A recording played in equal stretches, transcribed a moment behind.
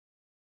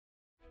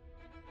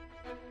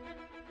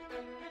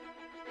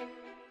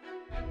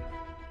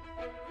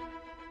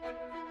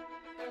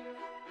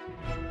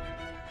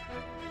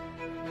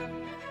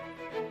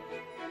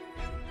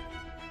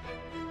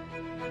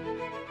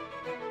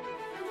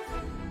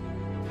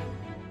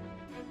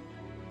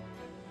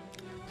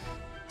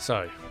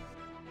So,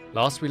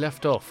 last we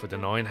left off with the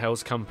Nine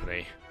Hells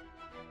Company.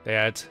 They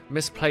had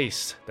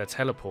misplaced their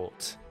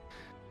teleport,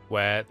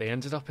 where they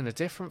ended up in a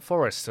different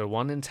forest to the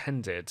one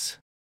intended.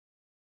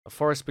 A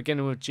forest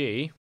beginning with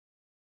G,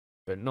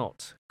 but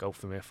not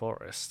Gulfamere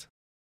Forest.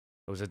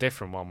 It was a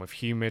different one with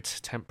humid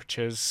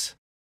temperatures,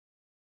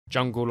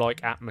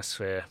 jungle-like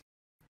atmosphere,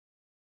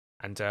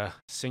 and a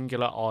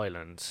singular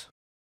island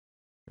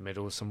in the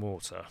middle of some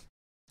water.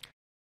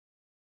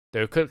 They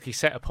were quickly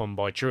set upon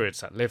by druids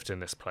that lived in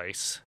this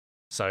place,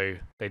 so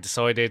they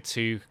decided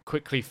to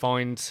quickly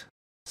find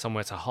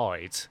somewhere to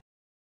hide.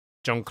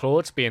 John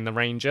Claude, being the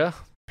ranger,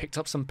 picked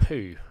up some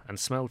poo and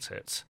smelt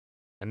it,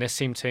 and this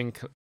seemed to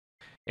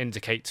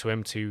indicate to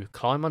him to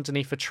climb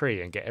underneath a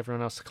tree and get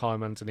everyone else to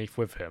climb underneath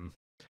with him.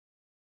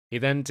 He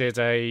then did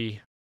a...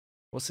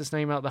 what's his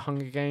name out of the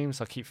Hunger Games?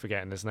 I keep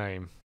forgetting his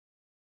name.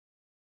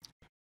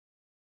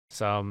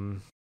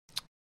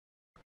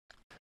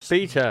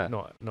 Peter.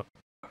 Not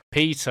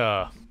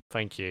Peter.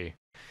 Thank you.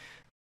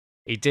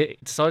 He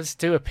decided to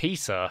do a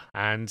Peter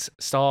and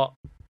start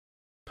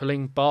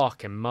pulling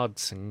bark and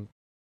muds and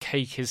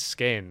cake his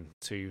skin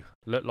to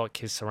look like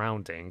his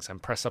surroundings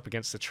and press up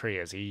against the tree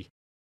as he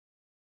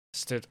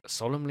stood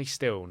solemnly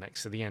still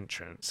next to the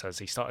entrance as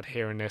he started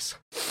hearing this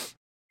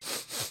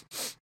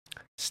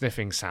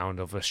sniffing sound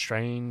of a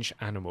strange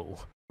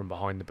animal from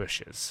behind the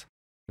bushes.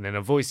 And then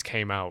a voice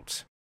came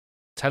out,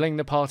 telling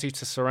the party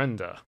to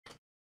surrender.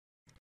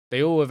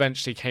 They all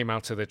eventually came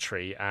out of the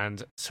tree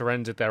and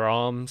surrendered their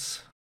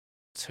arms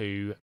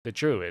to the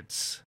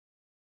druids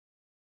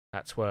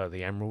that were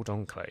the Emerald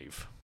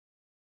Enclave.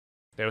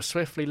 They were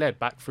swiftly led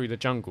back through the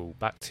jungle,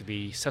 back to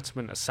the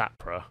settlement of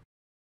Sapra.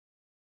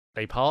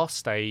 They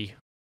passed a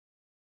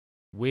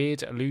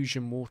weird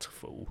illusion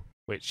waterfall,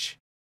 which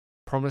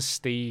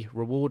promised the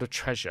reward of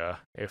treasure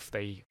if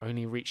they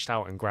only reached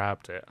out and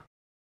grabbed it.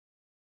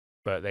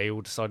 But they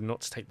all decided not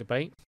to take the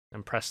bait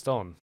and pressed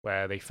on,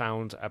 where they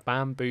found a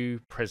bamboo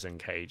prison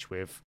cage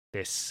with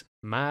this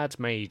mad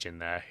mage in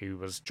there who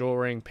was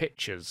drawing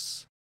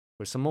pictures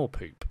with some more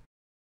poop.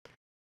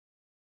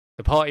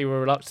 The party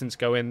were reluctant to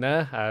go in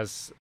there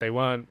as they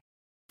weren't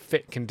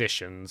fit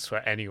conditions for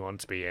anyone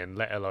to be in,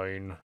 let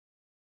alone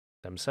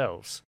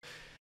themselves.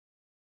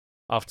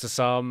 After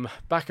some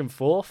back and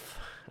forth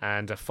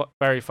and a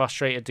very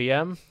frustrated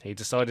DM, he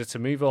decided to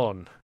move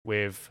on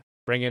with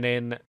bringing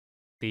in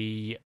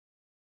the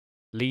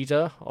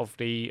leader of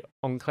the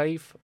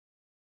Enclave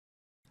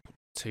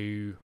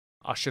to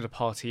usher the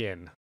party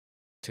in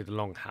to the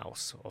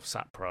Longhouse of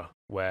Sapra,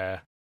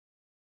 where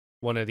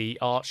one of the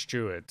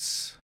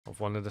archdruids of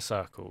one of the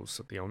circles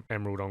of the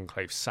Emerald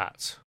Enclave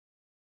sat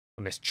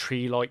on this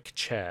tree-like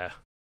chair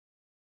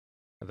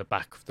at the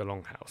back of the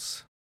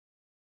Longhouse.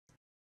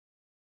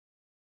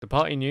 The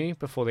party knew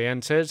before they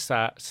entered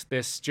that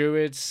this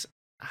druids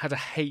had a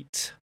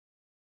hate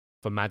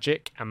for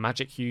magic and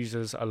magic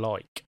users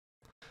alike,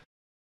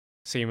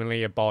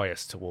 seemingly a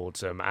bias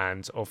towards them,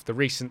 and of the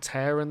recent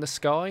tear in the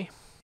sky,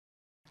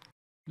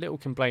 little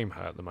can blame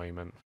her at the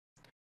moment.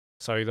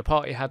 So the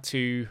party had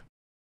to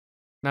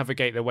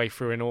navigate their way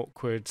through an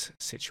awkward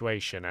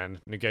situation and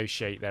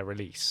negotiate their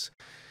release,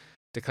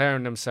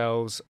 declaring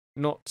themselves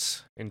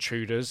not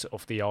intruders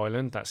of the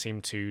island that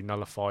seemed to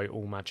nullify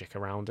all magic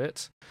around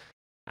it,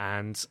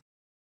 and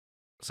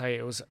say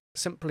it was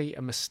simply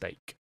a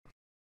mistake.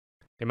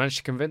 They managed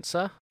to convince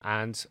her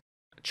and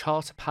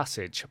chart a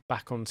passage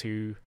back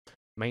onto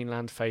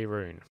mainland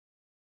Faerun.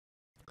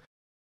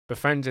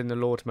 Befriending the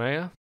Lord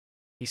Mayor,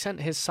 he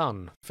sent his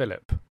son,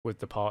 Philip, with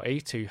the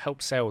party to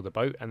help sail the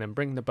boat and then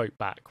bring the boat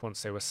back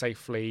once they were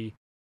safely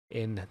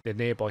in the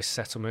nearby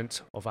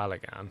settlement of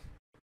Allagan.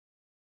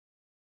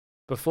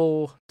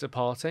 Before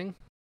departing,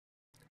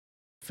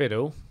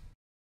 Fiddle,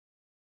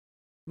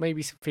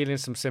 maybe feeling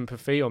some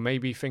sympathy or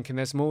maybe thinking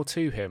there's more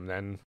to him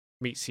than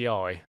meets the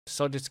eye,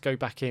 decided to go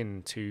back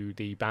into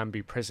the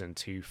bamboo prison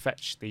to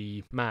fetch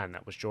the man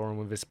that was drawing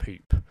with his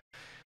poop,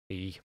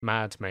 the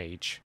mad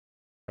mage,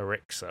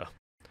 Erixa.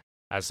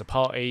 As the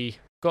party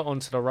got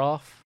onto the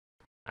raft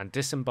and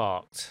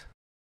disembarked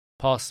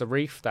past the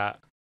reef that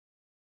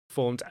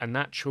formed a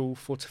natural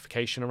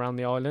fortification around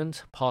the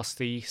island, past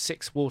the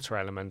 6 water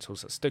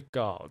elementals that stood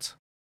guard,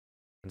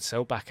 and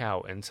sailed back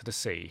out into the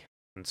sea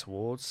and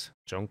towards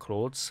John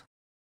Claude's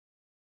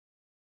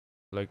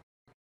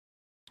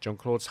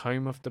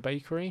home of the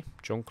bakery,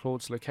 John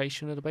Claude's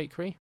location of the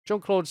bakery,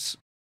 the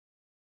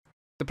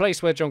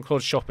place where John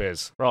Claude's shop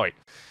is. Right.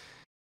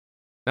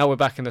 Now we're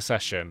back in the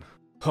session.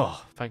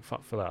 Oh, thank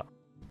fuck for that.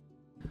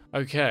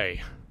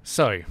 Okay,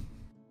 so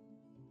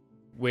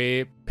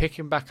we're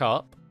picking back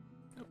up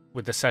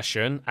with the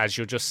session as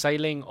you're just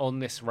sailing on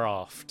this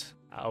raft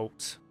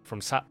out from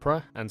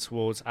Sapra and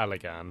towards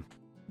Allagan.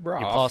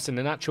 Raft? You're passing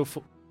the natural...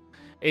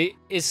 It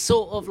is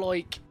sort of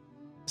like...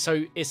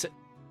 So it's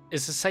a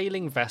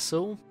sailing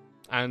vessel,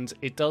 and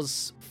it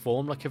does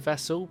form like a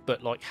vessel,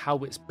 but like how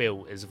it's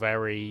built is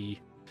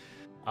very...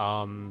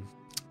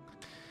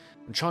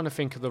 I'm trying to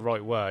think of the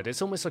right word.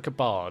 It's almost like a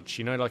barge,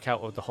 you know, like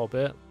out of The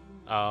Hobbit,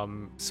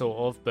 sort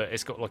of, but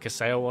it's got like a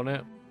sail on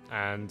it,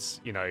 and,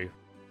 you know,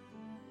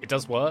 it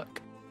does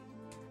work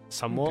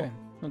somewhat. Okay,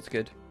 that's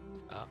good.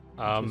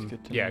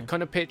 Good to Yeah, know.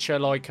 kind of picture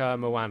like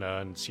Moana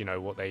and, you know,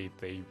 what they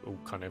all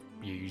kind of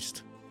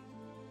used.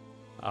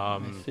 I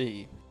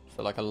see.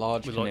 So like a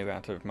large with, canoe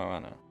out of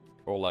Moana,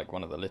 or like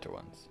one of the little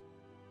ones.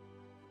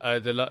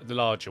 The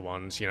larger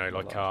ones, you know, The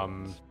like larger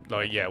ones.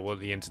 like yeah, what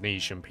the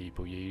Indonesian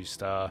people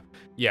used.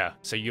 Yeah,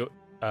 so you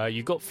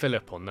got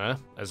Philip on there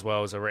as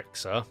well as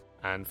Arixa,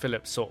 and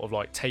Philip's sort of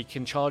like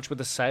taking charge with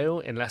the sail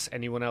unless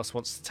anyone else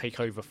wants to take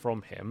over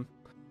from him.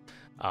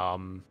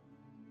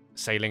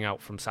 Sailing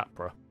out from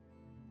Sapra.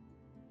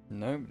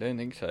 No, don't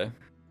think so.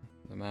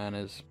 The man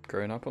has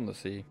grown up on the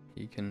sea.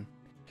 He can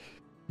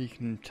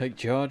take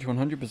charge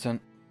 100%.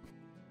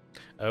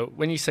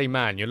 When you say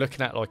man, you're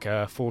looking at like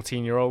a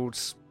 14-year-old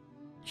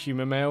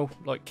human male,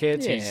 like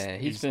kid. Yeah,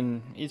 he's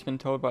been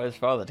told by his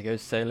father to go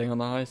sailing on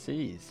the high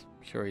seas.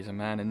 Sure, he's a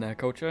man in their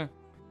culture.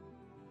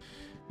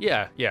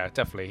 Yeah,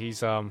 definitely.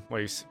 He's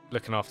he's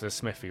looking after the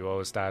smithy while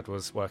his dad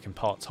was working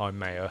part-time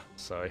mayor.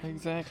 So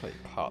Exactly,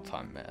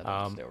 part-time mayor.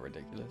 That's still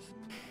ridiculous.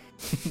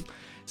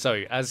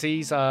 so as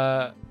he's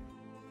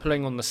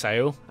pulling on the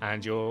sail,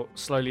 and you're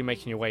slowly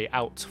making your way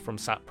out from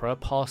Sapra,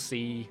 past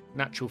the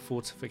natural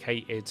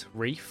fortificated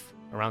reef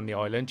around the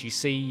island, you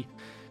see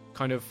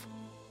kind of,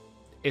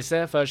 it's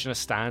their version of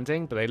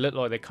standing, but they look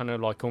like they're kind of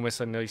like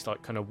almost in these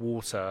like kind of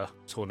water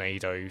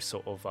tornado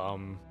sort of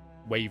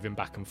waving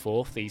back and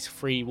forth. These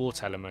three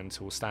water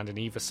elementals standing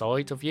either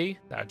side of you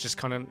that are just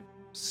kind of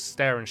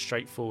staring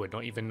straight forward,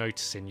 not even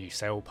noticing you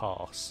sail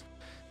past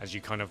as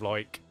you kind of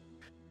like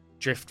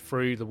drift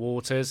through the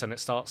waters, and it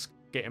starts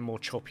getting more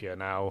choppier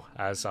now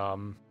as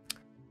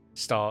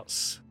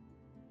starts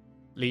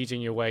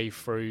leading your way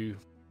through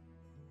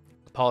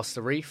past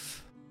the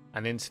reef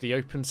and into the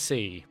open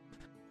sea.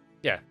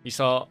 Yeah, you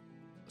start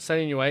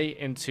sailing your way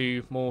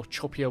into more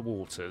choppier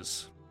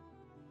waters.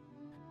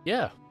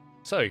 Yeah,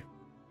 so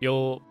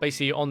you're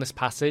basically on this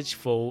passage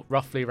for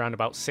roughly around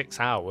about 6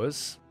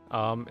 hours.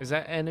 Is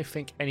there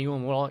anything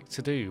anyone would like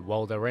to do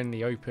while they're in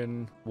the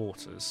open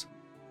waters?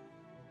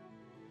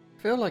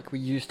 I feel like we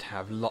used to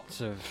have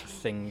lots of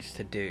things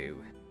to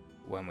do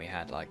when we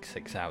had like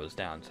 6 hours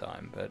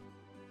downtime, but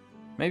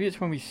maybe it's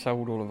when we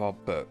sold all of our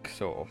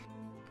books or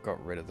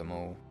got rid of them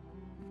all.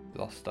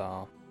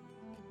 When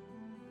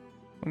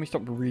we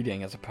stopped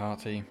reading as a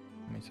party,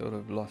 we sort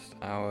of lost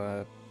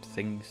our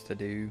things to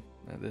do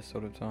at this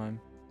sort of time.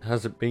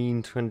 Has it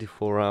been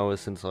 24 hours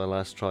since I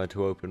last tried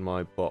to open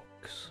my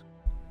box?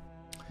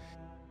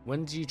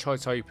 When did you try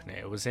to open it?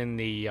 It was in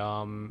the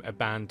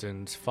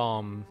abandoned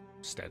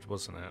farmstead,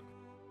 wasn't it?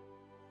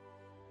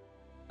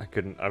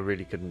 I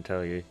really couldn't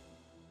tell you.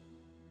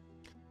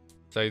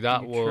 So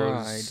that We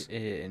was... tried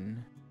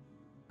in...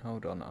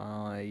 Hold on,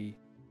 I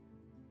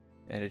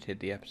edited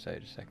the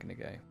episode a second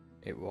ago.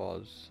 It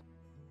was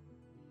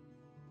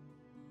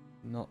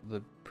not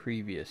the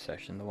previous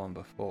session, the one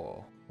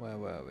before. Where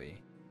were we?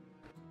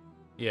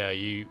 Yeah,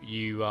 you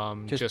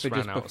Just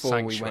ran out of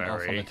before we went off on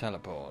Sanctuary. the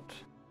teleport.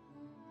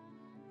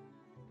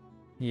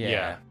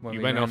 Yeah, when you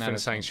we went ran off out in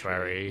of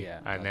Sanctuary, yeah,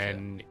 and that's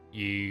then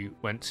you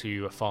went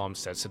to a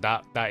farmstead. So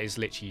that is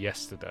literally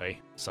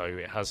yesterday. So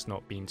it has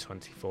not been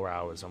 24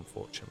 hours,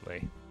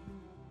 unfortunately.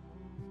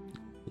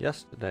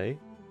 Yesterday?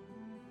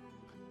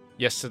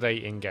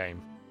 Yesterday in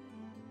game.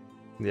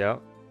 Yeah.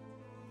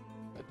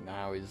 But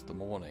now is the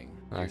morning.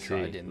 I You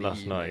tried see. in the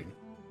Last night. evening.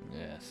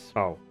 Yes.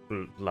 Oh,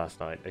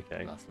 last night.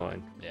 Okay, Last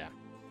fine. night.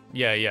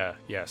 Yeah.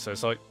 Yeah. So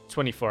it's like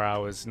 24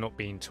 hours, not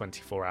being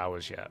 24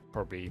 hours yet.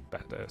 Probably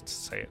better to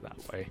say it that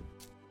way.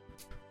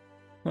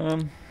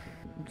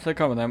 So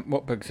come on then.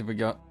 What books have we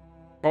got?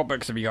 What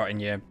books have you got in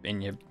your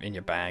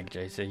bag,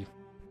 JC?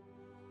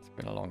 It's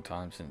been a long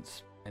time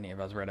since any of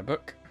us read a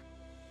book.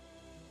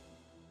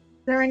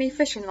 Is there any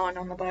fishing line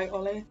on the boat,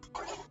 Ollie?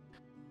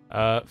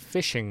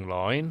 Fishing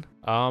line.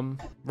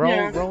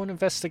 Roll an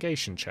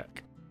investigation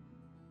check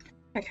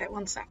Okay,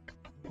 one sec.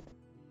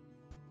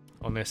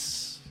 on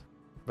this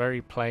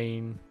very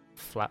plain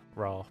flat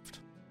raft.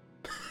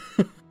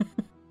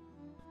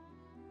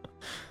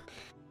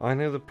 I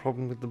know the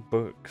problem with the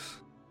books.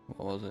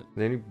 What was it?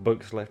 The only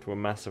books left were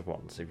massive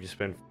ones. If you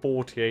spend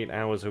 48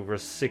 hours over a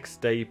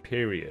 6-day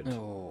period,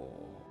 Oh,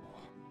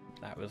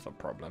 that was the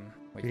problem.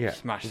 We yeah,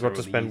 smashed you've got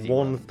to through all the spend easy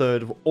ones.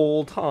 1/3 of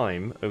all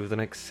time over the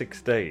next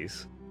 6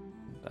 days.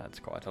 That's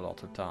quite a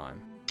lot of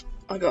time.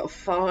 I got a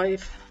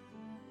 5.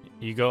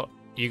 You got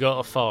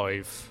a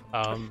 5.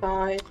 A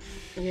 5.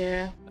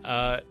 Yeah.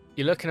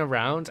 You're looking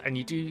around and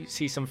you do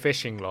see some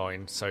fishing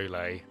line,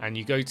 Soleil, and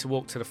you go to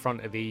walk to the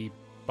front of the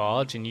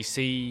barge and you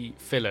see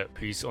Philip,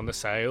 who's on the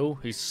sail,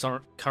 who's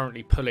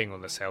currently pulling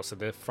on the sail, so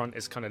the front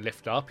is kind of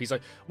lifted up. He's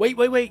like, wait,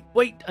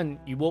 and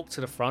you walk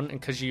to the front, and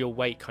because of your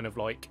weight kind of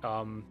like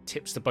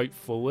tips the boat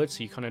forward,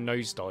 so you kind of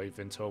nosedive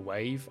into a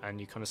wave and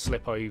you kind of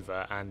slip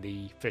over and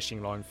the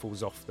fishing line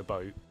falls off the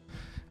boat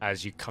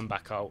as you come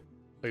back out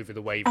over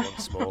the wave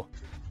once more.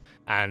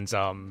 And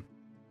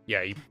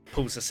he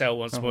pulls the sail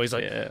once more. He's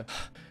like, yeah.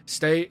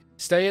 stay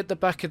at the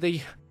back of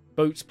the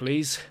boat,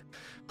 please.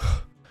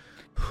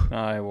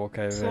 I walk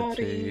over Sorry.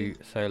 to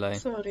Soleil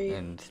Sorry.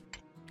 and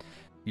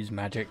use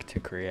magic to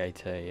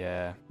create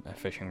a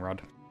fishing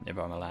rod, if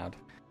I'm allowed.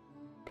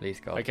 Please,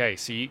 God. Okay,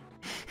 so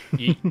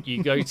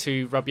you go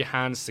to rub your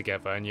hands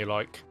together, and you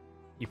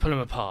pull them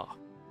apart,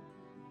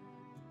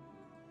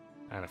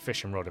 and a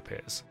fishing rod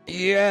appears.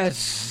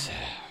 Yes!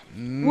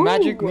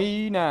 Magic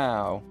me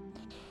now!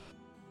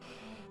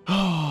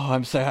 Oh,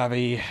 I'm so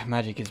happy.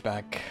 Magic is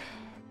back.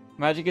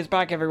 Magic is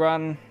back,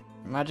 everyone!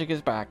 Magic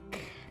is back.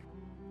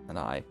 And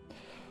I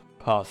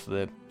pass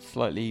the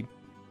slightly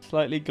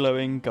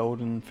glowing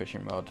golden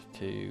fishing rod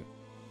to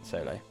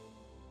Solo.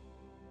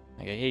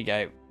 Okay, here you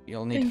go.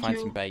 You'll need to Thank find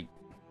you. some bait,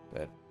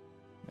 but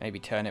maybe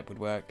turnip would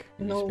work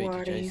if No you speak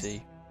worries. to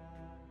JC.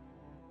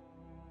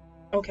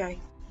 Okay.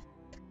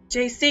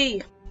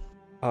 JC.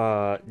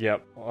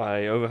 Yep.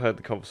 I overheard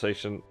the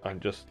conversation. I'm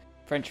just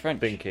French.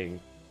 thinking.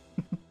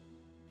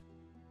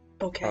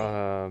 Okay.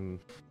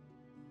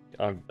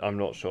 I'm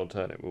not sure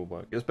turnip will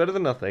work. It's better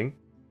than nothing.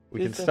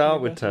 We It's can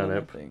start definitely with better than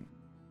turnip. nothing.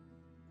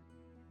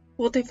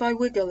 What if I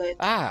wiggle it?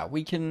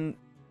 We can...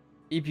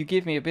 If you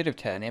give me a bit of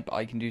turnip,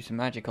 I can do some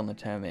magic on the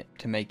turnip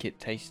to make it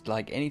taste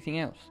like anything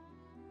else.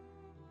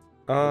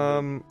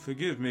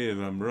 Forgive me if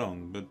I'm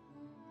wrong, but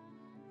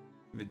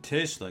if it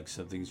tastes like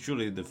something,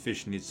 surely the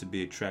fish needs to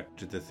be attracted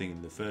to the thing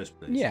in the first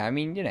place. Yeah, I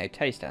mean,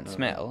 taste and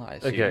smell, I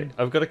assume. Okay,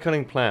 I've got a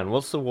cunning plan.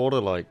 What's the water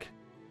like?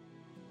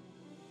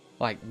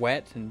 Like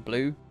wet and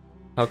blue.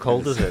 How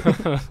cold is it? What,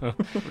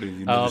 have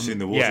you never seen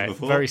the water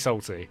before? Very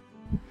salty.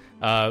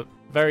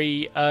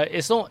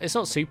 It's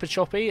not super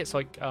choppy. It's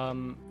like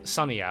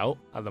sunny out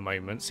at the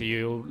moment, so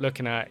you're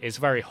looking at it's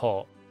very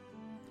hot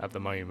at the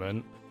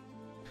moment.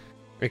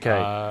 Okay,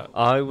 Uh,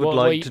 I would what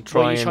like are you- to what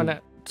try are you and trying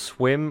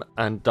swim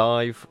and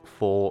dive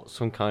for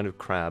some kind of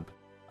crab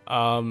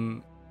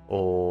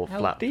or How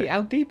flatfish.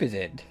 how deep is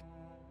it?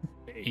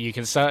 You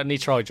can certainly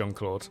try, John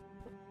Claude.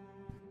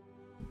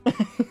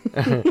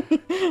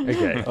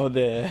 Okay. Oh,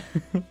 there.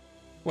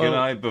 Can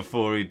I,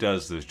 before he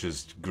does this,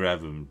 just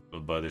grab him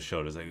by the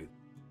shoulders? Like,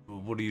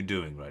 what are you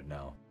doing right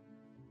now?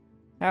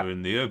 How- We're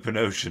in the open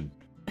ocean.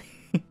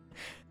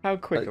 How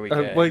quick are we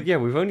going? Well, yeah,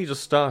 we've only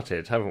just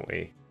started, haven't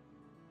we?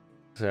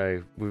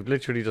 So we've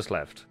literally just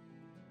left.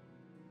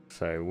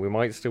 So we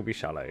might still be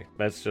shallow.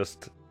 Let's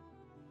just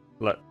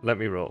let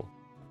me roll.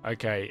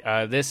 Okay,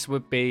 this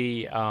would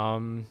be.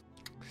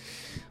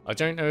 I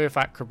don't know if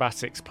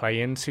acrobatics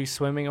play into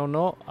swimming or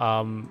not.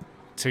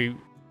 The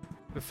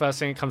first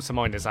thing that comes to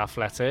mind is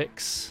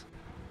athletics.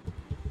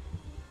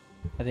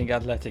 I think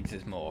athletics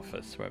is more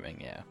for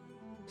swimming, yeah.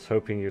 I was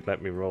hoping you'd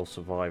let me roll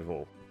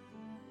survival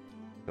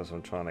because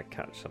I'm trying to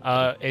catch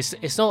something.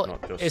 It's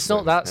not just it's swim.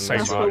 not that And so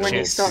that's for much. when you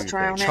It's start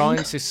drowning.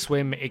 trying to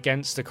swim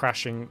against the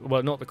crashing,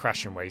 well, not the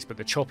crashing waves, but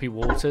the choppy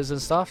waters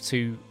and stuff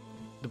to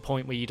the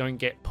point where you don't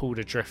get pulled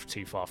adrift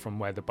too far from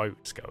where the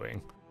boat's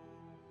going.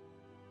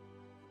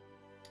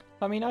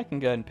 I mean, I can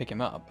go and pick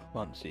him up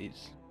once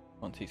he's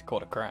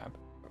caught a crab.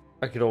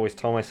 I could always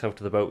tie myself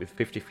to the boat with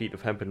 50 feet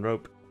of hempen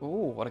rope. Ooh,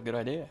 what a good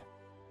idea.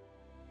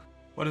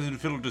 Why doesn't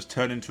Fiddle just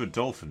turn into a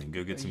dolphin and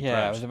go get some Yeah,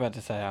 I crabs? was about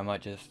to say I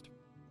might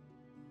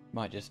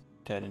just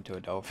turn into a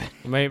dolphin.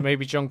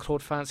 Maybe John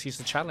Claude fancies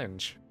the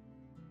challenge.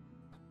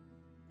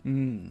 Yeah, I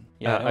don't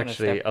wanna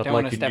Actually, step- I'd don't like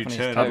wanna you step to on his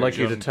turn- I'd toes. like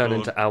you to John turn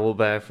Claude. into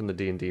Owlbear from the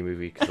D&D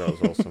movie because that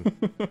was awesome.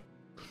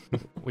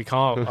 We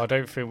can't. I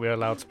don't think we're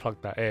allowed to plug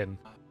that in.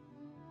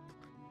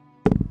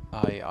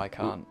 I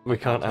can't. We I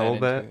can't turn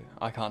owlbear? into-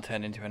 I can't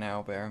turn into an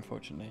owlbear,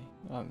 unfortunately.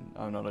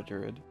 I'm not a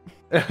druid.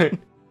 Damn.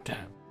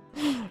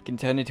 I can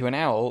turn into an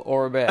owl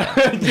or a bear.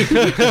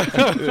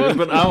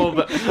 But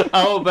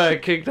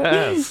Owlbear kicked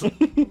ass.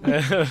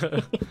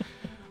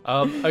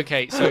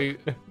 Okay, so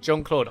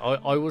John Claude,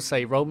 I will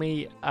say roll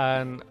me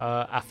an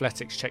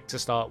athletics check to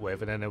start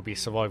with, and then there'll be a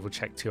survival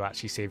check to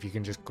actually see if you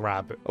can just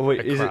grab Oh wait,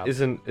 a crab.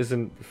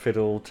 isn't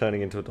Fiddle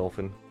turning into a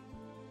dolphin?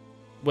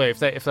 Well, if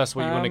that's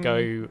what you want to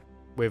go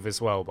with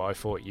as well, but I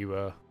thought you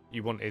were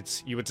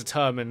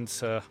determined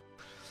to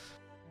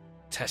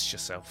test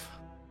yourself.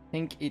 I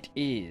think it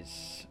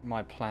is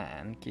my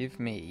plan. Give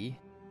me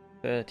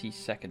 30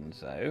 seconds,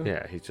 though.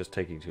 Yeah, he's just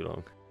taking too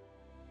long.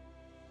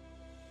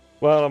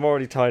 Well, I'm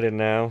already tied in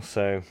now,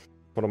 so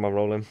what am I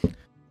rolling?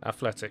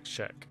 Athletics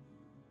check.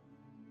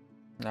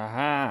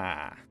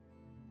 Aha!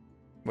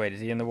 Wait, is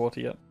he in the water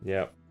yet?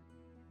 Yep.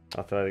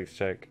 Athletics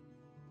check.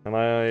 And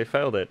I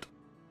failed it.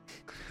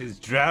 He's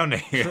drowning.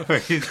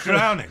 He's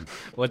drowning.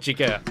 What'd you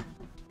get?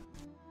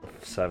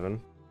 7.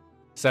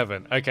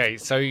 7. Okay,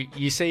 so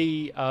you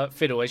see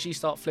Fiddle as you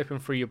start flipping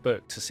through your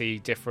book to see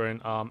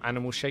different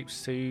animal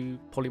shapes to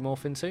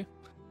polymorph into.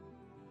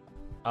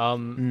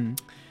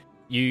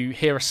 You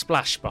hear a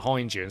splash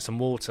behind you and some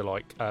water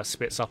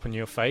spits up in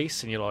your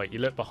face, and you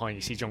look behind,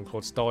 you see John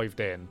Claude's dived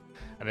in,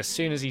 and as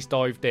soon as he's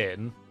dived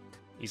in,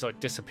 he's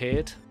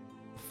disappeared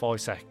for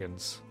 5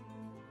 seconds,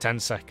 10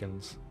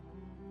 seconds,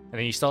 and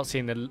then you start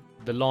seeing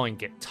the line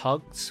get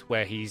tugged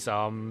where he's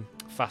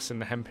fastened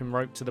the hempen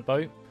rope to the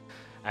boat,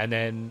 and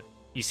then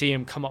you see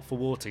him come up for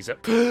water. He's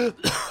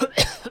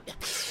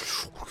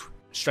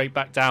straight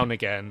back down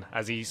again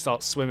as he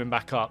starts swimming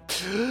back up.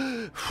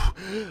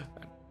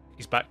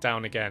 He's back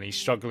down again. He's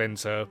struggling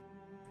to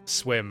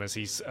swim as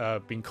he's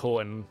been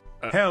caught in.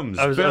 Helms,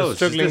 I was bells, does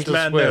struggling this to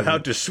man know swim. how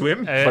to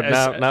swim? But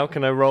as- now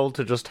can I roll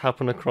to just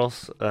happen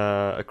across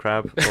a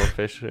crab or a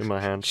fish in my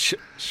hand?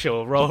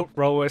 Sure,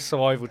 roll a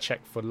survival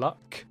check for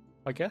luck,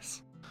 I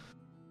guess.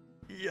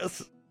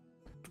 Yes.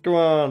 Come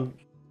on.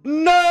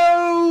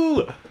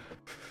 No!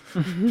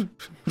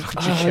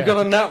 I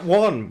got a nat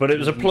 1, but it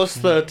was a plus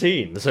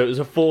 13, so it was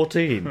a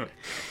 14.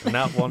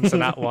 Nat one's a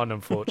nat one,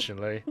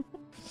 unfortunately.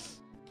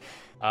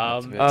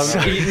 That's a bit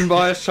I'm eaten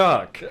by a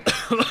shark.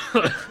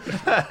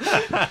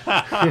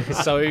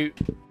 So,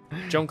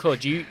 John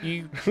Claude,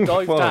 you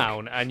dive Fuck.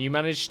 down and you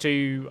manage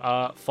to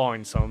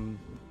find some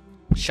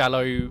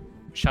shallow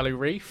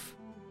reef,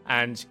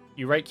 and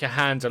you rake your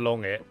hand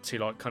along it to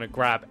like kind of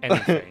grab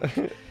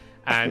anything,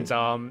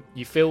 and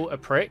you feel a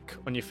prick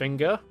on your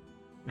finger.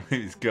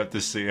 He's got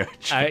the sea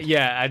urchin.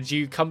 Yeah, and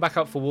you come back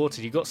up for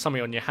water. You got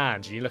something on your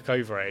hand, and you look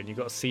over it, and you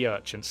got a sea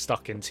urchin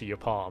stuck into your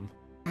palm.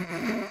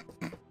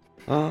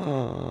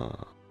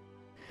 Ah.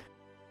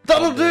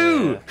 That'll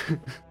do!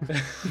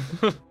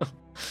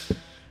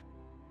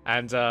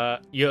 And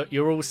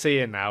you're all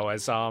seeing now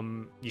as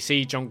you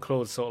see John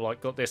Claude sort of like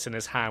got this in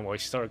his hand while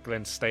he's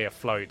struggling to stay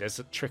afloat. There's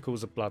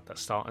trickles of blood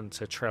that's starting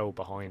to trail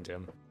behind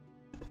him.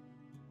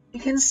 You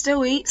can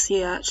still eat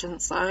sea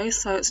urchins though,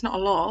 so it's not a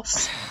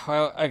loss.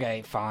 Well,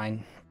 okay,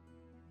 fine.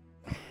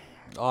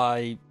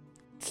 I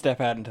step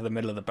out into the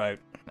middle of the boat,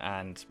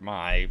 and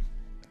my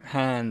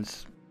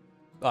hands,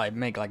 I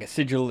make like a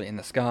sigil in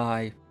the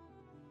sky.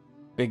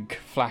 Big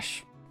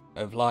flash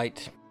of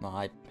light.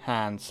 My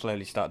hands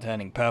slowly start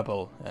turning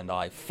purple, and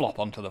I flop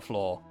onto the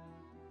floor.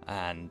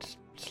 And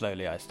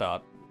slowly I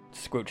start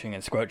squelching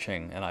and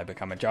squelching, and I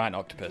become a giant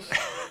octopus.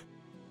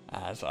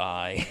 As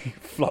I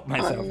flop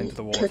myself into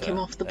the water. Took him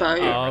off the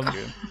and boat.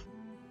 rescue.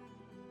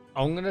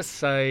 I'm gonna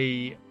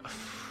say,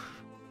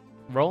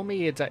 roll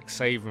me a dex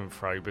saving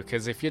throw,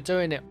 because if you're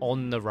doing it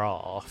on the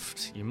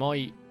raft, you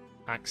might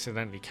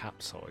accidentally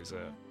capsize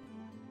it.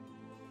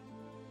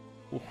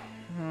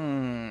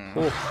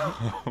 For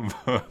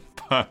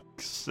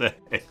fuck's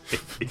sake.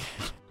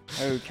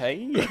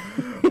 Okay.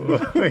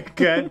 We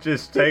can't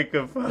just take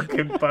a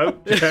fucking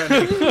boat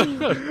journey.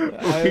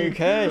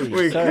 Okay.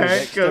 We so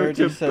can't go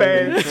to dexterity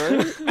bed.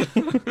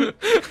 saving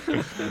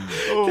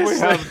throw. All we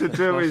have to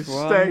do is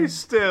Plus stay one.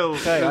 still.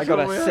 Okay, I That's got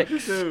all a we have to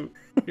 6.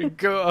 do.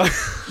 Go.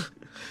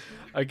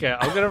 Okay,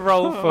 I'm gonna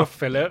roll for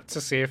Philip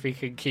to see if he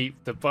can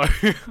keep the boat.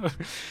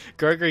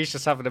 Gregory's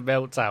just having a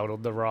meltdown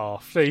on the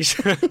raft.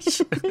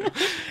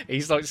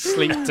 He's like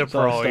sleep So I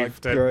deprived.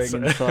 start growing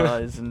in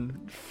size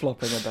and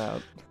flopping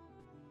about.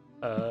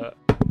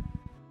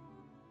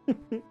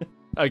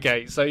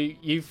 Okay, so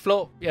you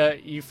flop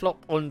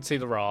onto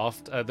the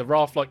raft. The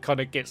raft like kind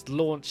of gets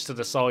launched to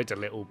the side a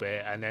little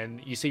bit, and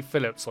then you see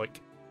Philip's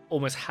like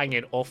almost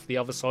hanging off the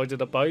other side of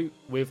the boat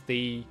with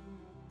the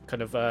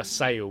kind of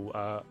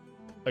sail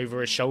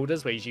over his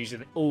shoulders, where he's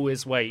using all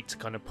his weight to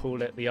kind of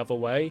pull it the other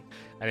way,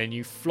 and then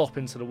you flop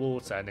into the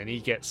water, and then he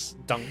gets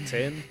dunked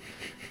in.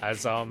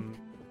 As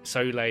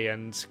Soleil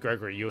and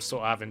Gregory, you're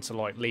sort of having to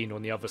like lean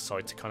on the other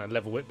side to kind of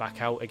level it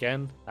back out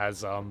again.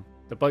 As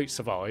the boat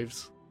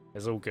survives,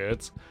 it's all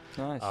good.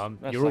 Nice.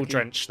 That's You're all lucky.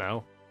 drenched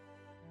now.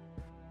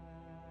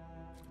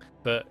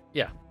 But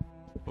yeah,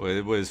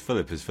 Where's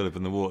Philip? Is Philip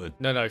in the water?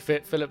 no,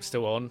 Philip's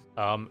still on.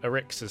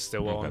 Erix is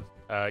still Okay.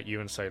 on. You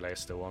and Soleil are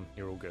still on.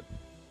 You're all good.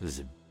 This is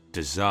a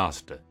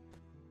disaster.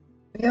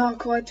 We are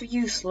quite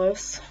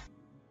useless.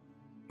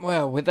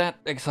 Well, with that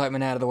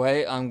excitement out of the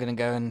way, I'm gonna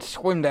go and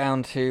swim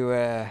down to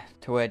where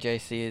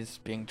JC is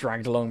being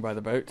dragged along by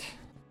the boat.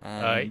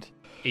 And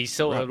He's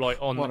sort of Wrap like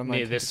on one of my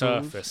near the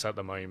tentacles. surface at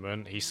the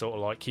moment. He's sort of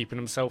like keeping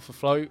himself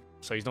afloat,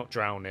 so he's not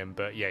drowning.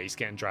 But yeah, he's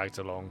getting dragged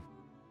along.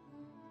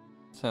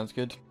 sounds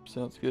good.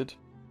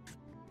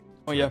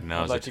 Oh yeah,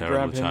 Now's I'd like a to terrible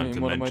grab him time in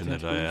to one of my mention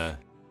that tentacles.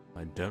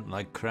 I don't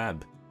like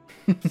crab.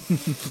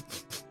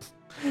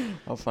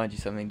 I'll find you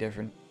something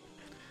different.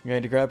 I'm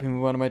going to grab him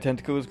with one of my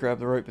tentacles, grab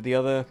the rope with the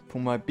other,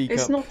 pull my beak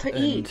It's up, not to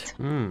and eat.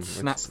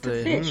 snap It's to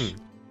the fish.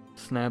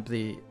 snap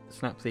the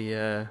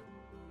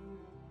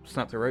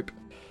rope.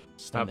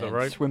 Snap and the then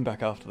rope. Swim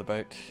back after the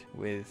boat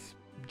with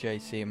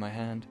JC in my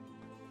hand.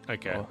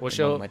 Okay. Or What's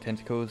in one your of my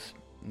tentacles?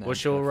 And then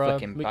what's kind of your,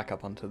 flick him mo- back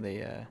up onto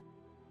the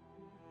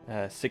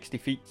 60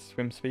 feet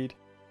swim speed?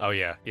 Oh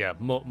yeah,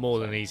 more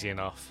than easy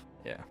enough.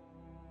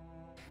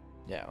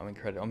 Yeah,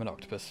 I'm an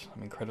octopus.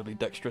 I'm incredibly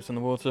dexterous in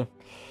the water.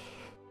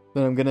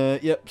 Then I'm gonna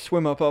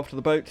swim up after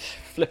the boat,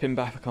 flip him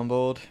back on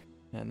board,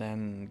 and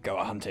then go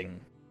a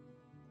hunting.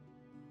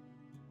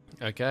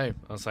 Okay,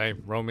 I'll say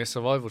roll me a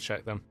survival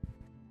check then.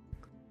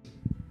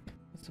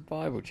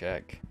 Survival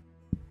check.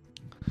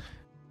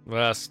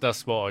 Well,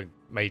 that's what I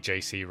made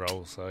JC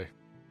roll. So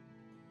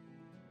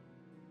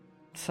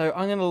So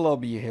I'm gonna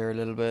lobby you here a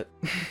little bit.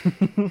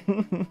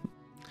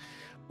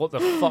 what the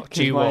fuck do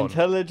 'Cause you my want?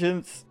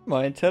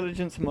 my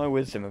intelligence and my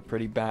wisdom are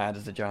pretty bad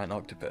as a giant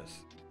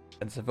octopus,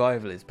 and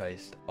survival is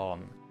based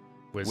on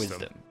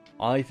wisdom.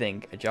 I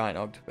think a giant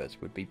octopus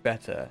would be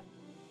better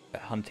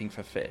at hunting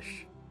for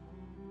fish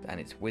than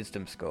its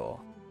wisdom score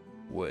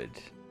would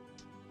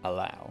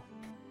allow.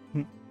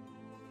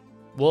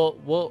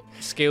 What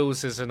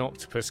skills is an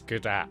octopus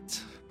good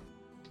at?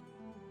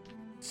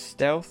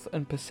 Stealth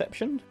and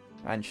perception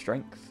and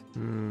strength.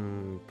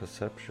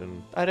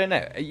 Perception. I don't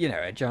know. You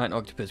know, a giant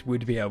octopus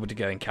would be able to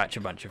go and catch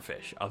a bunch of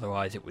fish.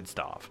 Otherwise, it would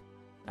starve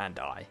and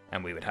die,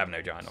 and we would have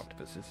no giant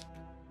octopuses.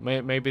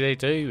 Maybe they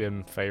do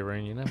in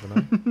Faerun, you never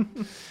know.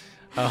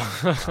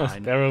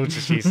 They're all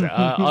just used it.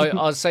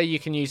 I'd say you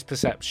can use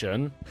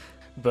perception,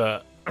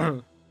 but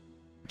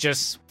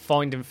just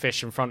finding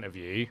fish in front of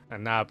you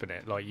and nabbing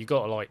it, like, you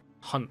got to, like,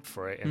 hunt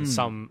for it in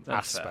some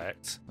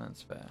aspect. Fair.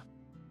 That's fair.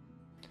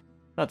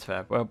 That's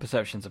fair. Well,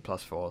 perception's a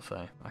 +4,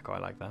 so I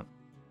quite like that.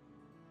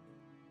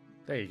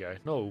 There you go.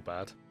 Not all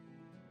bad.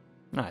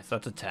 Nice.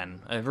 That's a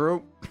 10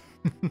 overall.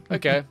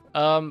 Okay.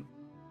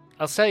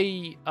 I'll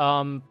say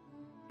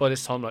by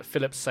this time, like,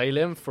 Philip's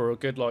sailing for a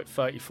good, like,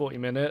 30-40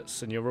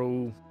 minutes, and you're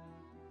all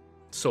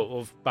sort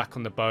of back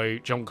on the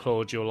boat. John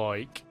Claude, you're,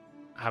 like,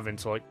 having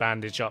to, like,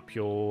 bandage up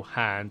your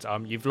hand.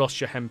 You've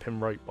lost your hempen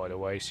rope, by the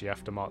way, so you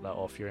have to mark that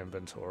off your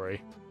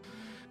inventory.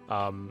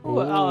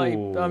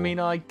 Well, I mean,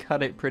 I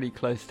cut it pretty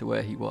close to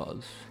where he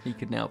was. He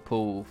could now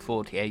pull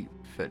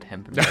 48-foot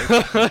hempen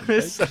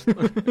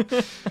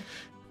rope.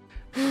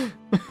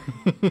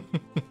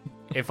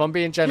 If I'm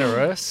being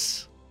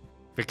generous,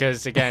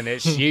 because again,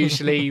 it's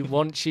usually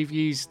once you've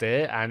used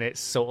it and it's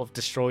sort of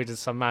destroyed in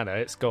some manner,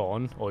 it's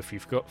gone, or if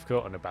you've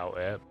forgotten about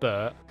it.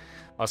 But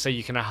I'll say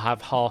you can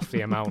have half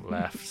the amount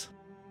left.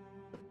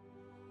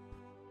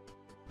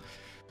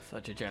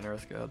 Such a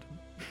generous god.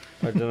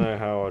 I don't know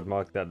how I'd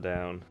mark that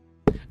down.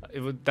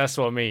 That's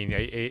what I mean.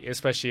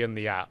 Especially in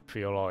the app,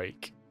 you're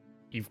like,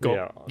 you've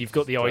got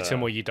the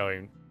item or you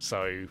don't.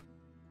 So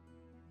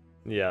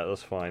yeah,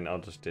 that's fine. I'll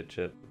just ditch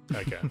it.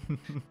 Okay.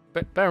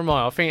 But bear in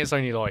mind, I think it's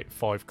only like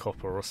 5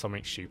 copper or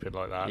something stupid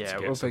like that. Yeah,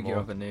 we'll pick you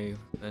up a new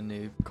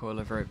coil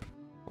of rope.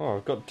 Oh,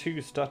 I've got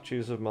 2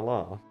 statues of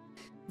Malar.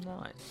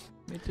 Nice.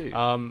 Me too.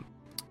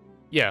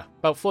 Yeah,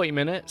 about 40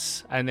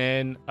 minutes, and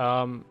then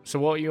so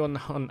what are you on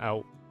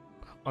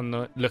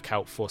the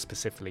lookout for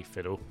specifically,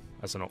 Fiddle,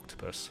 as an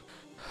octopus?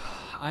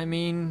 I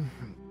mean,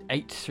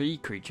 8 sea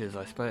creatures,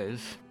 I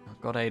suppose. I've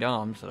got 8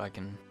 arms that I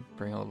can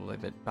bring all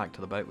of it back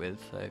to the boat with,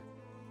 so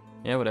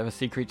yeah, whatever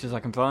sea creatures I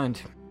can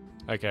find.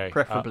 Okay.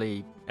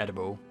 Preferably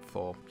edible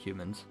for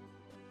humans,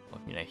 or,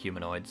 you know,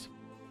 humanoids.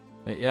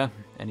 But yeah,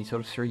 any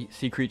sort of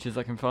sea creatures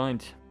I can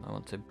find. I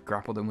want to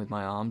grapple them with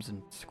my arms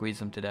and squeeze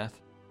them to death.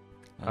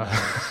 And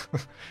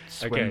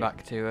swim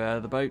back to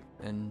the boat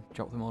and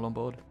drop them all on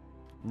board.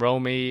 Roll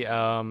me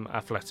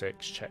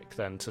athletics check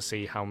then to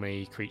see how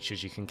many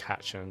creatures you can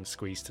catch and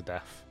squeeze to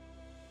death.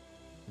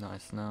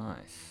 Nice.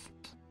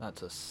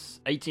 That's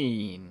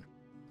 18.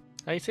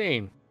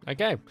 18.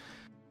 Okay.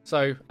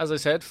 So, as I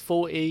said,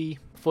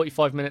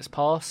 45 minutes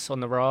pass on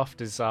the raft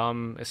is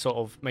sort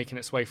of making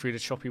its way through the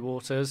choppy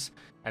waters,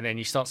 and then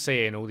you start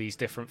seeing all these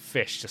different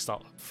fish just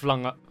start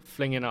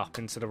flinging up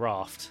into the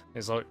raft.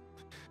 It's like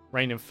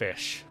raining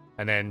fish,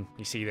 and then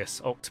you see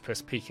this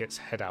octopus peek its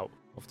head out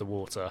of the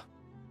water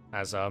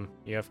as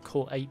you have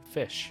caught 8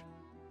 fish.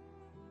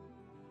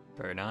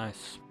 Very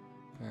nice.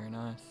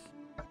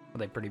 Are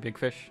they pretty big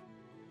fish?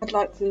 I'd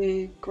like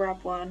to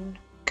grab one,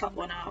 cut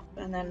one up,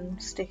 and then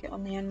stick it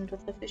on the end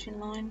of the fishing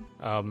line.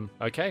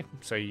 Okay,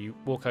 so you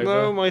walk over.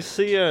 No, my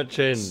sea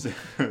urchin.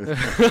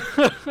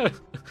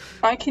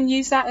 I can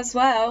use that as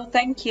well,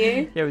 thank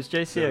you. Yeah, was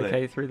JC So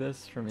okay through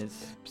this from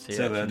his sea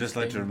So urchin I'd just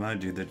like to thing?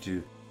 remind you that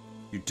you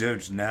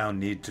don't now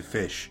need to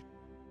fish.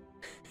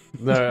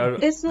 No,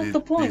 It's not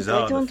the point. these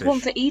are I don't the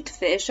want fish. to eat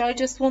fish, I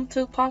just want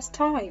to pass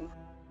time.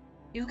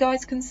 You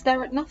guys can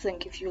stare at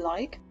nothing if you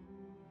like.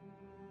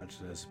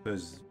 Actually, I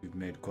suppose you've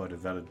made quite a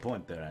valid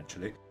point there,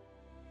 actually.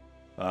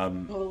 Oh,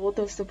 what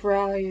a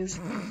surprise.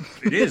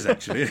 It is,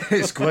 actually. It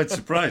is quite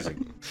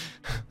surprising.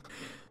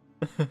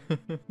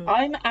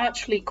 I'm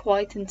actually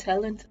quite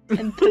intelligent.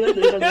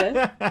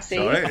 See?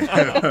 Sorry?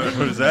 What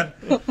was that?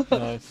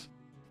 Nice.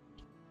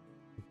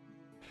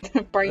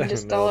 Brain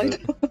just Nailed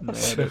died.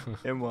 Nailed it.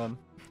 In one.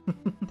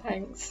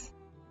 Thanks.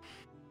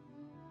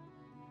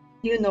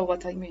 You know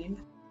what I mean.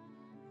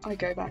 I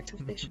go back to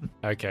fishing.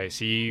 Okay,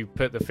 so you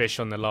put the fish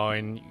on the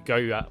line, you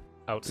go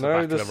out to the no,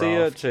 back the of the sea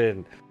raft.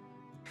 urchin.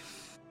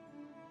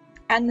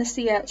 And the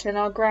sea urchin,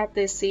 I'll grab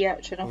this sea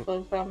urchin off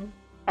of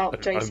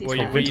out JC's well,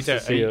 hand. you The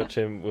don't- sea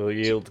urchin will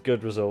yield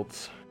good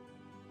results.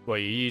 Well,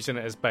 you're using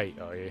it as bait,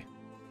 are you?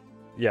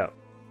 Yeah,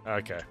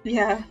 Okay,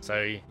 Yeah.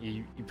 so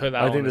you put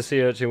that I on. think the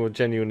sea urchin will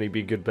genuinely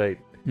be good bait.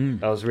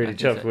 I was really I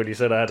think chuffed so. when you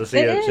said I had a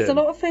sea It urchin. is. A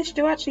lot of fish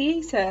do actually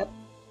eat it.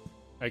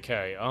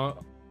 Okay,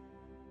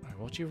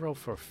 what do you roll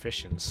for a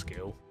fishing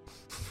skill?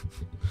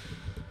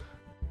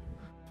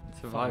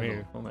 Survival,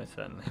 me. almost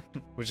certainly.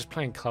 We're just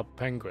playing Club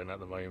Penguin at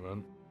the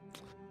moment.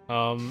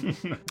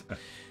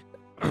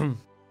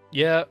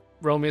 Yeah,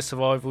 roll me a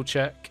survival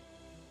check.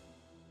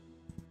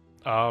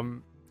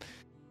 And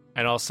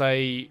I'll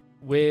say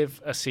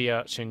with a sea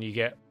urchin you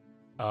get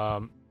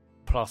 +1,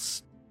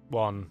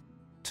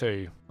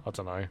 2. I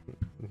don't know.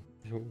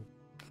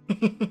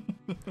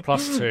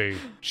 +2,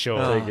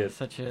 sure. Take it.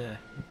 Such a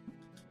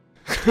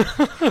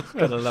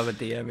Gotta love a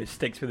DM who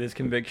sticks with his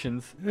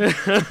convictions.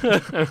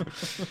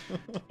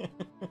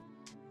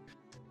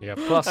 Yeah,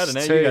 plus I don't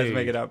know, 2. you guys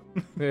make it up.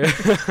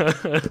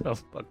 I'm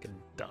fucking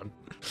done.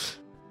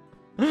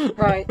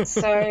 Right,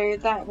 so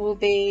that will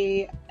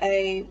be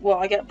I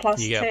get +2.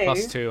 You get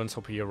 +2 on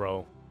top of your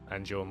roll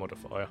and your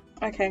modifier.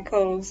 Okay,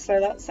 cool. So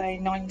that's a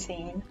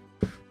 19.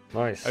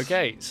 Nice.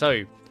 Okay,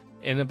 so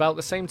in about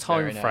the same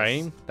time Very nice.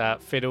 frame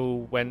that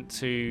Fiddle went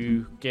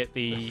to get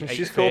the 8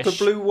 She's fish, called a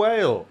blue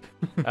whale.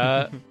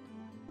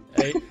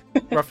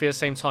 roughly at the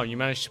same time, you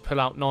managed to pull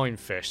out 9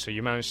 fish, so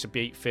you managed to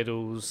beat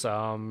Fiddle's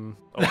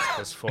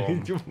octopus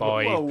form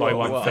by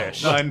one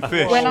fish. 9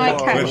 fish. When I whoa,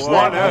 catch with them,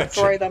 one I'll urchin.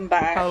 throw them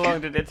back. How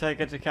long did it take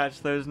her to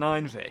catch those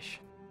 9 fish?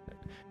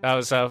 That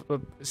was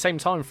same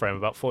time frame,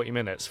 about 40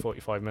 minutes,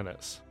 45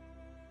 minutes.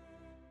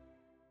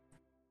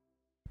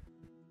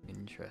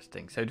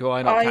 Interesting. So do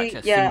I not catch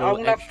a single I'm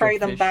gonna extra throw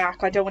them fish?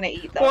 back. I don't want to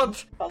eat them.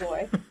 What? By the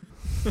way.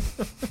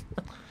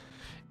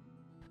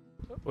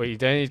 Well, you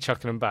don't need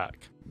chucking them back.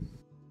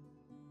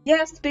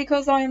 Yes,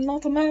 because I am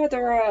not a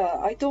murderer.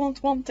 I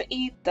don't want to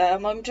eat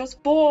them. I'm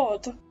just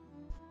bored.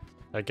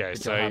 Okay, You'll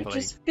so happily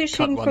Just cut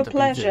fishing one for to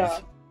pleasure.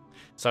 pieces.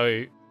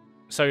 so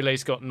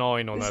Soleil's got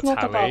 9 on It's her not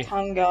tally, about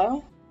hunger.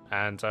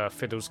 and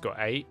Fiddle's got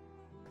 8.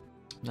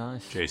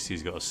 Nice.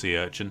 JC's got a sea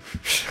urchin.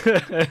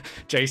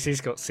 JC's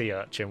got sea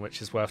urchin,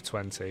 which is worth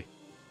 20.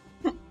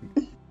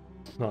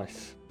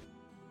 Nice.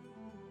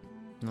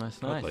 Nice,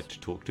 I'd nice. like to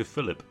talk to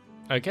Philip.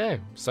 Okay,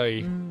 so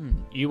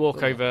you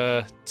walk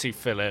over to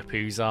Philip,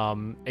 who's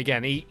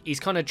again he's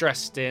kind of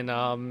dressed in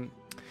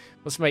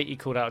what's the mate he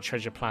called out a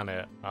Treasure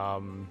Planet,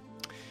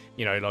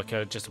 you know,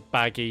 like just a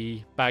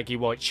baggy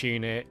white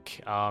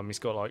tunic. He's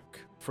got like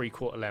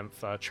 3/4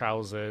 length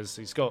trousers.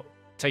 He's got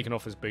taken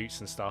off his boots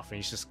and stuff, and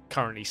he's just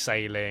currently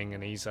sailing,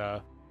 and he's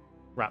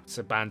wrapped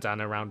a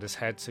bandana around his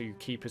head to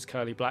keep his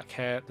curly black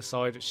hair at the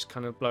side, which is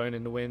kind of blowing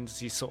in the wind as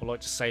he's sort of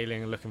like just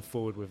sailing and looking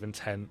forward with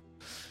intent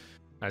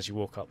as you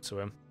walk up to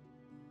him.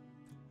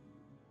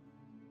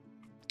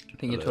 I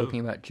think you're Hello? talking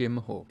about Jim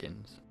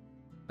Hawkins.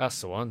 That's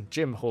the one,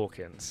 Jim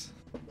Hawkins.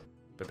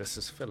 But this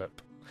is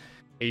Philip.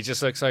 He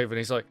just looks over and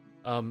he's like,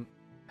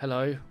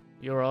 hello,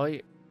 you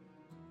alright?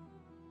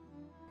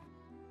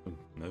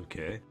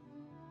 Okay.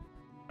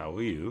 How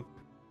are you?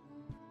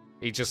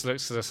 He just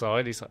looks to the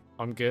side, he's like,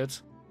 I'm good.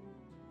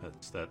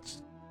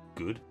 That's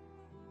good.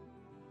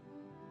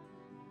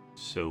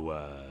 So,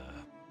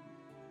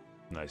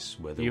 nice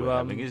weather You, we're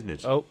having, isn't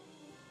it? Oh,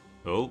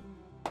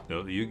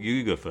 No,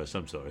 you go first.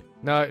 I'm sorry.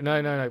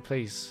 no,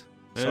 please.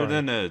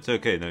 Sorry. No, it's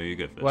okay. No, you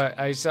go first. Wait,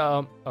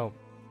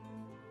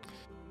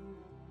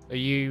 are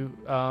you,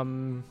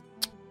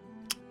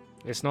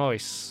 it's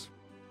nice.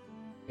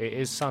 It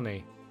is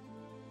sunny.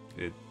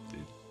 It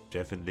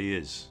definitely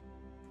is.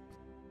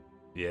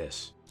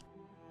 Yes.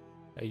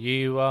 Are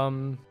you,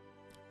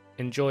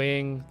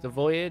 enjoying the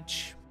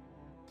voyage?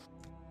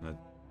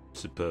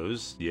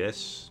 Suppose,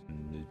 yes.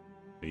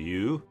 Are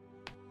you?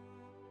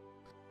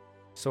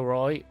 It's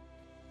alright.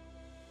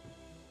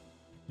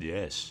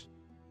 Yes.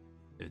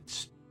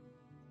 It's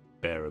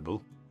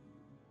bearable.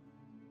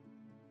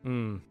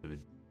 Hmm.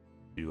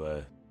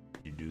 You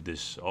do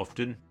this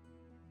often?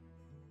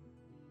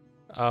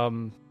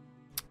 I'm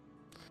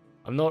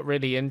not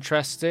really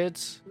interested,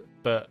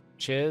 but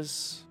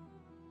cheers,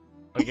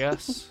 I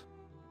guess.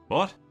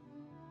 What?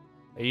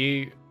 Are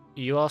you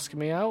asking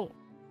me out?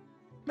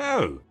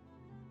 No.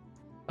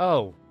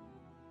 Oh.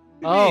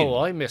 What do you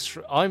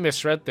mean? I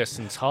misread this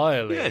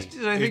entirely. Yes,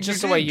 I It think was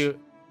just you the way did.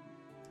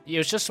 it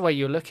was just the way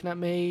you were looking at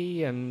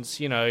me, and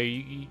you know,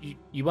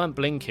 you weren't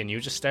blinking. You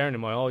were just staring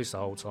in my eyes the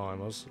whole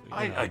time.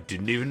 I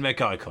didn't even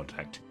make eye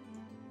contact.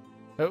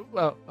 Oh,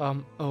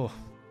 well,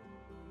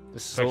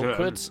 this is In fact,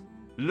 awkward.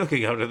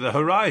 Looking out at the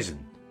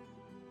horizon.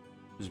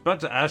 I was about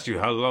to ask you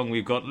how long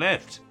we've got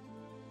left.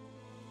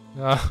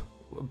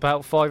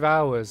 About 5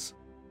 hours.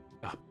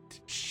 Ah,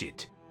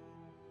 shit.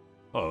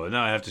 Oh,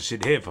 now I have to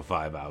sit here for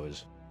 5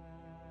 hours.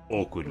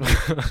 Awkwardly.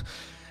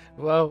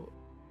 Well,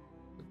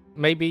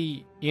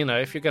 maybe, you know,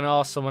 if you're going to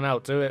ask someone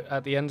out, do it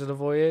at the end of the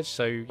voyage.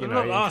 So, you I'm know,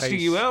 not in asking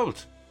case- you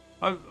out.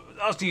 I'm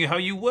asking you how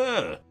you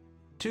were.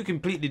 Two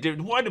completely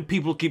different. Why do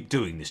people keep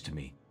doing this to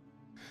me?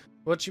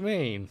 What do you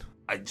mean?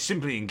 I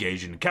simply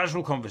engage in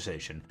casual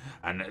conversation,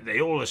 and they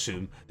all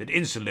assume that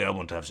instantly I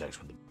want to have sex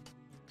with them.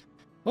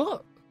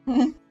 What?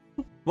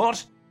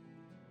 What?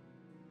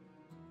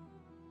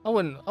 I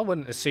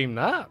wouldn't assume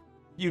that.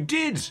 You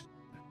did.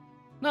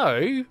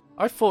 No,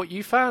 I thought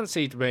you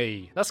fancied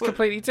me. That's What?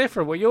 completely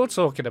different. What you're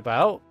talking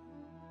about?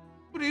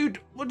 What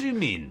do you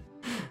mean?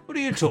 What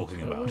are you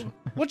talking about?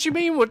 What do you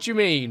mean? What do you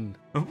mean?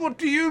 What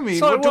do you mean?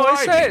 It's like what do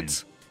what I I mean?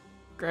 said.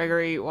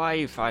 Gregory, why are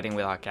you fighting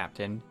with our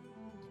captain?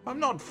 I'm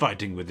not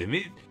fighting with him.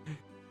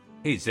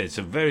 He said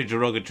some very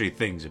derogatory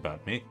things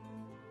about me.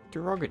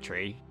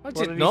 Derogatory? I What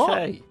did he not.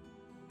 say?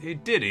 He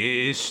did.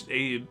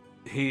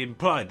 He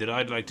implied that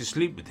I'd like to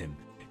sleep with him.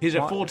 He's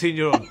a What?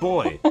 14-year-old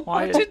boy.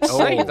 Why I didn't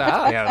say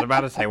that. Yeah, I was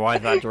about to say, why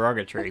is that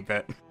derogatory?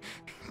 But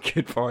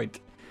good point.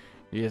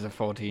 He is a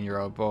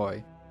 14-year-old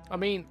boy. I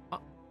mean,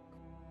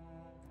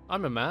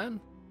 I'm a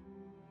man.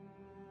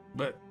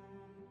 But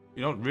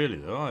you're not really,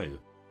 though, are you?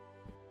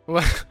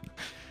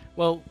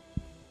 Well,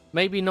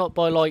 maybe not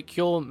by like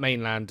your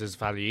mainlanders'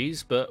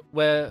 values, but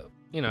we're,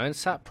 in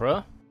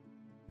Sapra,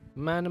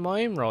 man in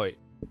my own right.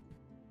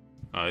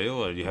 Are you?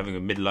 Or are you having a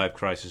midlife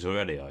crisis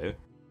already, are you?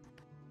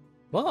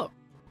 What?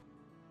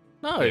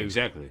 No. Yeah,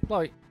 exactly.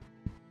 Like,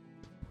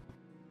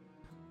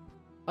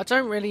 I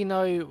don't really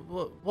know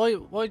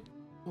why'd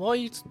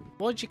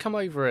you come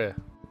over here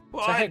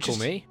Well, to I heckle just-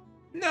 me?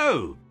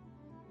 No!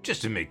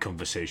 Just to make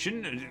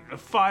conversation.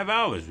 5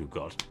 hours we've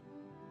got. I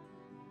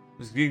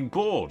was getting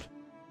bored.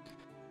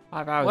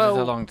 5 hours is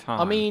a long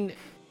time. I mean,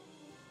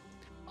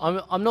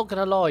 I'm not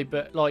gonna lie,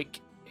 but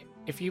like,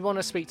 if you want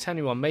to speak to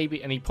anyone,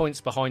 maybe, and he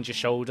points behind your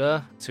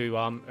shoulder to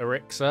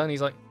Erixa, and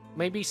he's like,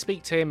 maybe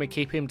speak to him and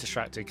keep him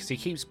distracted because he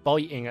keeps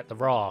biting at the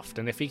raft,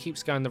 and if he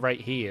keeps going the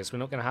rate he is, we're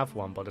not gonna have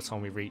one by the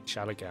time we reach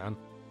Allagan.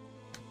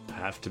 I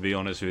have to be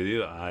honest with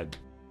you, I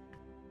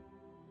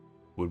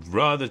would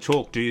rather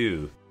talk to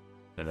you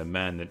than a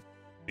man that,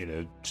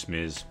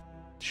 smears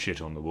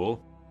shit on the wall.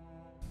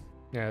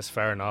 Yeah, it's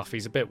fair enough.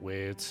 He's a bit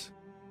weird.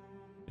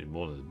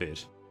 More than a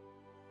bit.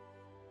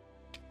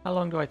 How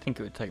long do I think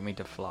it would take me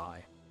to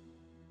fly?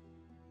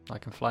 I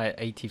can fly at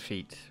 80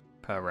 feet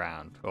per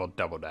round, or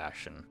double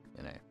dash, and,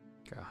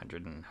 go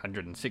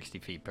 160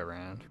 feet per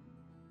round.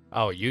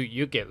 Oh,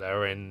 you get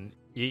there in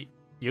you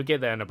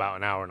get there in about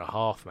an hour and a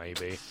half,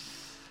 maybe.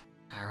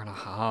 Hour and a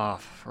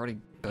half. I've already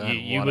burned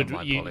You one would of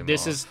my you,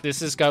 polymorph.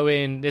 this is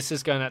going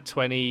at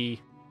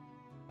 20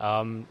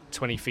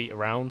 feet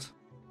around.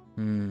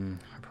 I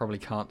probably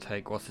can't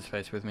take what's his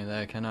face with me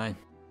there, can I?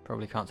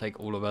 Probably can't take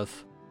all of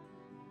us.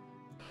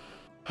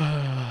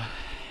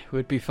 It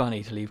would be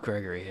funny to leave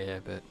Gregory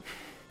here, but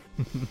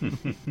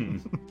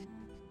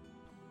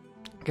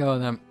go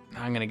on then.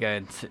 I'm gonna go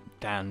and sit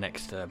down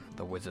next to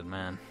the wizard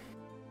man.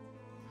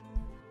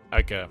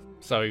 Okay,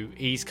 so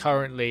he's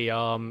currently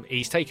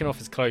he's taken off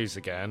his clothes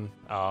again.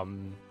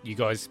 You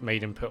guys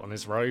made him put on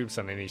his robes,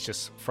 and then he's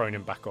just thrown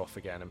him back off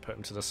again and put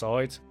him to the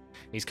side.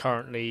 He's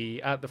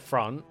currently at the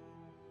front,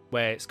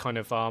 where it's kind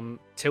of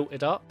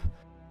tilted up.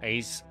 And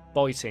he's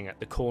biting at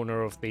the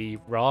corner of the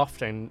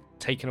raft and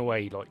taking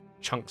away like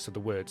chunks of the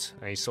wood,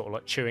 and he's sort of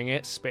like chewing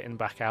it, spitting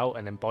back out,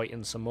 and then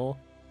biting some more.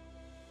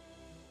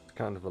 It's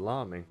kind of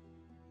alarming.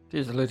 It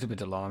is a little bit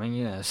alarming,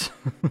 yes.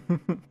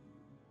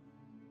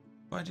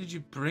 Why did you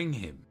bring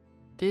him?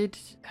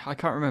 I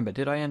can't remember.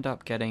 Did I end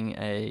up getting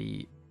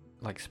a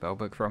spell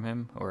book from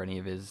him or any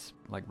of his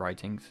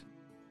writings?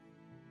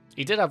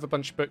 He did have a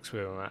bunch of books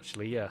with him,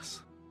 actually.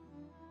 Yes.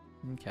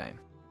 Okay.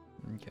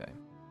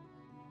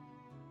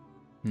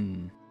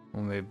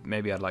 Well,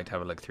 maybe I'd like to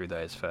have a look through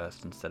those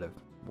first instead of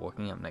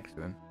walking up next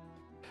to him.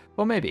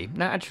 Well, maybe.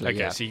 No, actually, Okay,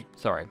 yeah. so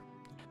Sorry.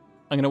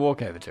 I'm gonna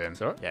walk over to him.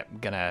 Sorry? Yeah,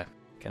 gonna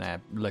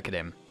look at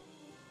him,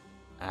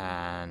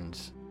 and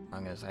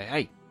I'm gonna say,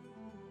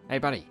 "Hey,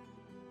 buddy."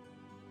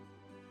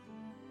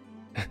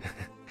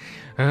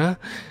 Huh?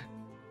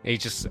 He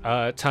just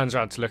turns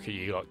around to look at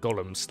you like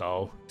Gollum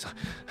style.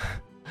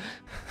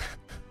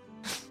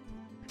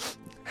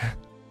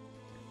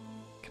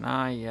 Can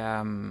I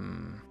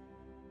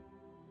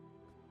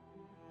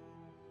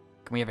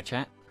Can we have a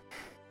chat?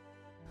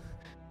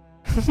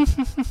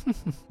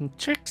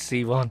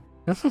 Tricksy one.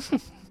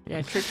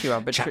 Yeah, tricksy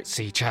one, but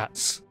Chatsy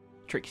chats.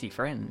 tricksy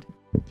friend.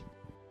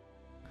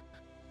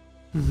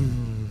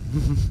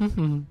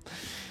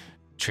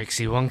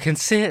 Tricksy one can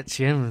sit,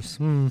 yes.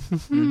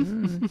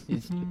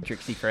 Is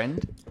tricksy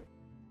friend?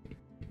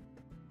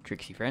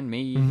 Tricksy friend,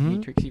 me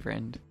Mhm. tricksy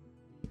friend.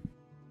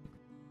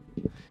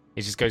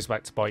 He just goes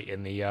back to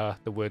biting the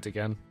wood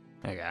again.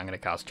 Okay, I'm gonna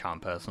cast Charm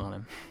Person on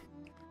him.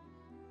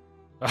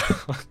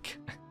 Okay.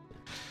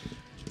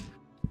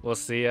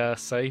 What's the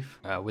save?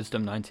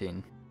 Wisdom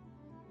 19.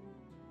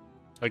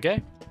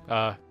 Okay.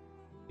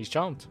 He's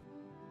charmed.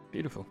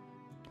 Beautiful.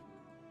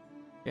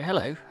 Yeah,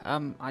 hello.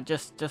 I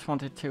just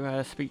wanted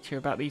to speak to you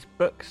about these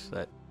books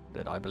that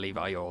I believe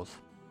are yours.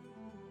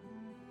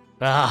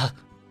 Ah,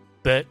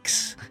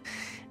 books.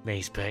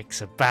 These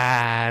books are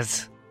bad.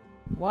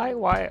 Why?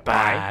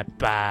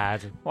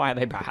 Bad. Why are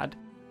they bad?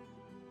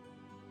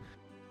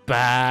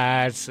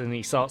 Bad. And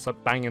he starts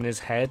like banging his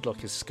head,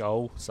 like his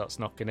skull starts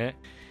knocking it.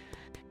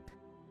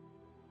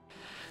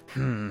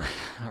 Not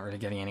really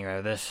getting anywhere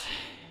with this.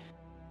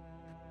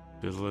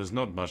 Bill, there's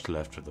not much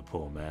left for the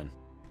poor man.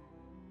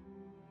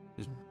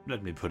 Just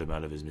let me put him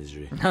out of his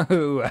misery.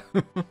 No.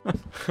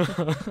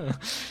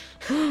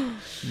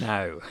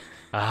 No.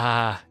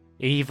 Ah,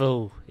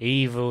 evil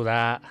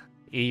that.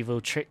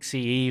 Evil, tricksy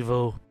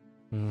evil.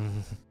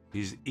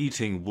 He's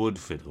eating wood,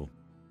 Fiddle.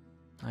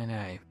 I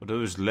know.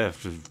 Whatever's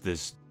left of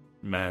this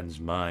man's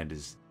mind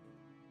is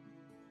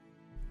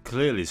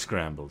clearly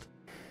scrambled.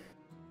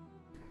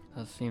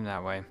 Does seem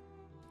that way.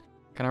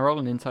 Can I roll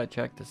an insight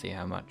check to see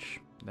how much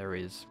there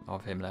is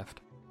of him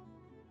left?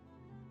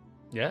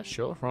 Yeah,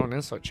 sure. Roll an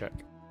insight check.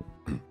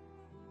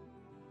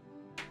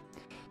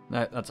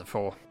 No, that's a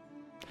 4.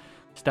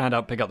 Stand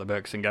up, pick up the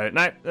books, and go,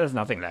 no, there's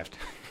nothing left.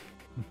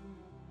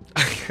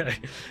 Okay.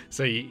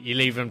 So you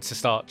leave him to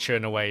start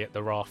chewing away at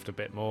the raft a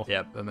bit more.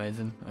 Yep,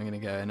 amazing. I'm going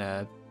to go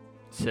and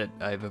sit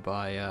over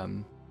by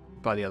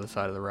the other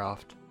side of the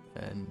raft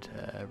and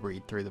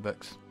read through the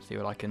books, see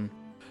what I can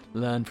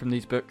learn from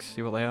these books,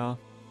 see what they are.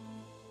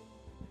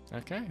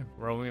 Okay,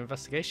 roll an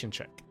investigation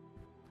check.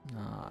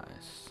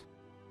 Nice.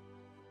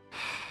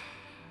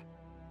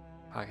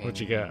 What'd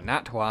you get?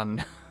 Nat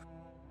 1.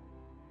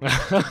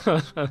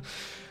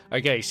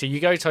 Okay, so you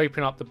go to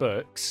open up the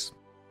books,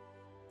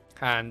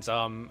 and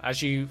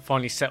as you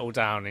finally settle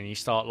down and you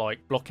start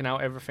like blocking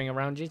out everything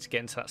around you to get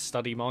into that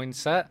study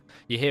mindset,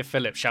 you hear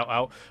Philip shout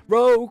out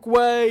 "Rogue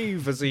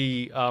Wave" as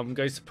he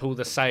goes to pull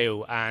the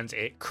sail, and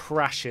it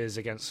crashes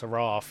against the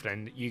raft,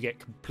 and you get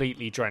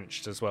completely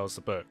drenched as well as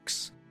the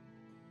books.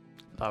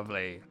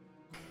 Lovely.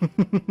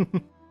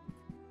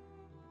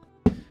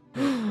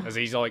 As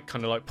he's like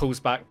kind of like pulls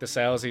back the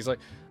sails, he's like,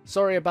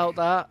 "Sorry about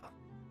that."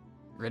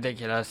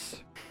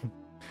 Ridiculous.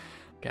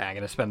 Okay, I'm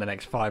going to spend the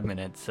next 5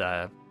 minutes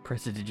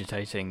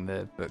prestidigitating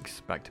the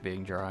books back to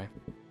being dry.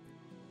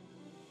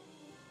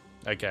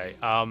 Okay,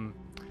 I'm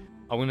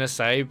gonna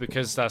say,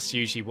 because that's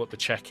usually what the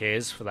check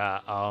is for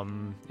that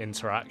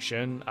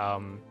interaction,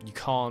 you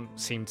can't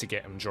seem to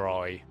get them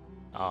dry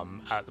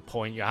at the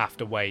point. You have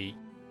to wait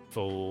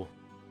for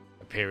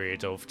a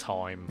period of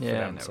time for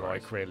them to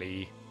like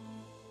really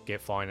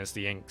get fine, as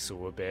the ink's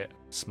all a bit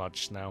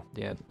smudged now.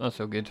 Yeah, that's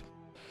all good.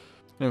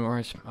 No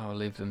worries. I'll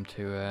leave them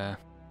to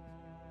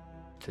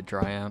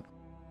dry out.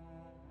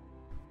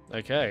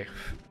 Okay,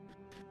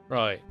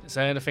 right. Is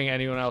there anything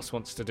anyone else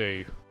wants to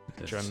do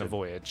during the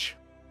voyage?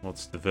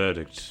 What's the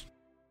verdict?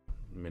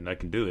 I mean, I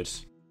can do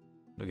it.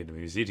 Look at him,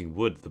 he's eating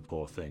wood, the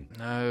poor thing.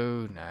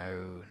 No.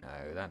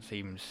 That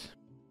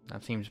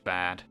seems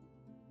bad.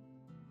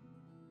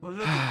 Well,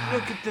 look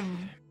at the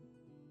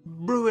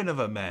ruin of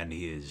a man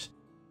he is.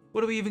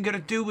 What are we even going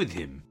to do with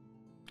him?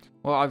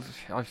 Well,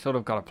 I've sort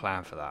of got a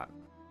plan for that.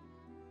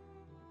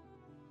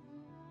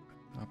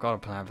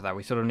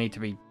 We sort of need to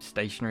be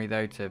stationary,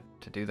 though, to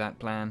do that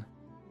plan.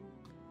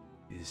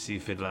 You see,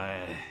 Fiddler,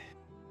 I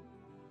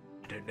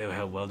don't know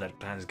how well that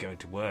plan's going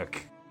to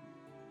work.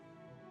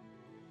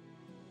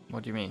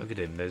 What do you mean? Look at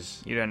him,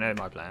 You don't know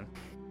my plan.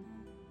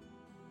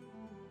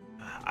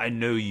 I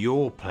know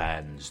your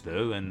plans,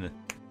 though, and they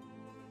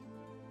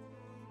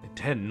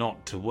tend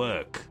not to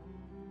work.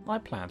 My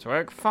plans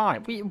work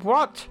fine.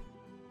 What?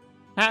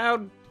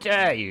 How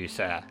dare you,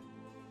 sir?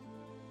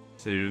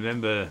 So you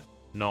remember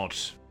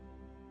not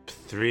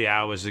 3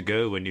 hours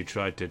ago when you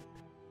tried to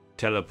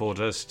teleport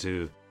us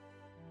to...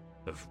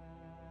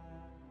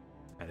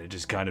 and it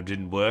just kind of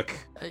didn't work?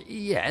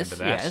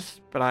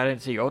 Yes, but I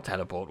don't see your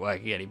teleport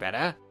working any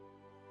better.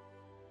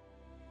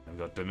 I've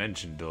got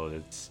Dimension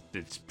Door.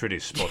 It's pretty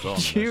spot on.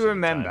 Do you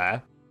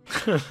remember?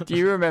 Do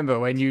you remember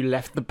when you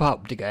left the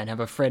pub to go and have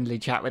a friendly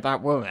chat with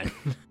that woman?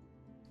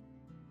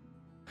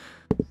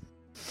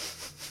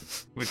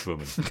 Which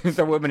woman?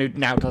 The woman who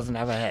now doesn't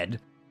have a head.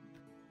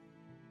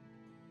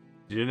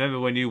 Do you remember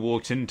when you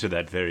walked into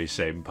that very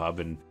same pub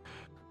and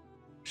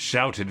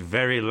shouted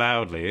very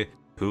loudly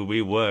who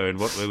we were and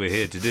what we were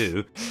here to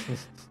do?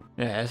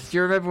 Yes. Do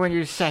you remember when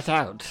you set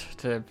out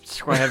to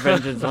swear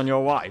vengeance on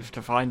your wife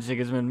to find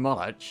Sigismund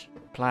Molich,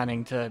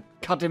 planning to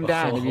cut him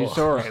down if you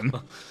saw him?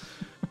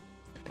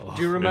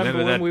 Do you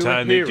remember when we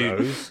were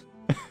heroes?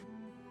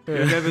 You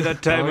remember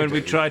that time when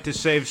we tried to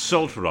save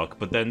Salt Rock,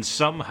 but then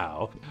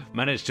somehow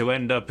managed to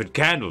end up at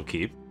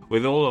Candlekeep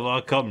with all of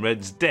our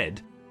comrades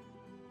dead?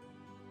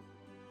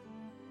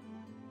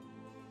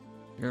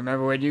 You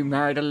remember when you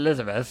married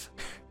Elizabeth?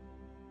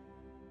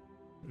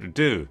 I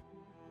do.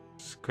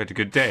 It's quite a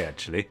good day,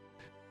 actually.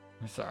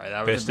 Sorry,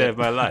 that was Best day of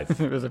my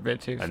life. It was a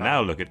bit too far. And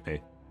now look at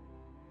me.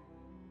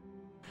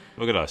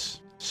 Look at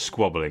us,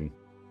 squabbling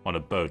on a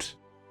boat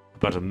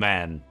about a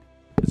man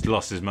that's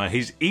lost his mind.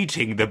 He's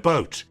eating the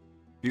boat.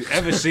 You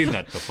ever seen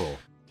that before?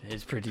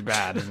 It's pretty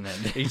bad, isn't it?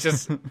 He's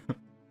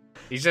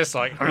just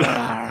like, look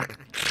at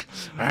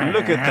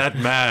that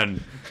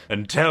man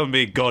and tell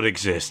me God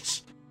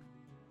exists.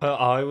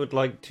 I would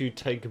like to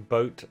take a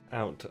boat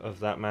out of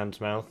that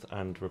man's mouth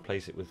and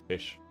replace it with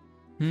fish.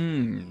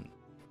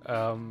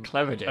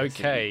 Clever, Jason.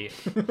 Okay.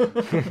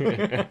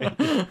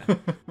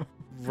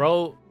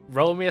 Roll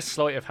me a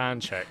sleight of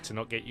hand check to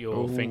not get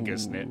your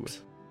fingers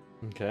nipped.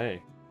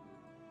 Okay.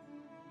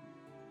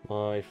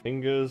 My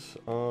fingers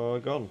are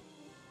gone.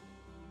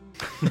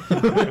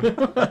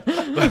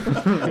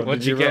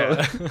 What'd you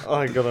get?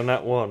 I got a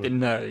nat 1.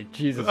 No,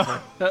 Jesus.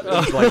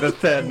 It's like the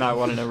third nat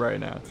 1 in a row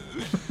now.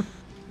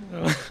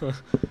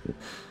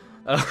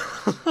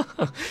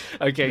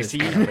 Okay, so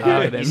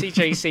you see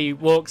JC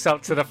walks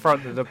up to the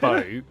front of the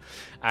boat,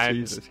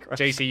 and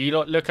JC, you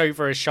look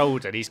over his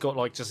shoulder, and he's got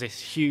like just this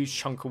huge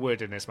chunk of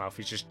wood in his mouth.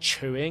 He's just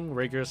chewing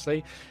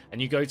rigorously,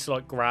 and you go to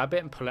like grab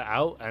it and pull it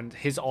out, and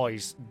his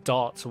eyes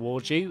dart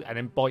towards you, and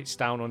then bites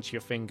down onto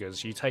your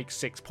fingers. You take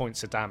 6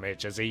 points of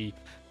damage as he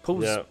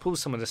pulls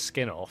some of the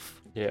skin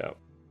off. Yeah.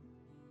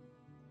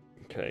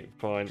 Okay,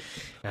 fine.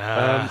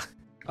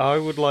 I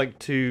would like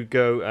to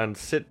go and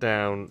sit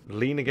down,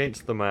 lean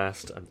against the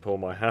mast, and pull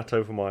my hat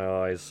over my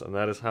eyes, and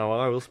that is how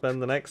I will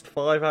spend the next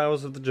 5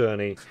 hours of the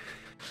journey.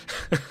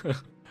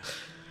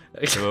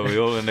 So are we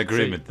all in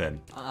agreement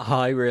then?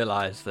 I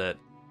realise that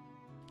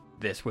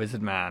this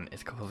wizard man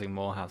is causing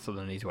more hassle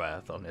than he's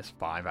worth on this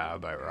 5-hour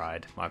boat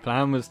ride. My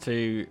plan was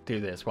to do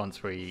this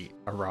once we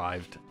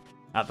arrived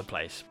at the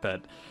place,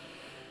 but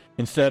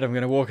instead I'm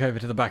going to walk over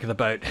to the back of the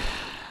boat.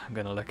 I'm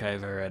going to look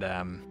over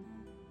at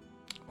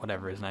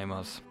whatever his name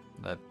was,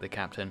 the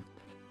captain,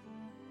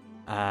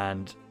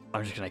 and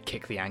I'm just going to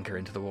kick the anchor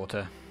into the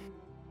water.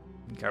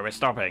 Go, we're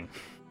stopping.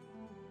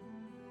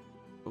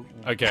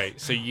 Okay,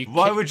 so you.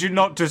 Why would you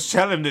not just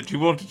tell him that you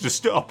wanted to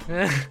stop?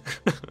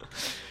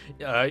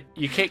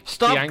 You kick the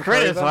Stop anchor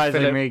over,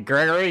 criticizing Philip. me,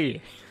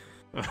 Gregory.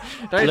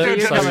 Don't Look,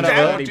 you so coming up you with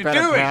know any what better you're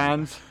doing.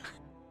 plans?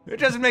 It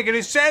doesn't make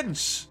any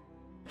sense.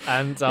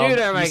 And You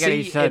don't make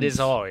any see in his sense.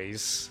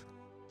 eyes.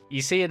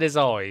 You see in his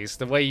eyes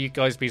the way you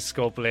guys be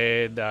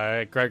squabbling,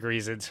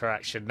 Gregory's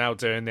interaction, now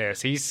doing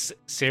this. He's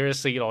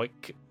seriously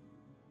like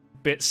a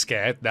bit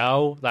scared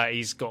now that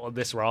he's got on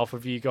this wrath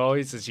of you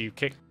guys as you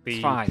kick the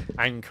It's fine.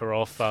 anchor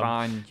off.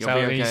 Fine, you'll So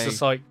be okay. he's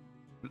just like,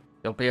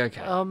 You'll be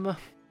okay.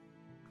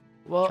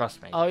 well,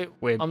 Trust me.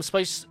 I'm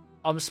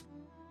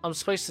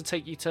supposed to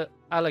take you to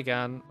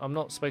Allegan. I'm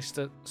not supposed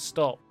to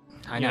stop.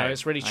 I You know,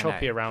 it's really I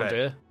choppy know, around but-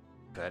 here.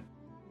 But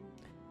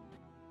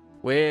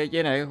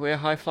we're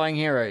high-flying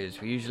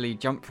heroes. We usually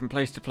jump from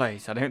place to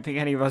place. I don't think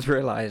any of us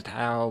realised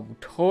how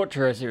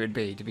torturous it would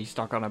be to be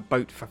stuck on a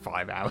boat for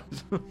 5 hours.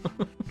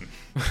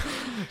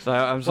 So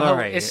I'm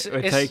sorry.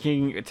 We're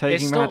taking it's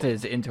not-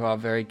 matters into our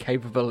very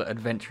capable,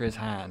 adventurous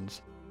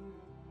hands.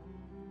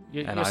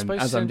 You're And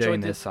supposed as to I'm enjoy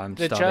doing the, this, I'm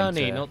the starting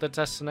journey, to- not the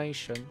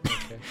destination.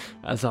 Okay.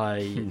 As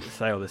I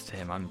say all this to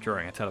him, I'm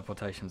drawing a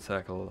teleportation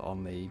circle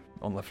on the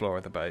floor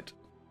of the boat.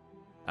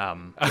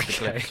 With the Okay.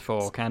 clips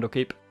for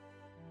Candlekeep.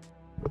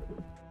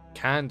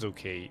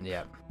 Candlekeep.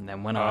 Yeah, and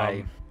then when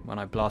Um,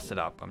 I blast it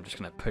up, I'm just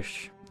gonna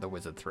push the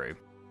wizard through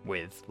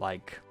with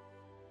like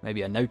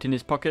maybe a note in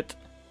his pocket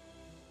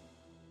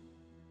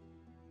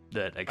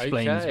that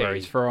explains where Okay.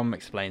 he's from,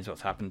 explains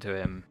what's happened to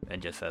him,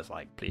 and just says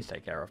like, "Please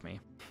take care of me."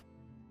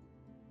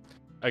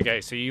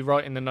 Okay, so you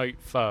write in the note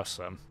first,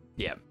 then.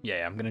 Yeah.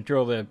 I'm gonna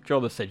draw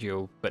the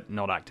sigil, but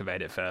not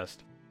activate it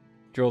first.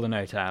 Draw the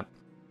note out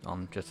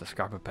on just a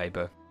scrap of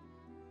paper,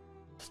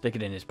 stick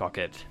it in his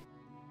pocket,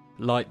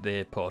 light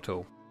the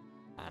portal,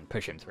 and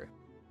push him through.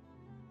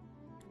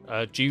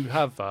 Do you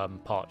have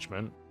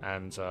parchment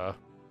and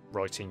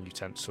writing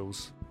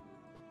utensils?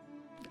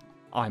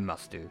 I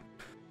must do.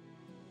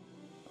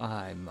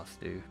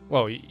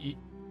 Well,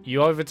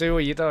 you either do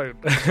or you don't.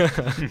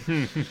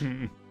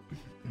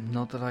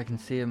 Not that I can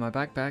see in my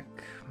backpack.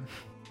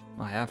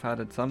 I have had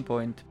at some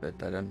point,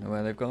 but I don't know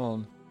where they've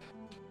gone.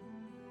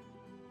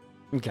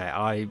 Okay,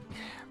 I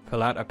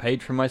pull out a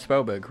page from my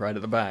spellbook right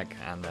at the back,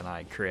 and then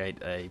I create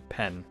a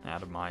pen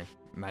out of my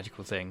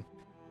magical thing.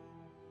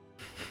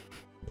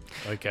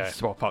 Okay.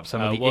 Swap up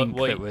some of the what- ink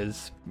what- that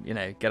was,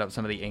 get up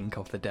some of the ink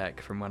off the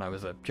deck from when I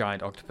was a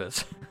giant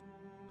octopus.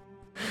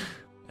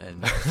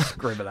 And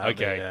scribble out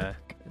Okay.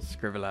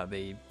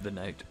 the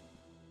note.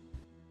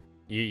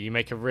 You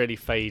make a really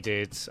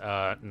faded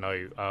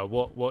note.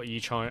 What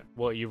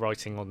are you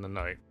writing on the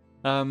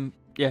note?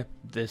 Yeah,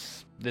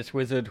 this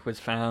wizard was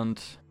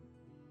found.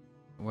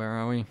 Where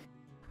are we?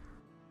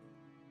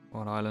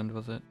 What island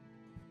was it?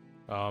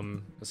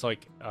 It's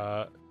like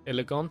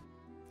Ilagon.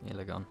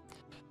 Ilagon.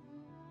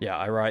 Yeah,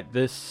 I write,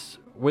 this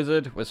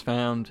wizard was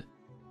found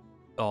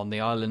on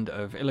the island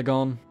of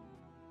Ilagon.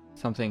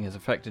 Something has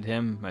affected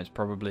him, most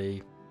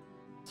probably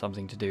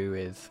something to do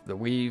with the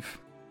weave.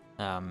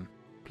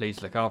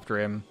 Please look after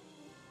him.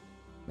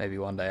 Maybe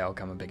one day I'll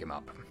come and pick him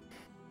up.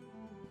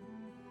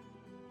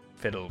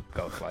 Fiddle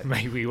Goldthwait.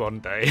 Maybe one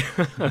day.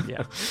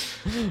 Yeah.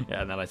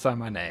 Yeah, and then I sign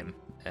my name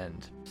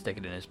and stick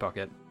it in his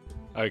pocket.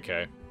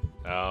 Okay.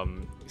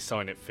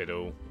 Sign it,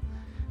 Fiddle.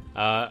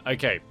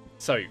 Okay.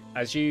 So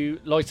as you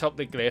light up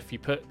the glyph, you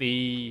put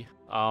the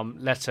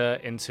letter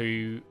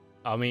into.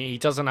 I mean, he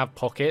doesn't have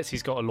pockets.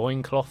 He's got a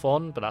loincloth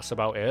on, but that's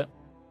about it.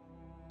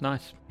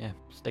 Nice. Yeah,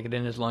 stick it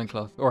in his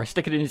loincloth. Or I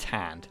stick it in his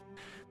hand.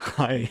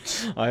 I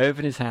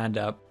open his hand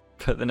up,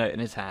 put the note in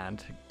his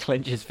hand,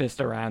 clench his fist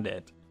around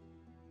it,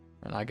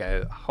 and I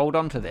go, hold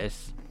on to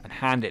this and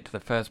hand it to the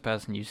first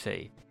person you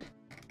see.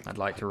 I'd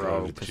like to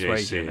roll with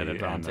persuasion JC at and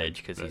advantage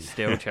because then- he's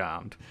still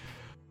charmed.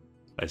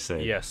 I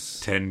say, Yes.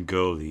 10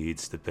 gold, he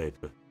eats the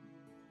paper.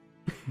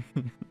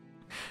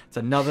 It's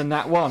another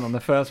nat 1 on the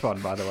first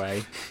one, by the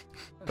way,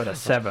 but a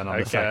 7 on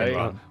the second Okay.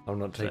 one. I'm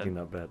not taking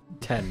that bet.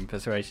 10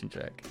 persuasion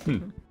check.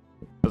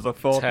 There's a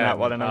fourth nat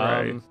 1 in a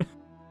row.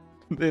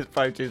 This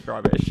boat is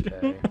rubbish.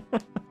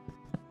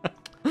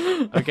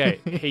 Okay.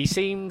 He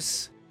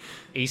seems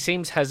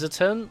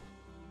hesitant,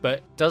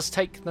 but does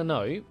take the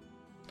note.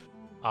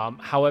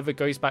 However,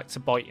 goes back to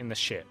biting the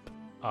ship.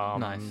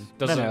 Nice.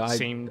 Doesn't No, I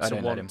seem to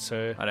don't let him. want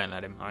to. I don't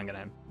let him. I'm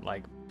gonna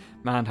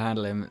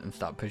manhandle him and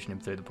start pushing him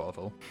through the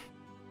portal.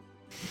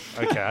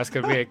 Okay, that's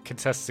going to be a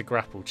contested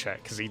grapple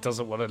check because he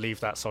doesn't want to leave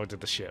that side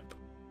of the ship.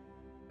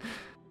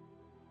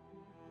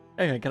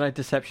 Okay, can I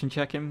deception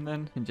check him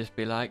then and just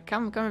be like,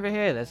 come over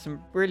here. There's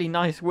some really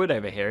nice wood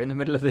over here in the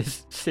middle of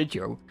this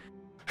sigil.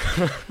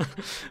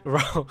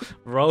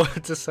 roll a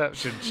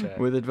deception check.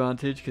 With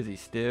advantage, because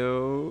he's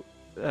still...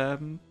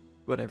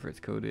 whatever it's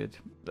called, dude.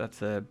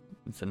 It's a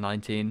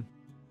 19.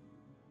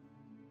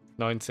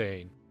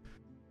 19.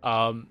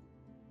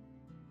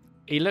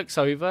 He looks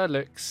over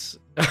like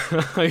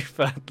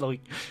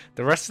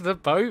the rest of the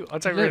boat. I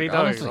don't really know.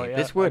 Honestly, Like,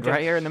 this wood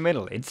right here in the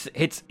middle,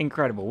 it's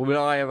incredible.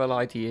 Will I ever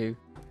lie to you?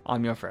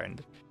 I'm your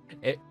friend.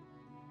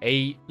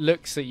 He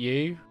looks at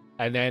you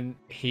and then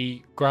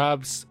he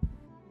grabs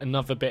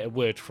another bit of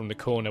wood from the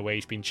corner where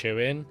he's been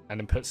chewing and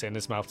then puts it in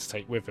his mouth to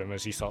take with him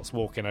as he starts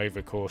walking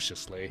over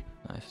cautiously.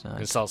 Nice.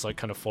 And starts like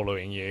kind of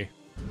following you.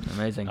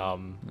 Amazing.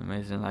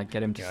 Amazing. I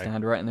get him to you know,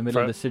 stand right in the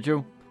middle of the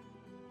sigil.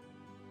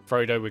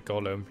 Frodo with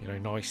Gollum,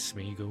 nice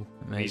Smeagol. And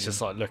he's Amazing.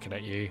 just like looking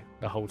at you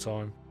the whole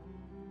time.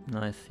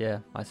 Nice, yeah.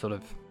 I sort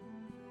of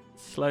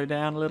slow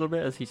down a little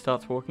bit as he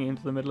starts walking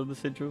into the middle of the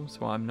sigil,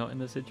 so I'm not in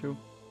the sigil.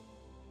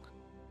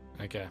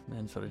 Okay.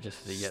 And sort of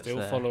just as he gets Still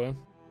there. follow him.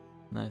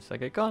 Nice.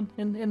 Okay, go on.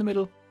 In the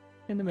middle.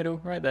 In the middle,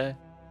 right there.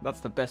 That's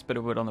the best bit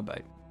of wood on the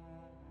boat.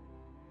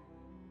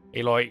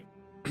 He like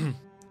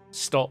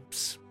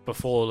stops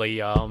before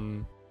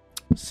the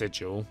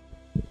sigil.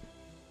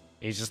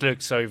 He just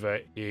looks over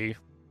at you,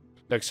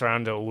 looks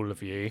around at all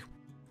of you,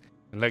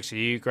 and looks at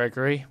you,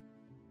 Gregory.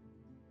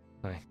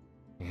 Like,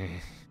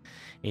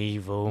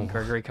 evil. And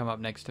Gregory come up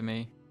next to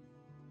me,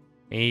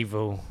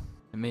 Evil.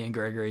 and me and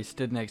Gregory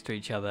stood next to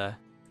each other,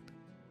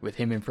 with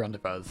him in front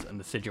of us and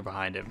the sigil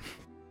behind him.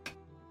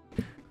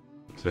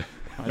 So-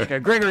 I just go,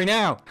 Gregory,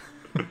 now!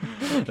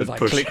 As I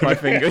push. click my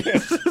fingers.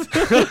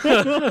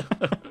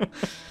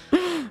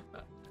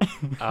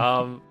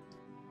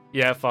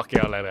 Yeah, fuck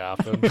it, I'll let it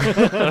happen.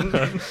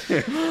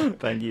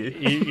 Thank you.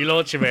 you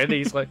launch him in,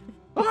 he's like,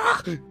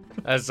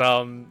 as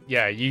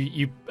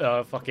you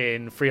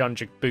fucking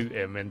 300 boot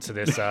him into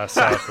this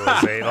circle.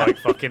 As he like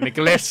fucking the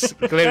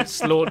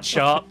glyphs launch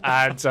up,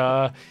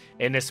 and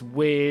in this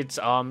weird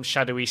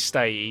shadowy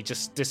state, he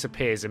just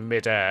disappears in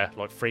midair,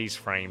 like freeze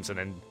frames, and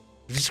then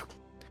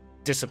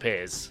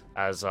disappears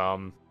as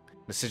the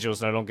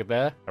sigil's no longer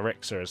there.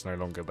 Erixa is no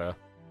longer there.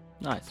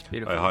 Nice,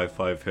 beautiful. I high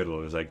five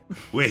Fiddle. It was like,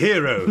 we're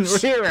heroes.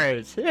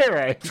 Heroes!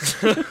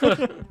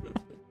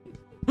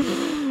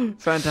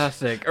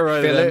 Fantastic. All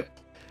right, Philip,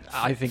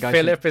 I think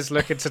Philip is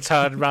looking to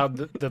turn around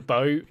the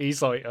boat.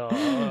 He's like, oh.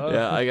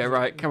 Yeah, I go,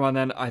 right, come on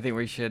then. I think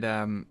we should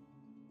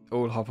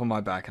all hop on my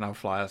back and I'll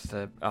fly us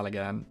to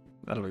Allegan.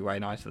 That'll be way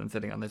nicer than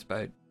sitting on this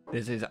boat.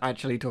 This is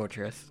actually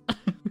torturous.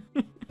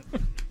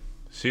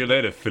 See you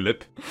later,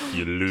 Philip,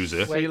 you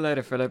loser. See you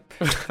later, Philip.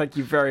 Thank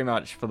you very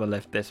much for the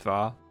lift this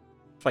far.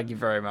 Thank you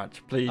very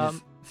much. Please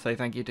say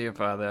thank you to your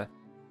father.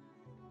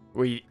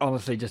 We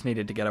honestly just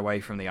needed to get away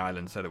from the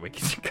island so that we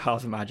can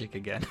cast magic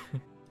again.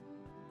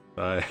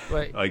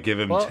 I give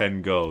him what?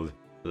 10 gold.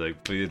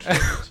 Like, for your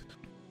troubles.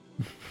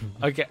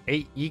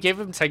 Okay, you give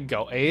him 10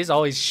 gold. His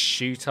eyes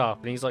shoot up,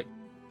 and he's like,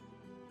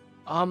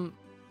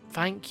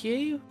 thank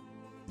you?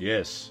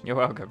 Yes. You're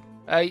welcome.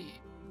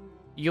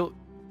 You...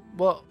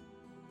 What?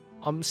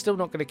 I'm still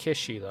not going to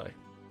kiss you, though.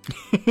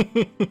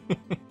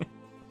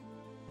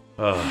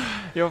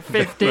 Oh. You're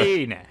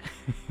 15.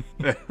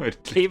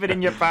 Keep it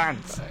in your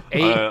pants.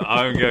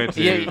 I'm going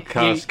to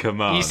cast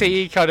command. You see,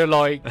 he kind of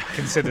like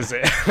considers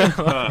it.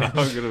 I'm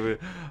going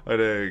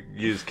to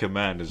use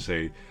command and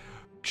say,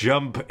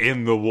 jump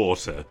in the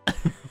water.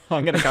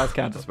 I'm going to cast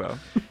counterspell.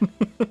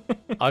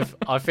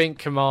 I think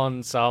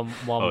command's one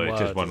word. It's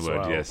just one as word,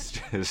 well. yes.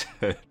 Just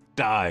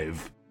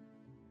dive.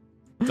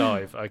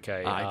 Dive,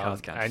 okay. I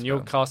cast and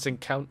you're counterspell. casting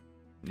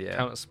Yeah.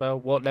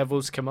 counterspell. What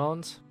level's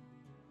command?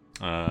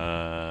 It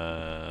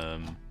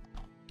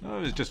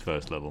was just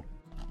first level.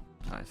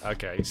 Nice.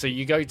 Okay, so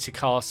you go to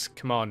cast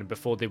command, and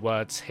before the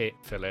words hit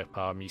Philip,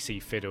 you see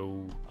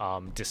Fiddle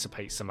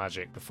dissipate some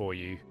magic before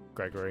you,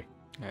 Gregory.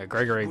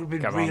 Gregory, It would have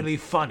been come really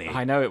funny. on.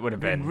 I know it would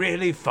have been.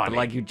 Really funny. But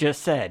like you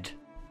just said,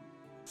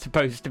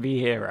 supposed to be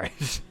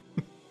heroes.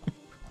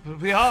 But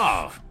we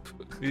are.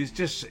 He's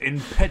just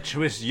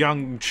impetuous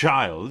young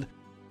child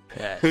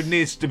who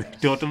needs to be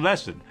taught a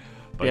lesson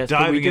by Yes, but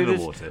diving in the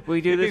this, water.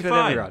 We do It'll this be with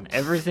fine. everyone.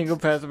 Every single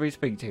person we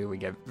speak to, we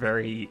get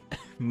very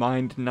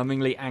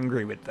mind-numbingly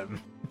angry with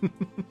them.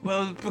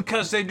 Well,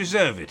 because they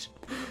deserve it.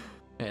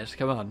 Yes,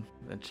 come on.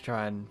 Let's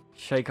try and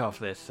shake off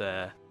this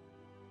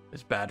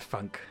this bad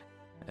funk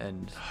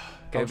and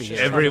go be shit.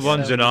 heroes.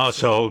 Everyone's an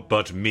arsehole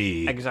but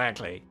me.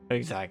 Exactly.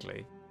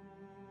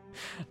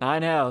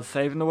 9 hells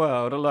saving the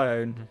world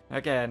alone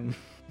again.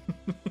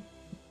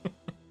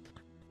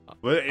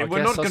 We're guess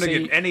not I'll going to see-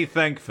 get any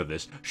thank for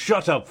this.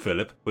 Shut up,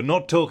 Philip. We're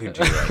not talking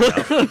to you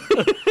right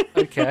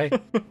now. Okay.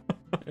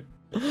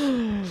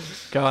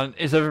 Go on,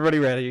 is everybody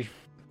ready?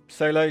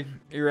 Solo,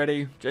 you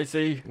ready?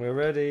 JC? We're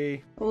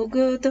ready. All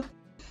good.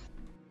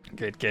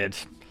 Good. And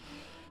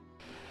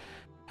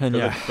Philip,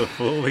 yeah,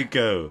 before we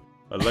go,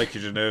 I'd like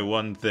you to know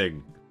one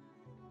thing.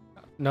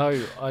 No,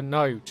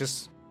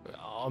 just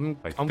I'm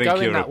I going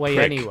think you're that a way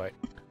prick. anyway.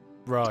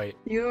 Right.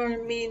 You're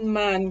a mean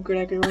man,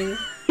 Gregory.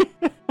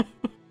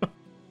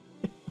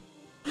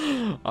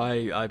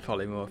 I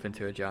polymorph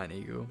into a giant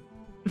eagle.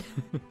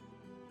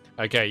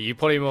 Okay, you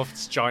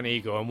polymorph giant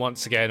eagle, and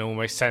once again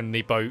almost send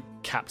the boat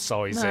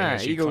capsizing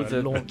as you kind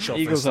of launch off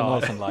and eagles are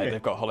start. nice and light.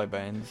 They've got hollow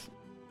bones.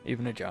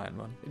 Even a giant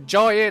one.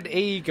 Giant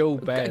eagle,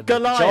 Ben.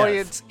 Goliath.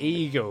 Giant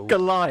eagle.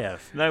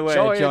 Goliath. No way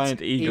Giant a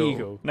giant eagle.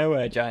 eagle. No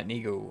way a giant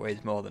eagle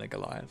weighs more than a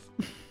Goliath.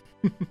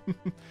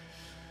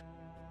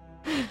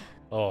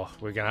 Oh,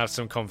 we're going to have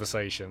some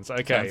conversations.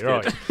 Okay,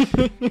 Sounds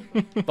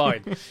right.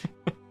 Fine.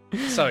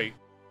 So,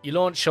 you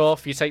launch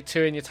off, you take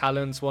 2 in your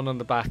talons, 1 on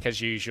the back as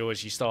usual,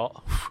 as you start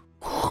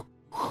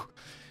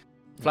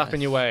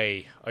flapping your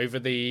way over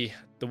the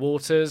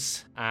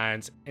waters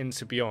and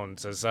into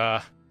beyond. As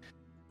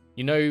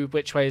you know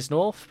which way is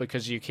north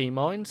because you key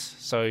mind,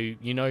 so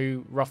you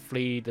know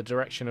roughly the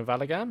direction of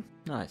Allagan.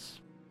 Nice.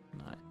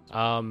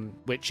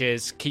 Which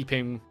is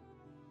keeping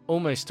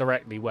almost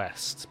directly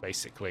west,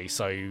 basically.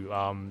 So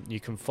you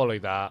can follow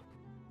that.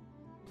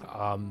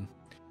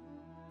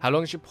 How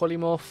long does your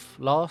polymorph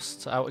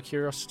last, out of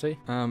curiosity?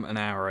 An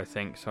hour, I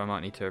think. So I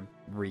might need to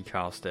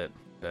recast it,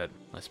 but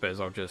I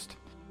suppose I'll just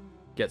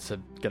get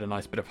a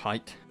nice bit of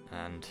height,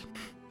 and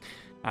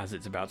as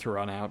it's about to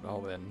run out,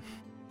 I'll then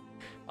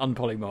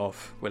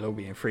unpolymorph. We'll all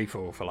be in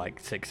freefall for like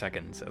 6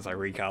 seconds as I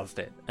recast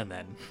it, and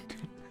then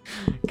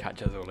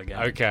catch us all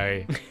again.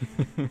 Okay.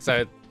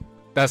 So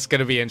that's going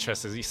to be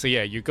interesting. So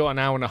yeah, you've got an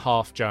hour and a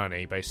half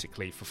journey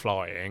basically for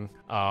flying.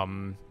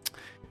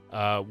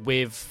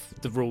 With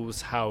the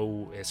rules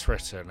how it's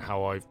written,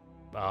 how I've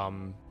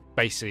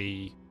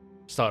basically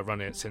started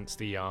running it since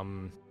the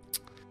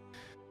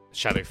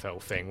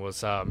Shadowfell thing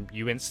was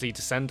you instantly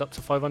descend up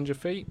to 500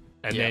 feet,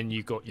 and then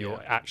you got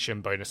your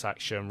action, bonus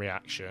action,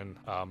 reaction.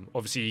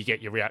 Obviously, you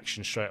get your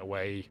reaction straight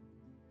away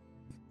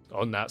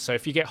on that. So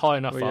if you get high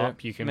enough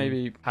up, you can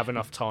maybe have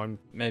enough time.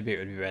 Maybe it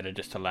would be better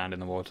just to land in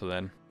the water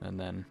then, and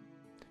then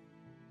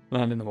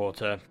land in the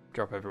water,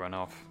 drop everyone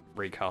off,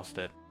 recast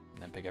it,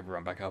 and then pick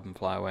everyone back up and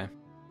fly away.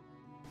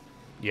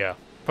 Yeah,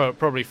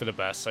 probably for the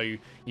best. So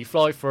you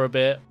fly for a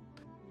bit,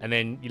 and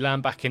then you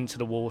land back into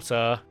the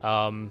water.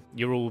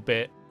 You're all a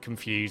bit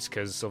confused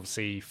because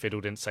obviously Fiddle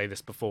didn't say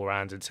this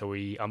beforehand until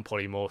he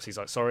unpolymorphs. He's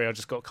like, sorry, I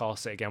just got to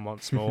cast it again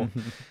once more.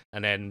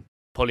 And then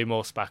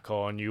polymorphs back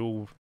on. You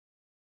all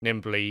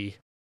nimbly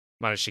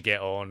manage to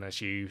get on as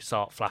you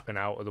start flapping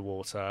out of the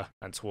water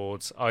and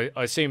towards... I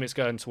assume it's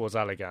going towards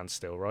Allagan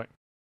still, right?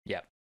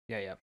 Yeah,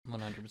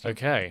 100%.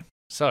 Okay,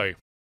 so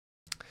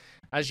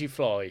as you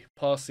fly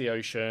past the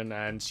ocean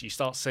and you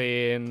start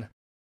seeing...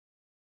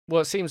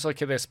 Well, it seems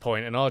like at this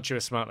point an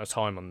arduous amount of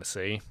time on the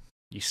sea.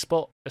 You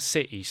spot a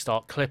city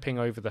start clipping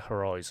over the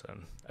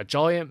horizon. A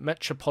giant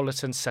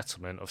metropolitan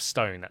settlement of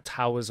stone that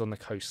towers on the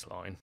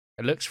coastline.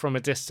 It looks from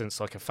a distance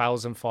like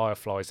 1,000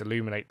 fireflies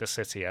illuminate the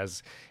city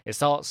as it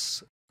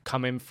starts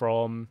coming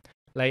from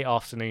late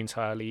afternoon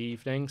to early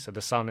evening. So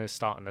the sun is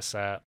starting to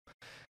set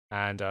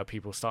and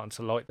people are starting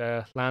to light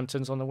their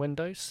lanterns on the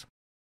windows.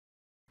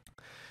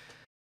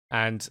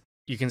 And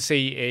you can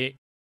see it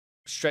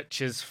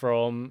stretches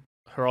from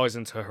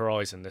horizon to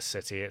horizon, this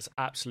city. It's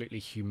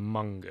absolutely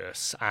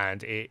humongous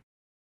and it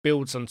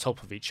builds on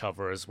top of each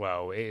other as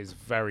well. It is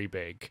very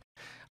big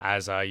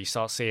as you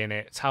start seeing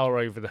it tower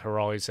over the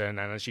horizon,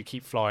 and as you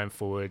keep flying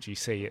forward you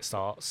see it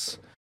starts...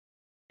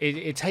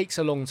 It takes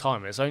a long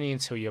time. It's only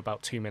until you're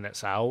about 2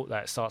 minutes out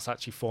that it starts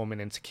actually forming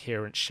into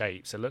coherent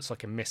shapes. It looks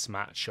like a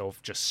mismatch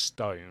of just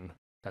stone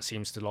that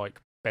seems to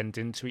like bend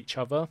into each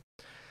other.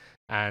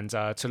 And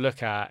to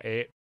look at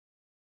it,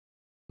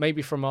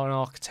 maybe from an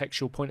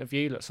architectural point of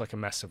view, looks like a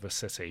mess of a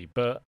city,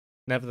 but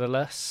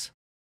nevertheless,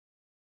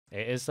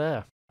 it is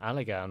there,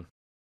 Allagan.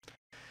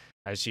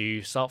 As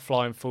you start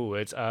flying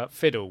forward,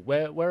 Fiddle,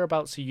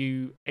 whereabouts are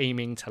you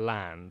aiming to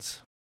land?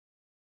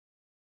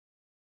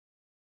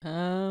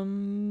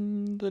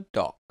 The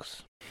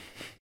docks.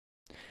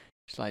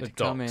 Just like The to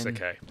come docks, in,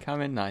 okay.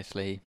 come in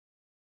nicely,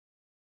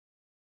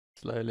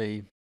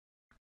 slowly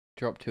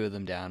drop 2 of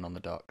them down on the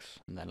docks,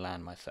 and then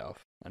land myself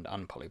and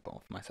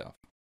unpolymorph myself.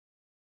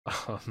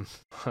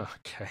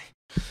 Okay.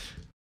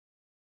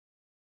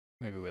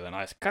 Maybe with a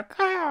nice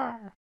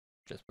caca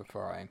just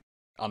before I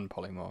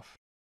unpolymorph.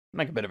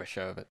 Make a bit of a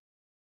show of it.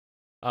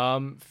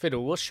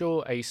 Fiddle, what's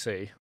your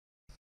AC?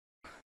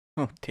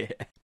 Oh dear.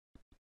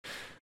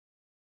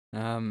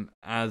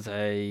 As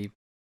a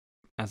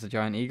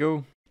giant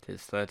eagle, it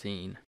is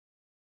 13.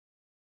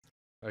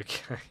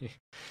 Okay.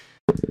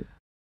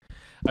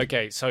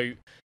 Okay, so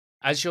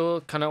as you're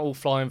kind of all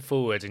flying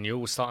forward and you're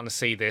all starting to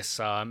see this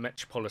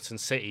metropolitan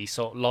city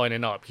sort of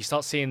lining up, you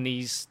start seeing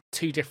these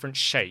 2 different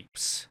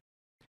shapes,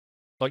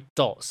 like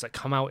dots that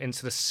come out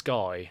into the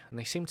sky, and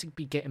they seem to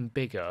be getting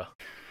bigger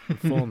and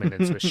forming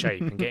into a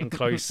shape and getting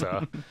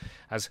closer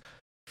as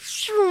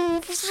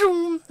 2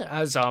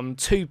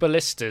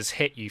 ballistas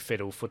hit you,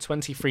 Fiddle, for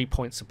 23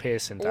 points of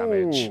piercing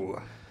damage. Ooh,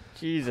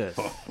 Jesus.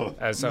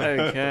 As,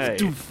 Okay.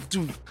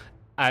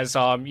 As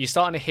you're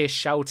starting to hear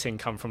shouting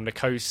come from the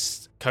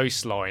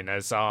coastline,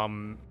 as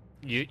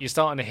you're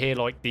starting to hear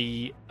like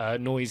the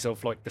noise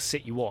of like the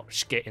city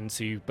watch get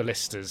into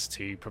ballistas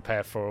to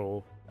prepare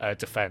for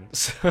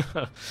defense.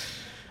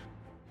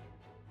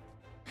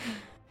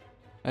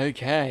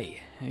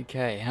 Okay.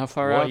 Okay, how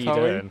far What out are you are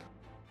doing?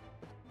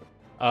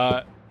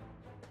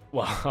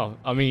 Well,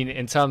 I mean,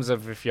 in terms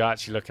of if you're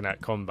actually looking at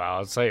combat,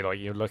 I'd say like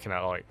you're looking at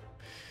like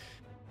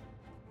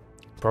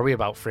probably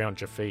about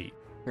 300 feet.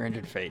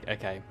 300 feet,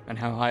 okay. And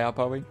how high up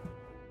are we?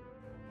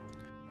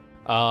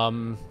 I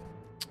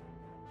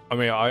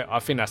mean, I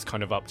think that's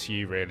kind of up to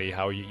you, really.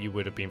 How you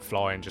would have been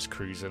flying, just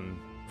cruising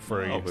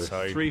through. Oh, we're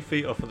so 3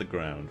 feet off of the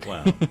ground.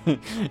 Wow.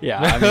 Yeah,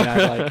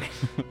 I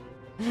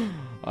mean,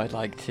 I'd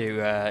like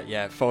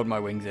to, fold my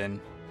wings in,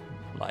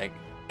 like,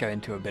 go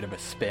into a bit of a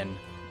spin,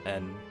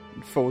 and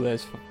fall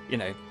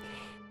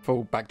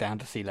back down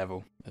to sea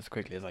level as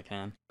quickly as I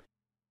can.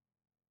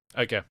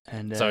 okay.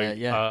 And, So,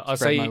 I'll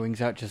spread say- my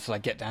wings out just to,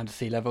 like, get down to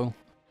sea level,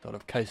 sort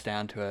of coast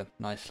down to a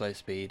nice slow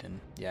speed,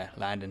 and,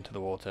 land into the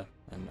water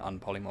and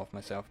unpolymorph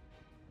myself.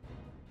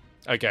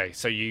 Okay,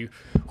 so you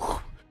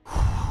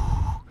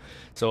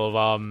sort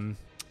of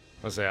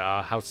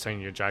How to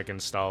Train Your Dragon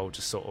style,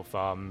 just sort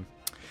of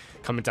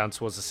coming down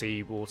towards the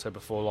sea water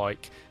before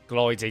like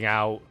gliding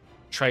out,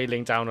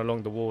 trailing down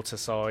along the water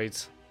side,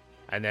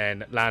 and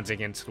then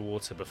landing into the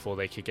water before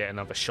they could get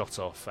another shot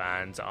off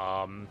and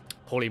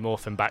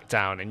polymorphing back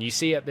down. And you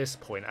see at this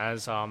point,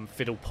 as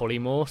Fiddle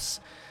polymorphs,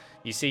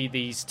 you see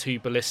these 2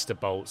 ballista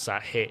bolts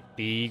that hit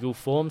the eagle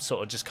form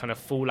sort of just kind of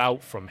fall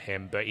out from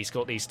him, but he's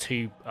got these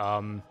 2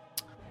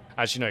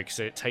 as you know, because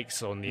it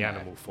takes on the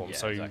animal form. Yeah,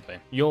 so exactly.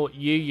 you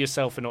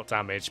yourself are not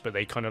damaged, but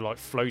they kind of like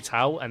float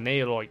out, and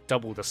they're like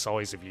double the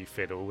size of you,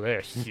 Fiddle.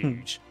 They're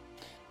huge.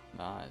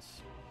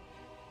 Nice.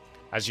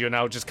 As you're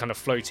now just kind of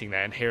floating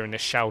there and hearing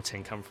this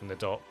shouting come from the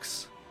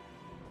docks.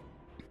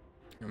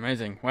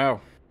 Amazing.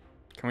 Well,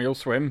 can we all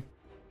swim?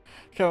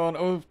 Come on,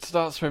 all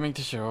start swimming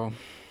to shore.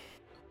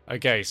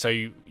 Okay, so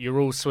you're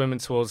all swimming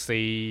towards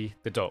the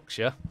docks,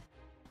 yeah?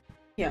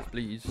 Yeah.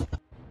 Please.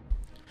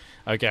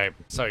 Okay,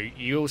 so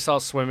you all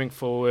start swimming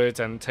forward,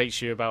 and it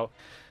takes you about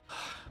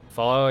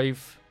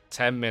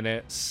 5-10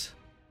 minutes,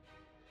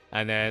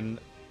 and then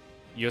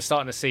you're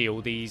starting to see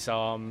all these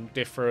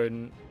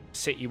different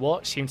city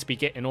watch seem to be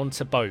getting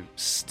onto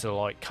boats to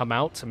like come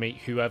out to meet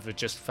whoever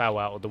just fell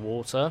out of the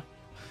water,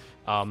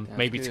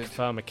 maybe to good.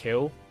 confirm a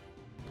kill.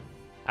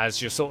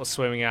 As you're sort of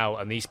swimming out,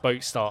 and these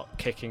boats start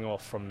kicking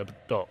off from the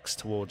docks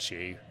towards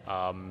you,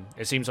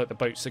 it seems like the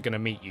boats are going to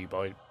meet you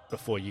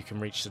before you can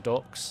reach the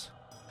docks.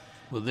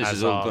 Well, this As,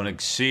 has all gone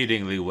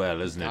exceedingly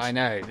well, isn't it? I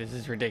know, this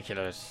is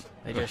ridiculous.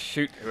 They just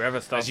shoot whoever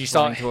starts you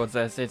flying start- towards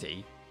their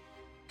city.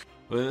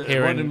 Well,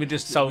 Here why in- didn't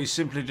so- we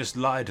simply just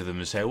lie to them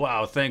and say,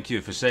 "Wow, thank you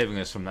for saving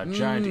us from that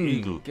giant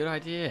eagle." Good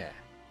idea.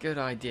 Good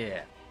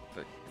idea.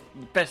 But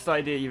best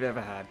idea you've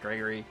ever had,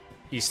 Gregory.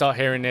 You start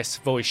hearing this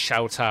voice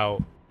shout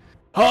out,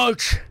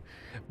 "Halt,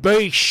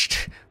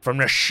 beast from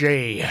the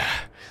sea!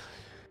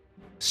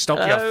 Stop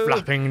your Hello?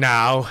 flapping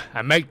now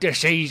and make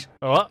this easy."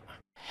 What?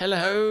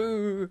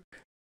 Hello.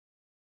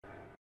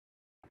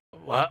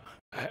 What?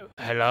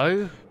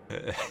 Hello?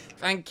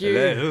 Thank you.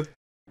 Hello.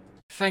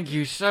 Thank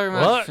you so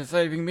much What? for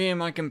saving me and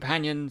my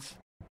companions.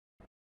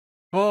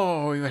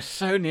 Oh, we were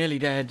so nearly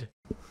dead.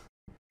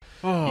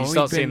 Oh, You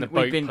start seeing we've the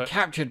boat been put-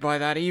 captured by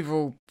that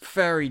evil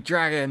furry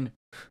dragon.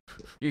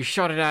 You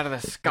shot it out of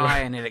the sky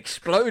and it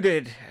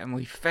exploded, and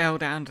we fell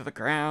down to the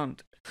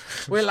ground.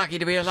 We're lucky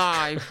to be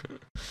alive.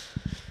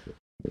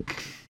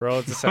 Roll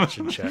a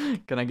deception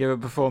check. Can I give a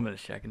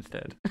performance check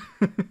instead?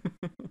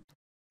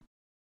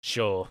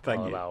 Sure,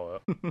 Thank I'll you. allow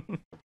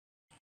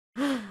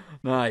it.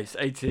 Nice,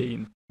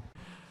 18.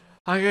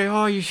 I go,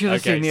 oh, you should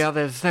have Okay, seen the so-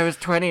 others. There was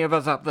 20 of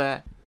us up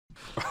there.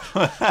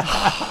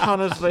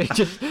 Honestly,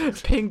 just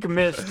pink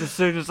mist as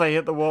soon as they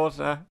hit the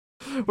water.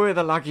 We're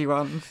the lucky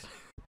ones.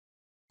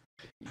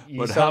 You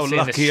But start how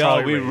seeing this lucky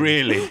are we trireme.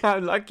 really? How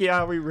lucky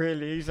are we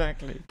really,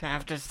 exactly, to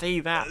have to see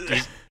that?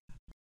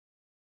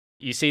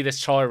 You see this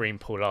trireme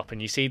pull up,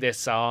 and you see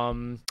this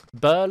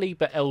burly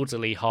but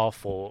elderly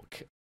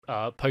half-orc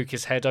poke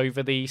his head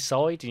over the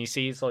side, and you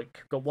see he's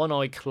like got one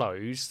eye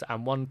closed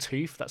and one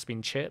tooth that's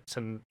been chipped,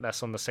 and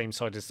that's on the same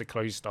side as the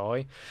closed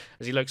eye.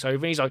 As he looks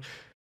over, he's like,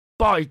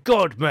 "By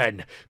God,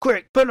 men!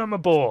 Quick, put him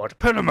aboard!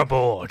 Put him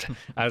aboard!"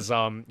 As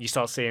you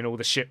start seeing all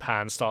the ship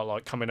hands start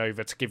like coming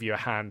over to give you a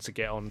hand to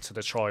get onto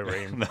the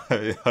trireme.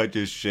 No, I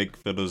just shake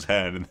Fiddle's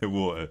hand in the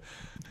water.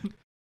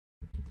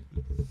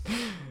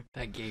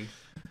 Thank you.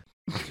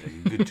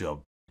 Good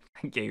job.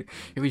 Thank you.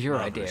 It was your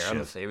Marvellous idea, ship.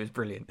 honestly. It was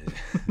brilliant.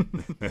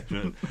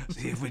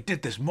 See, if we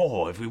did this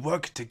more, if we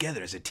worked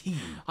together as a team,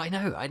 I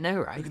know,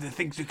 right? look at the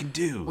things we can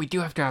do. We do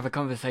have to have a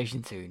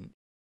conversation soon.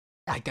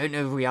 I don't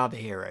know if we are the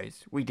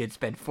heroes. We did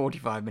spend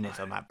 45 minutes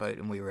on that boat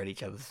and we were at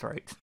each other's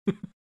throats.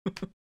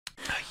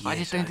 I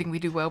just don't think we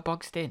do well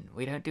boxed in.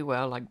 We don't do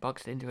well, like,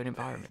 boxed into an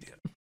environment.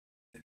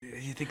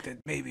 You think that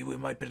maybe we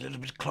might be a little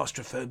bit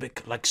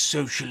claustrophobic, like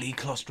socially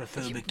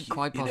claustrophobic?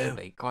 Quite you know?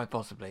 possibly, quite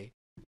possibly.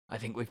 I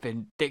think we've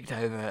been dicked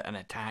over and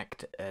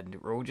attacked, and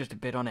we're all just a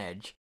bit on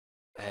edge.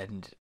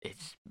 And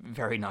it's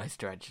very nice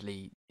to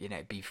actually,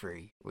 be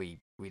free. We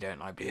don't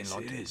like being Yes,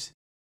 locked it in. is.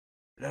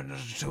 No, not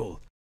at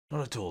all.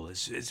 Not at all.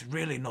 It's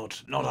really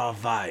not our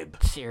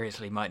vibe.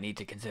 Seriously, might need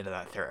to consider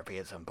that therapy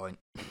at some point.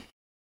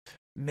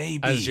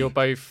 Maybe. As you're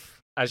both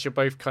as you're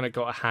both kind of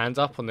got a hand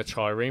up on the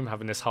trireme,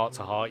 having this heart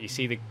to heart, you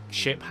see the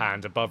ship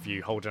hand above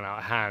you holding out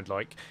a hand.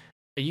 Like,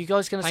 are you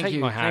guys going to take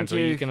my hand, or are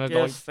you going to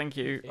yes, thank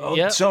you. Oh,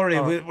 Yeah. sorry,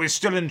 we're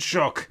still in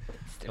shock.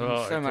 Still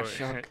in so much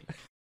shock.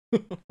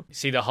 You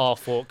see the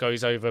half-orc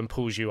goes over and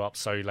pulls you up,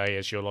 Soleil,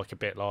 as you're like a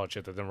bit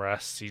larger than the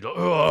rest. He's like,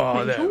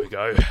 oh, there we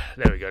go,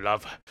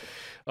 love.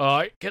 All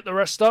right, get the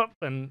rest up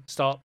and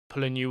start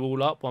pulling you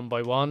all up one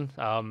by one.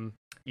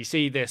 You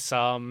see this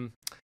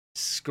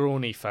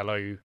scrawny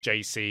fellow,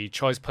 JC,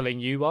 tries pulling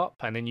you up,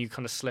 and then you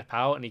kind of slip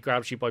out, and he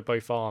grabs you by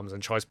both arms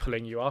and tries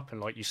pulling you up, and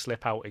like you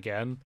slip out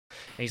again.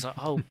 And he's like,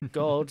 oh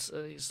God,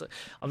 he's like,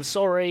 I'm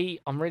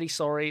sorry, I'm really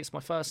sorry, it's my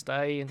first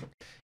day. And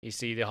you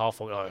see the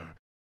half-orc, oh,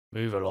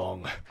 move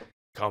along,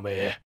 come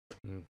here.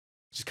 And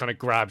just kind of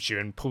grabs you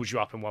and pulls you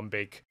up in one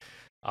big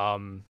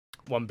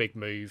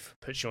move,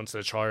 puts you onto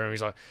the trireme.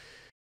 He's like,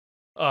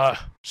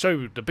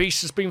 so the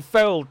beast has been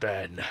felled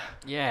then.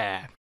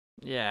 Yeah,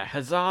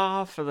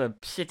 huzzah for the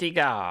city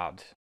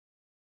guard.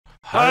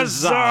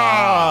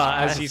 Huzzah!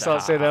 As you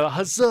start saying,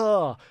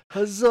 huzzah,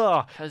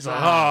 huzzah,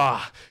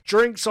 Huzzah.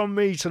 Drinks on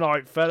me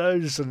tonight,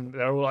 fellas. And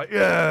they're all like,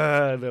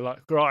 yeah. And they're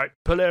like, right,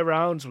 pull it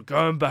around, we're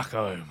going back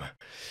home.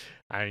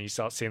 And you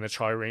start seeing the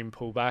trireme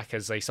pull back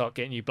as they start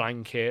getting you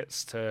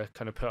blankets to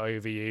kind of put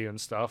over you and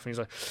stuff. And he's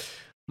like,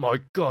 my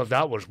God,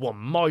 that was one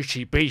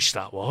mighty beast,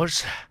 that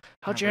was.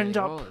 How'd you end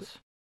up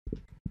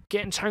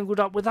getting tangled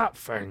up with that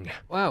thing?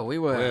 Well, we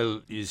were...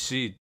 Well, you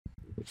see...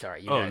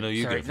 Sorry, No,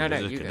 you Sorry. go. No,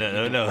 first. you Okay.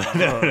 go. No.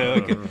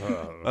 Okay.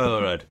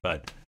 All right,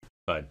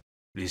 fine.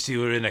 You see,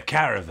 we're in a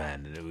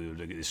caravan, and we were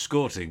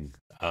escorting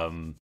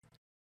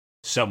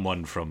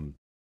someone from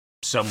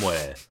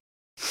somewhere,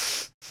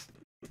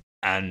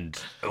 and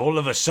all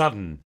of a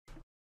sudden,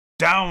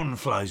 down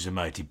flies a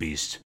mighty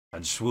beast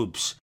and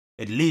swoops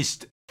at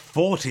least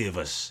 40 of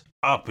us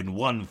up in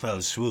one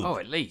fell swoop. Oh,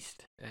 at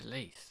least.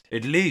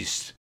 At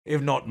least,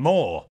 if not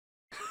more.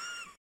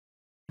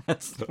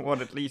 That's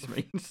what at least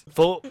means.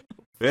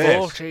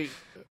 40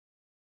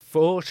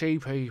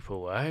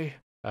 people, eh?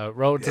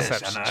 Roll a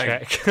deception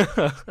check.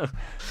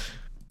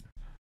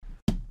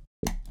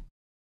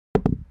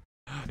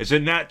 It's a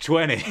nat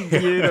 20.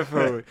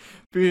 Beautiful.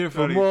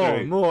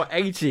 23. More.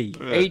 80,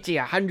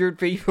 100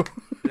 people.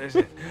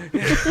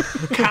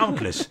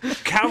 Countless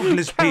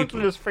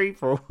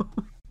people.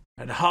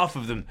 And half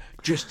of them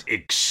just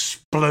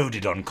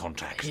exploded on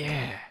contact.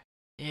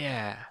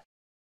 Yeah.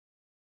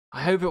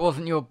 I hope it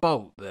wasn't your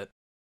bolt that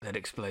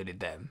exploded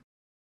them.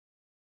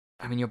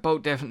 I mean, your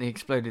bolt definitely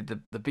exploded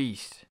the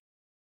beast.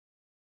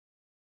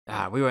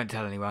 We won't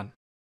tell anyone.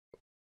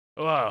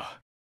 Well,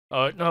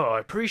 no, I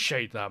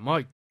appreciate that.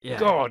 My Yeah,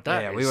 God,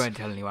 we won't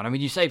tell anyone. I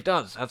mean, you saved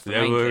us. That's the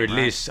There main were thing, at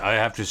right? least, I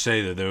have to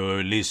say that there were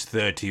at least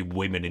 30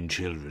 women and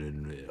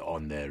children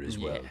on there as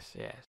well.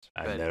 Yes.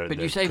 And But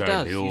you saved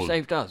us. You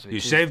saved us. You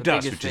saved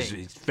us, which is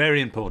thing. it's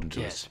very important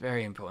to Yes, us.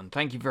 very important.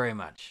 Thank you very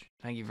much.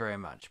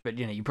 But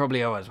you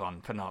probably owe us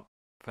one for not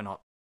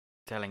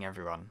telling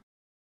everyone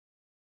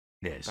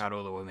Yes. about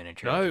all the women and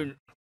children.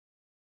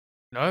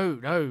 No.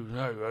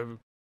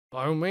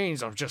 By all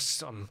means,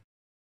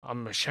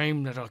 I'm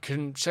ashamed that I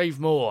couldn't save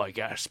more, I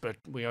guess, but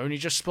we only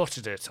just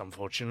spotted it,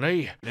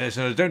 unfortunately. Yes,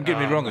 no, don't get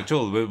me wrong at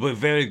all. We're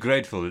very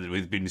grateful that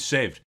we've been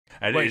saved.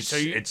 And Wait,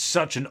 it's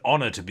such an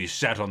honor to be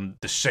sat on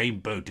the same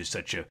boat as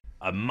such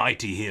a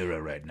mighty hero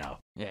right now.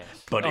 Yes.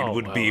 But it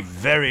would be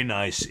very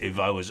nice if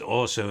I was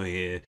also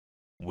here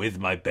with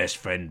my best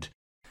friend,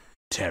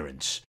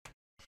 Terence,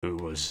 who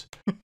was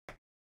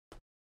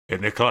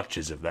in the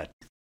clutches of that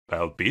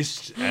foul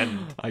beast,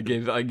 and I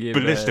give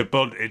ballista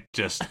bolt, it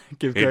just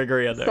give it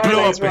Gregory a blew note. up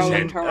Soleil's his rolling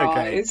head. her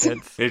Okay, eyes.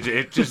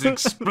 It just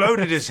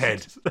exploded his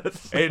head.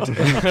 It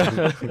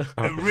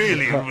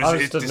really I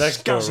was was stood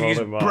next to her disgusting. His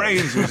rolling mine.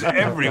 brains was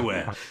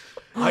everywhere.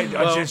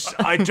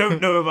 I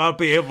don't know if I'll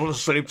be able to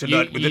sleep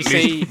tonight with you at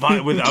least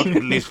see- without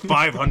at least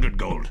 500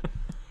 gold.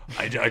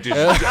 I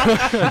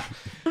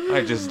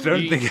just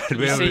don't think I'd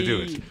be able to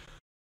do it.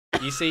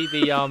 You see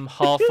the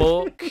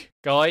half-orc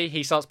guy,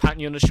 he starts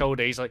patting you on the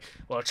shoulder. He's like,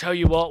 well, I'll tell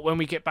you what, when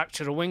we get back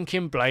to the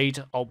Winking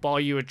Blade, I'll buy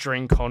you a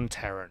drink on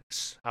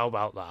Terence. How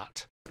about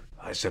that?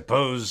 I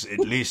suppose at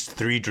least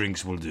 3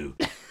 drinks will do.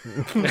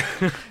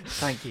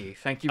 Thank you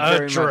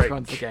very much drink.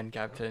 once again,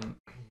 Captain.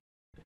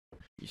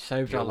 You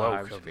saved our You're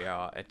lives. welcome. We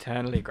are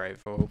eternally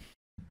grateful.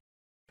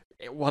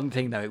 One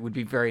thing though, it would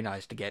be very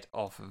nice to get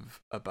off of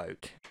a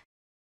boat.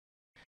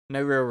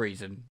 No real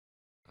reason,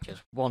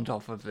 just want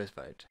off of this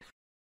boat.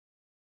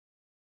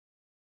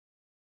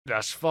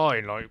 That's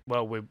fine.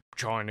 We're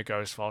trying to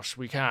go as fast as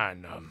we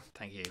can.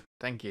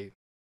 Thank you.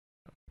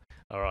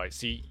 All right.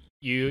 So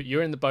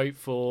you're in the boat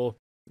for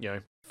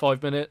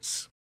 5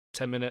 minutes,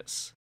 10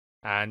 minutes,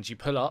 and you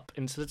pull up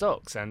into the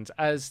docks. And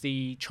as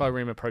the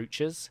trireme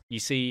approaches, you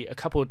see a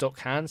couple of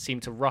dock hands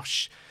seem to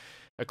rush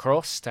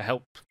across to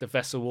help the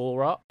vessel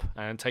oar up,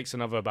 and it takes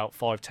another about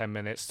 5-10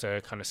 minutes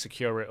to kind of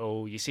secure it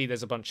all. You see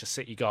there's a bunch of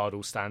city guard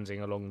all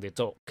standing along the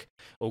dock,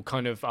 all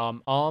kind of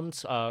armed,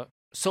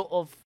 sort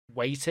of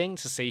waiting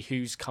to see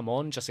who's come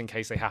on, just in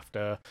case they have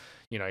to,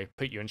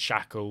 put you in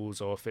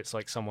shackles or if it's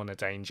like someone in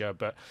danger.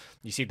 But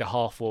you see the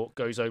half-orc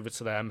goes over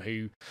to them,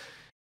 who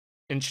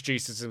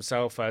introduces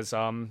himself as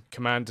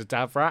Commander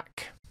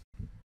Davrak.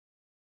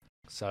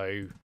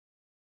 So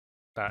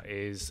that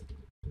is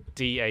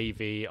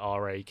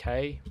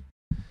Davrak.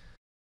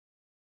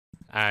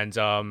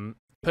 And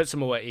puts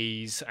them all at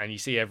ease, and you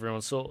see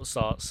everyone sort of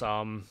starts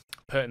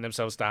putting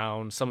themselves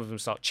down. Some of them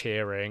start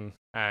cheering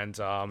and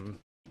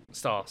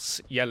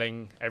starts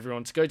yelling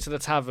everyone to go to the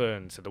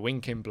tavern, to the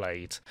Winking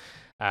Blade.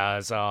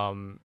 As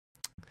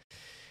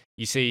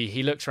you see,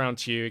 he looks around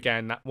to you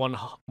again, that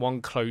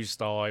one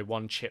closed eye,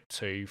 one chipped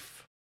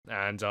tooth,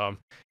 and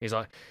he's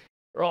like,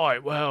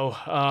 right, well,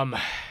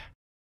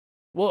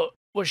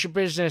 what's your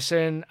business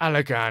in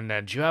Allagan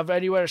then? Do you have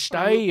anywhere to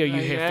stay? Are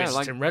you here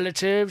visiting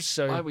relatives?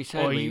 So, like we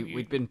said,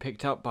 we'd been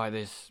picked up by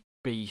this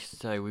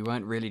beast, so we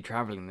weren't really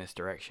travelling this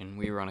direction.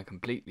 We were on a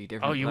completely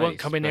different you place, weren't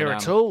coming here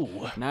at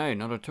all? No,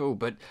 not at all.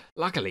 But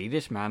luckily,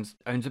 this man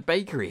owns a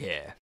bakery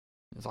here,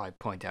 as I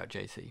point out,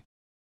 JC.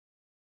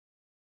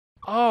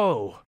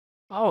 Oh,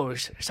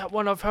 is that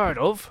one I've heard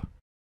of?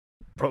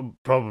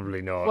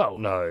 Probably not. Well,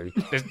 no.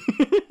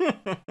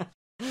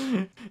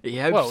 He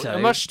hopes so. I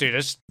must do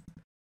this.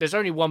 There's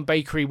only one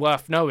bakery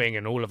worth knowing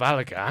in all of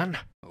Allagan.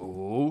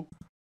 Oh.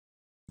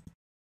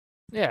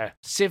 Yeah,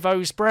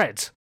 Sivo's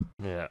Bread.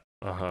 Yeah,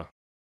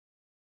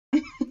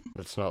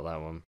 It's not that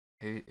one.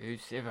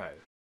 Who's Sivo?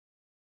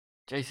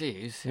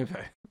 JC, who's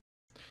Sivo?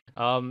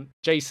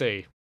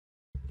 JC.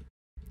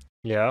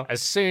 Yeah?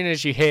 As soon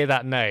as you hear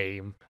that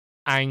name,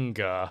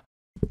 anger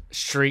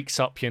streaks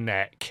up your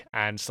neck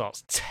and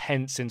starts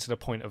tensing to the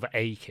point of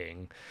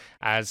aching,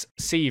 as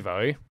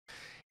Sivo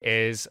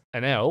is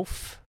an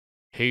elf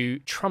who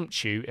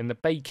trumped you in the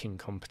baking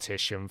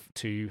competition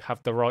to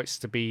have the rights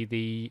to be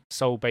the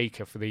sole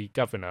baker for the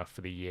governor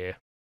for the year.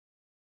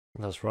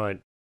 That's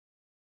right.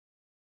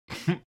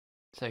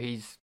 So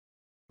he's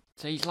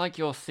like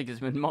your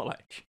Sigismund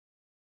Molich.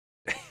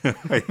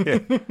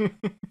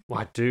 Well,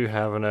 I do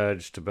have an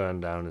urge to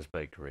burn down his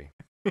bakery.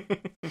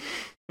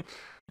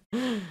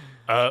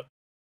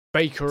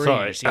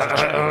 Bakery.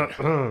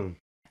 Sorry.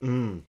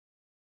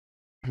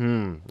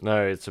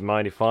 No, it's a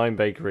mighty fine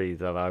bakery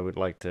that I would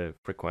like to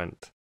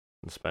frequent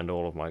and spend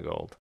all of my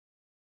gold.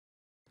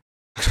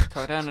 So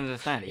I don't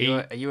understand.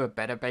 Are you a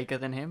better baker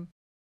than him?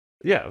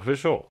 Yeah, for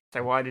sure.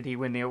 So why did he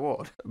win the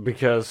award?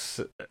 Because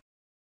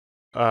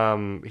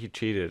he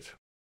cheated.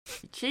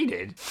 He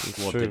cheated? It's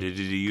What true. did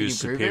he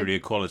use? Can you prove Superior it?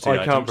 quality I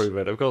items? can't prove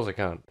it. Of course I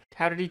can't.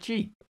 How did he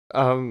cheat?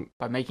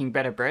 By making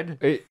better bread?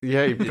 He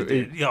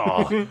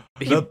Oh,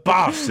 the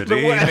bastard! He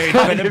made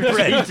better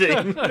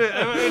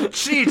bread.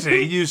 Cheater!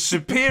 He used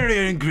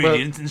superior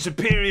ingredients and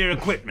superior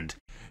equipment.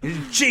 He's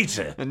a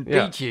cheater. And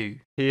Yeah. beat you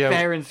He,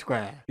 fair and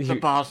square. The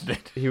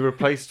bastard. he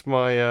replaced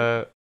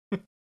my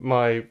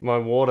my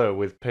water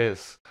with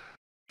piss.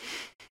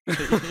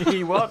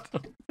 He what?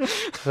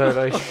 So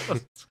like,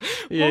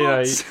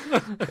 yeah.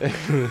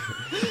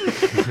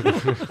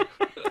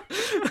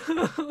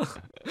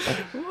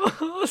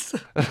 What?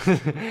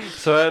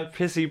 So I had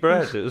pissy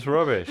bread. It was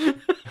rubbish.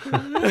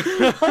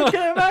 I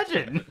can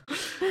imagine.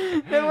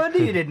 No wonder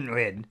you didn't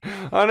win.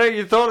 I know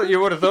you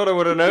would have thought I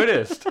would have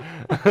noticed.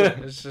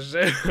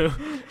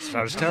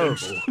 Sounds terrible.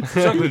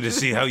 Struggling to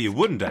see how you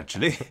wouldn't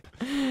actually.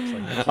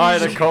 I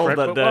had a cold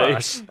that day.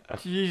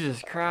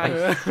 Jesus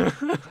Christ.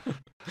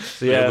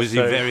 So, yeah, Was he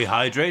very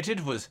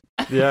hydrated?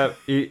 Yeah,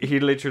 he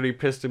literally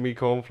pissed in me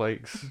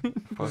cornflakes.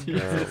 Fuck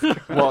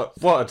hell.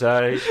 What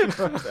a day.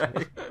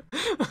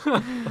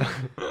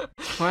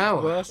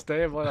 Wow. Worst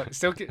day of my life.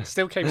 Still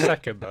came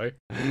second though.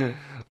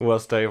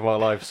 Worst day of my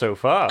life so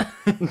far.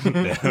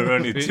 There are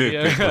only two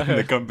people in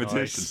the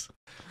competition.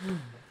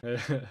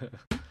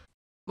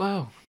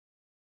 Well,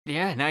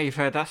 yeah. Now you've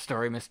heard that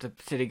story, Mr.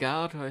 City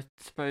Guard. I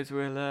suppose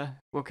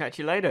we'll catch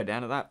you later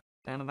down at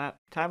that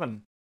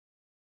tavern.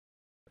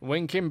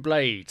 Winking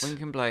Blade.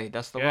 Winking Blade.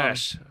 That's the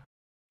Yes.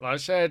 Like I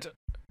said,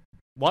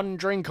 one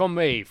drink on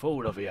me for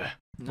all of you.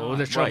 one. All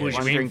the troubles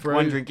one you've been drink, through.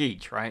 one drink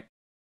each, right?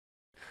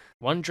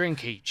 One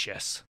drink each,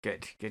 yes.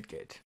 Good.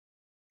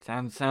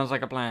 Sounds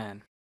like a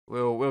plan.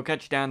 We'll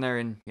catch you down there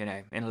in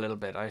a little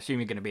bit. I assume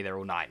you're going to be there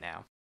all night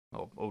now,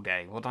 or all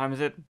day. What time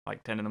is it?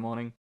 Like 10 in the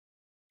morning.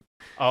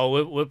 Oh,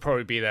 we'll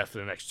probably be there for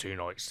the next 2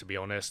 nights, to be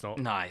honest. Not,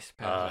 Nice,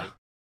 perfect.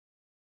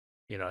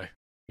 you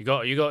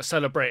got to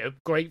celebrate a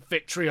great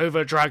victory over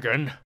a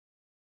dragon.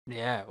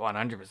 Yeah,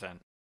 100%.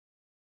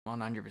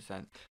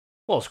 100%.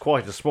 Well, it's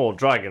quite a small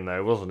dragon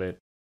though, wasn't it?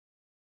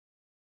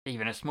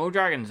 Even a small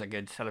dragon's a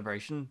good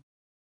celebration.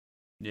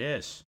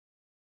 Yes.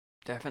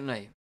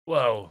 Definitely.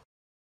 Well,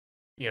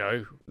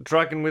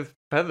 Dragon with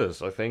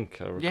feathers, I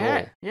think. I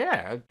recall.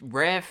 Yeah, a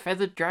rare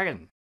feathered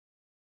dragon.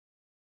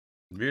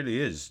 Really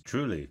is,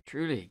 truly.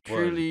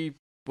 Truly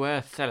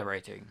worth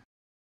celebrating.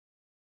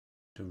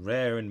 A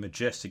rare and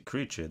majestic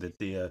creature that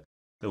the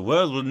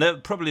world will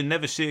probably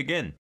never see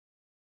again.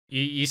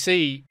 you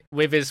see,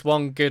 with his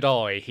one good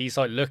eye, he's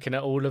like looking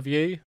at all of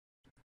you.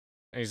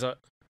 And he's like,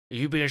 are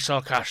you being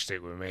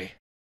sarcastic with me?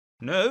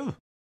 No.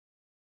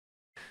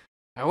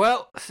 Oh,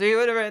 well, see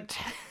you in a bit.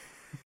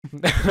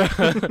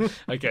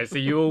 Okay, so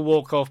you all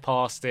walk off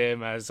past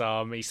him as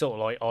he sort of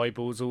like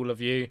eyeballs all of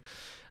you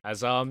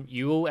as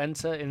you all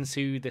enter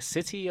into the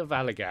city of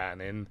Allagan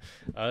in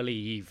early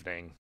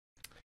evening.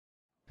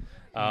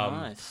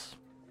 Nice.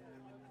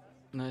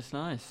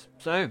 Nice.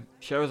 So,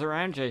 show us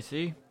around,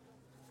 JC.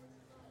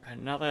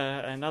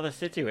 Another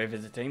city we're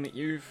visiting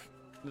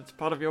that's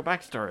part of your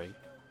backstory.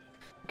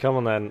 Come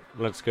on then,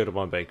 let's go to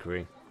my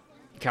bakery.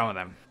 Come on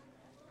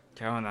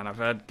then, I've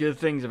heard good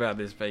things about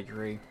this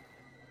bakery.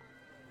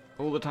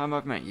 All the time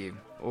I've met you,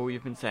 all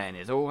you've been saying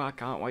is, oh, I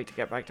can't wait to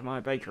get back to my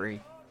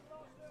bakery.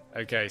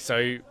 Okay,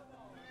 so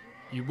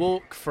you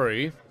walk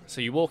through.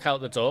 So you walk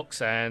out the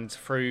docks and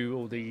through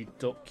all the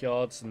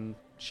dockyards and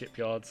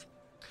shipyards,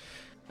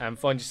 and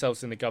find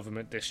yourselves in the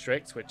government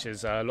district, which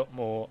is a lot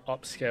more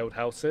upscaled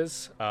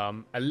houses,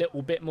 a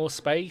little bit more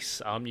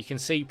space. You can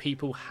see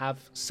people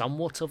have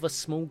somewhat of a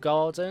small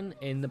garden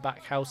in the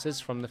back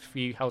houses from the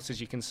few houses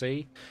you can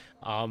see,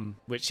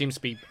 which seems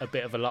to be a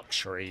bit of a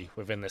luxury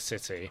within the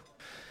city.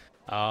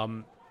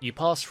 You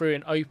pass through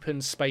an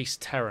open space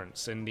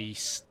terrace in the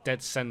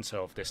dead centre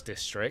of this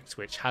district,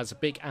 which has a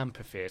big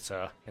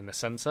amphitheatre in the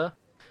centre,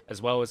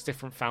 as well as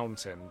different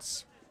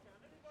fountains.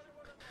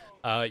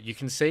 You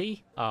can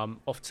see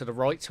off to the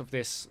right of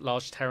this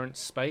large terrace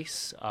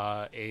space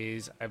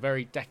is a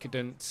very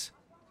decadent.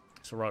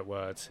 It's the right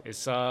word.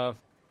 It's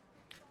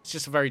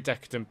just a very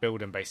decadent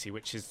building, basically,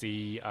 which is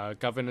the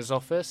governor's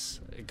office.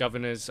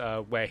 Governor's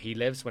where he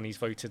lives when he's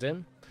voted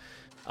in.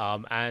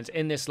 And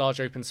in this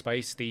large open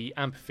space, the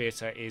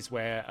amphitheatre is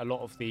where a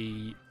lot of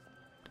the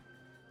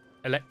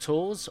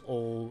electors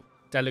or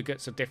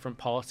delegates of different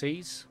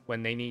parties,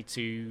 when they need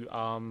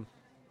to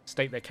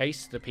state their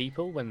case to the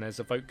people when there's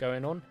a vote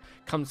going on,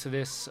 come to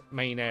this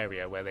main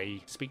area where they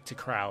speak to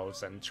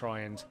crowds and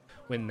try and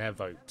win their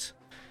vote,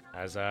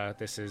 as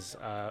this is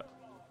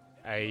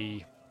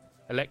a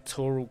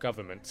electoral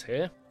government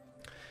here.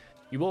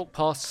 You walk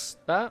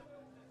past that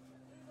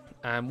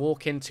and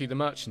walk into the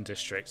merchant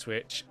district,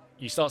 which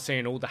you start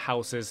seeing all the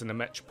houses and the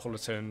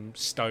metropolitan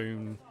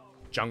stone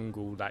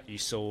jungle that you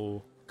saw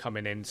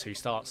coming into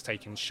starts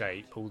taking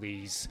shape. All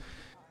these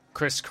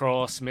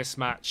crisscross,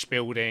 mismatched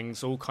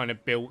buildings, all kind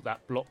of built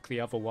that block the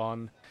other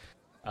one.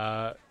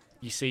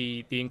 You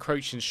see the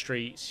encroaching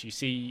streets. You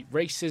see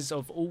races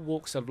of all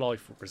walks of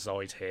life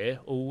reside here,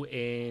 all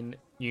in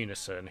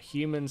unison.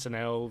 Humans and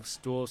elves,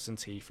 dwarves and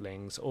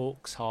tieflings,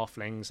 orcs,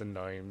 halflings and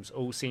gnomes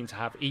all seem to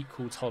have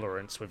equal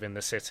tolerance within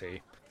the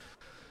city.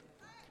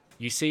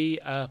 You see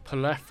a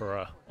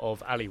plethora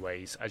of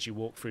alleyways as you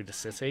walk through the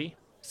city.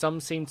 Some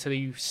seem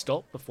to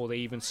stop before they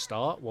even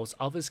start, whilst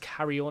others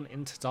carry on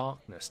into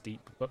darkness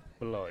deep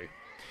below.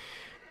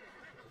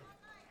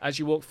 As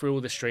you walk through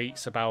all the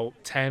streets, about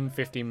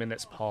 10-15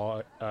 minutes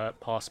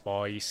pass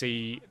by, you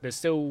see there's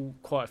still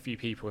quite a few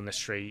people in the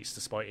streets,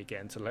 despite it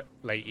getting to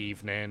late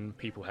evening,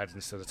 people heading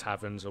to the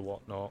taverns or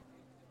whatnot.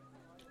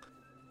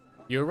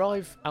 You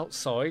arrive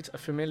outside a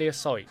familiar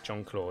sight,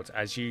 John-Claude,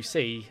 as you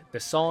see the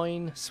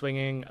sign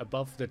swinging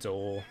above the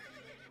door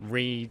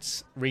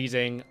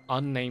reading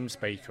Unnamed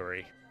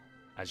Bakery,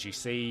 as you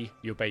see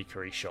your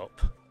bakery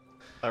shop.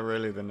 That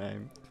really the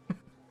name?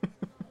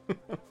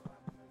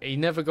 He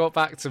never got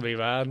back to me,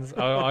 man.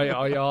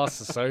 I asked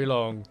for so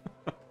long.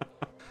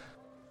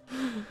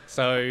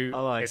 So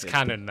it's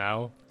canon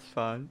now. It's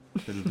fine.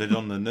 A little bit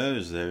on the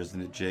nose there, isn't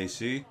it,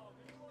 JC?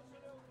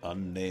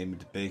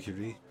 Unnamed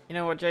Bakery. You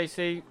know what,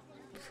 JC?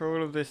 For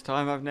all of this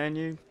time I've known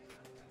you,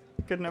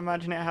 couldn't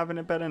imagine it having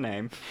a better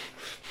name.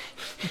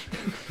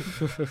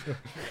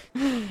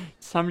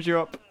 Sums you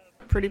up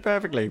pretty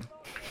perfectly.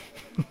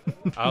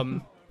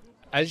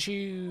 As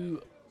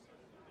you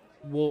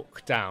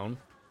walk down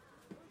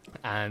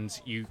and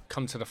you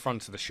come to the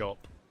front of the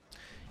shop,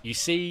 you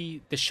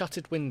see the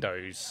shuttered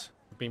windows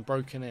have been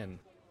broken in.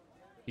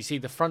 You see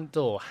the front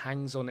door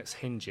hangs on its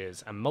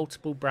hinges and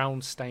multiple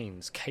brown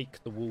stains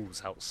cake the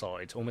walls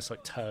outside, almost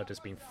like turd has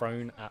been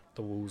thrown at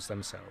the walls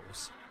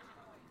themselves.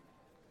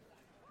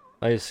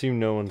 I assume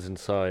no one's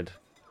inside.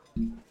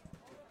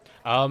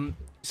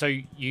 So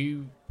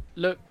you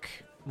look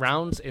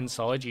round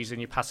inside using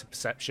your passive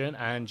perception,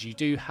 and you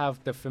do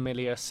have the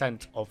familiar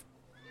scent of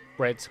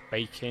bread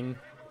baking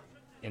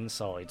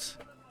inside.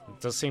 There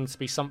does seem to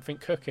be something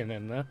cooking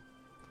in there.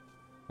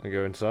 I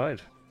go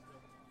inside.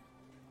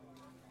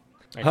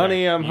 Okay.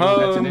 Honey, I'm You all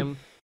home. heading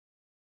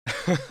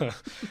in?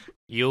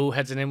 You all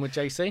heading in with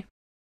JC?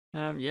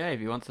 Yeah,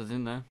 if he wants us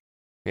in there.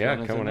 Yeah,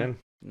 Join us come on there. in.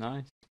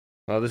 Nice.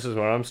 Oh, this is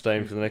where I'm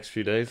staying for the next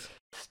few days.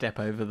 Step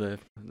over the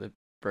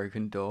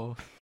broken door.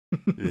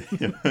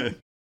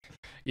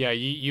 Yeah,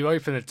 you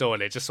open the door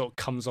and it just sort of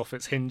comes off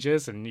its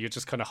hinges and you're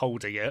just kind of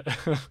holding it.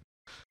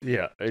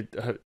 Yeah,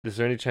 is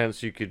there any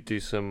chance you could do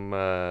some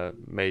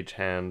mage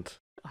hand,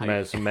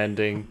 I- some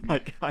mending?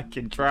 I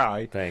can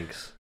try.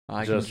 Thanks.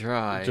 I Just- can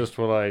try. Just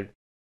while I...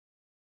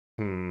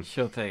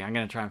 Sure thing. I'm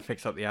going to try and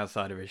fix up the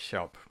outside of his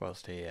shop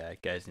whilst he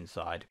goes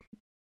inside.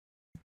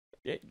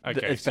 Okay,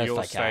 as so best you're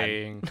I can.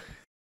 saying...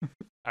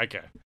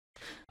 Okay.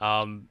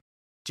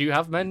 Do Do you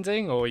have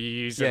mending, or are you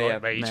using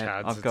like mage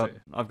hand?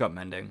 I've got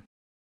mending,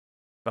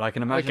 but I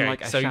can imagine Okay,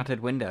 like a so- shattered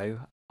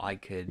window. I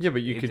could. Yeah,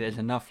 but you if could- there's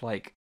enough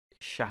like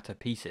shatter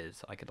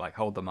pieces, I could like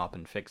hold them up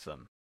and fix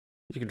them.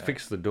 You could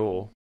fix the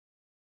door.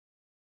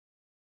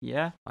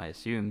 Yeah, I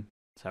assume.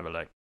 Let's have a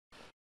look.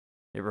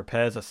 It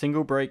repairs a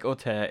single break or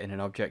tear in an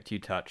object you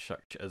touch,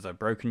 such as a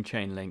broken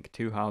chain link,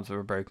 2 halves of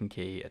a broken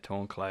key, a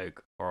torn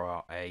cloak,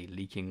 or a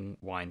leaking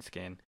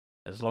wineskin.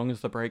 As long as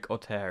the break or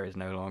tear is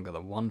no longer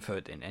than 1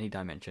 foot in any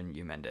dimension,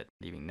 you mend it,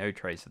 leaving no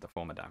trace of the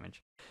former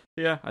damage.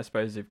 Yeah, I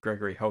suppose if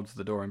Gregory holds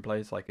the door in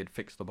place, I could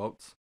fix the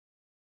bolts.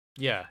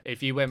 Yeah,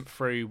 if you went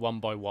through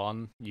one by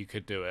one, you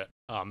could do it.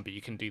 But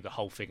you can do the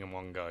whole thing in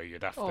one go.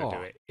 You'd have to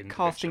do it individually.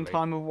 Casting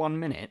time of 1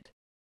 minute?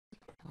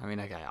 I mean,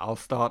 okay, I'll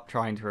start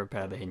trying to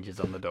repair the hinges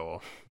on the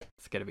door.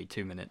 It's going to be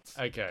 2 minutes.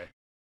 Okay.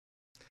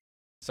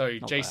 So,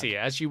 Not JC,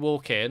 as you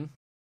walk in,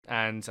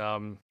 and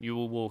you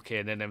will walk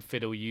in, and then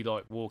Fiddle, you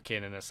like walk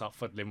in and then start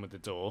fiddling with the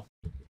door.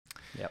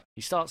 Yep.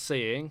 You start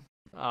seeing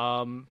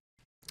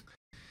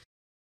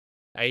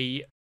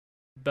a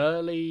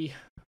burly,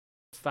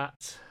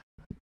 fat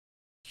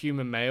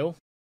human male,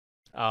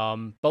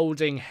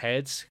 balding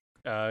head,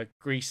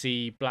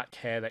 greasy black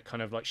hair that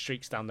kind of like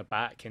streaks down the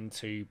back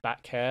into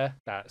back hair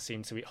that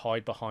seems to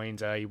hide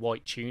behind a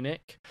white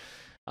tunic.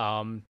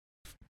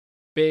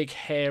 Big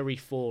hairy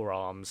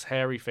forearms,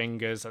 hairy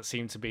fingers that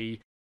seem to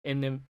be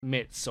in the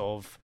midst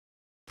of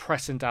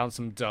pressing down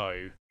some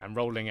dough and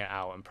rolling it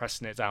out and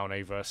pressing it down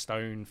over a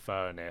stone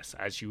furnace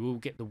as you all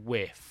get the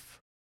whiff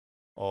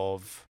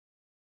of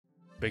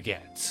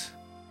baguette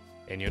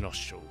in your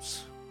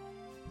nostrils.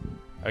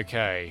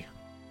 Okay.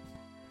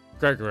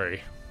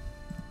 Gregory,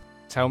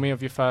 tell me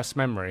of your first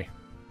memory.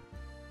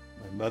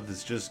 My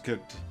mother's just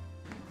cooked.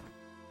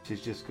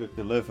 She's just cooked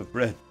a loaf of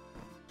bread.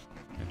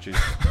 And she's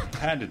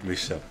handed me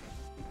some.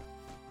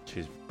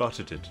 She's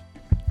buttered it.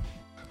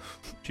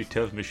 She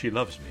tells me she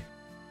loves me.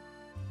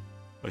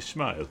 I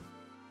smile.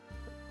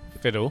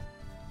 Fiddle,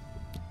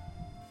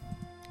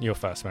 your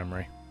first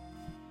memory.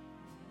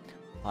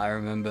 I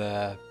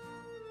remember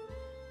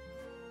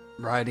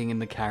riding in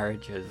the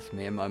carriage as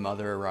me and my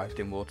mother arrived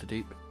in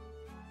Waterdeep.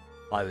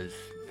 I was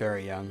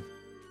very young,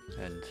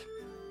 and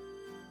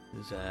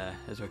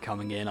as we're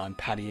coming in, I'm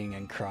paddying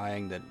and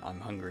crying that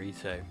I'm hungry,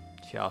 so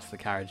she asked the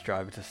carriage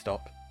driver to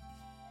stop.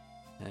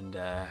 And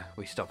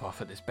we stop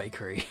off at this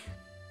bakery,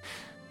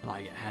 and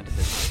I get handed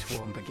this nice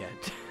warm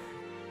baguette.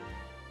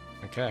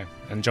 Okay.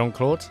 And John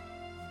Claude?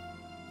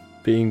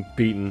 Being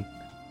beaten.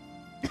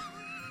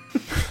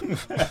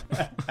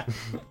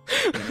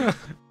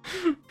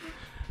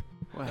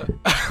 Well,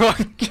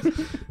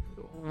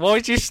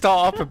 Why'd you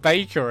start up a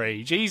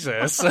bakery?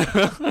 Jesus.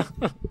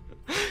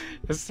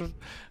 It's the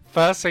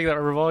first thing that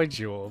reminds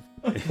you of.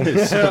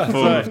 It's a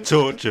form of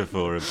torture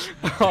for him.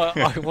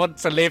 I want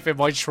to live in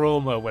my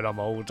trauma when I'm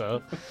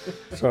older.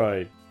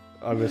 Sorry,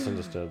 I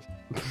misunderstood.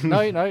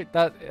 No,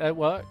 that it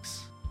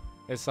works.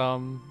 It's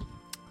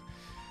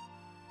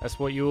that's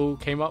what you all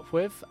came up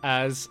with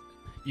as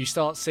you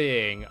start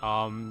seeing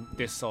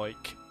this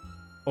like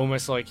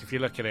almost like if you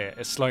look at it,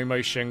 a slow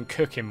motion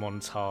cooking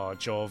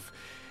montage of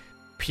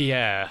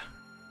Pierre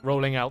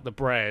rolling out the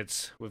bread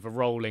with a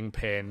rolling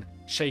pin,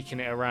 shaking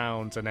it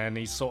around, and then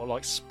he's sort of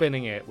like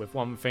spinning it with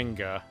one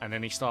finger, and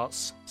then he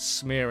starts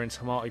smearing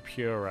tomato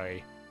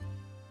puree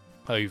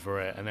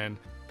over it, and then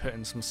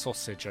putting some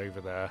sausage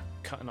over there,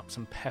 cutting up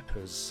some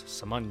peppers,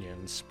 some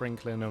onions,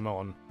 sprinkling them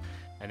on,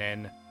 and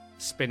then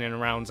spinning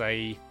around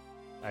a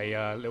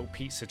little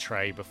pizza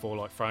tray before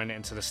like throwing it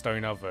into the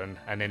stone oven,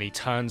 and then he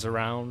turns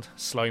around,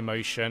 slow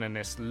motion, and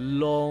this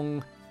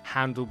long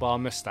handlebar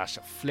mustache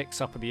that flicks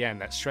up at the end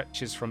that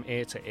stretches from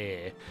ear to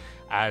ear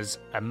as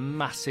a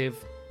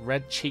massive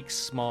red cheek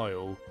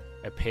smile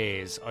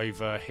appears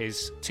over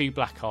his 2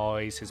 black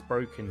eyes, his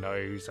broken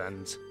nose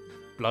and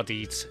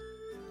bloodied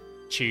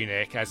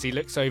tunic as he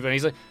looks over and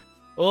he's like,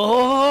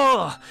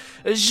 "Oh,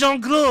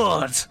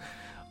 Jean-Claude!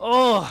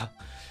 Oh,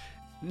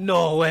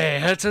 no way,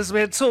 it has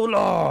been too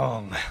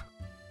long."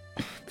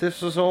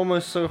 This was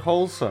almost so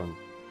wholesome.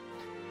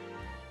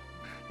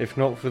 If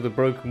not for the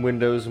broken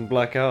windows and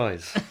black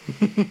eyes.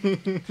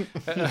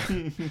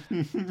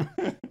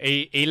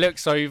 He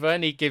looks over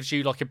and he gives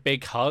you like a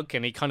big hug,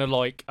 and he kind of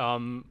like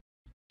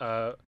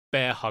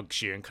bear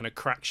hugs you and kind of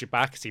cracks your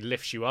back as he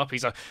lifts you up.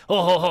 He's like,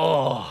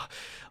 "Oh,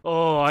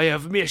 I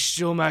have missed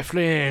you, my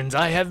friend.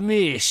 I have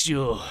missed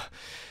you.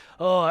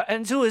 Oh,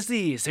 and who is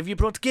this? Have you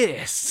brought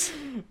guests?"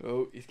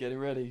 oh, he's getting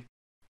ready.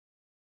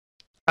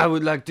 I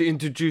would like to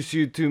introduce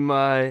you to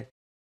my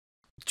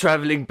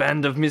traveling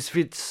band of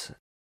misfits.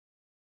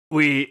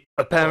 We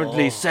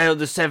apparently sail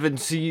the 7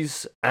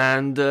 seas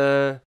and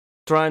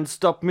try and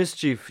stop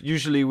mischief.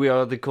 Usually we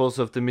are the cause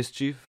of the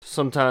mischief.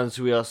 Sometimes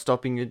we are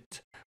stopping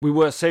it. We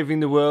were saving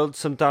the world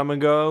some time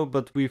ago,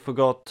 but we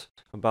forgot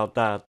about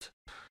that.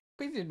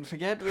 We didn't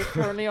forget, we're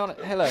currently on it.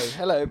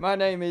 Hello, my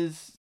name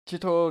is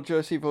Chitor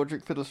Josie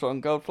Vordrick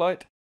Fiddlesong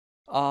Goldflight.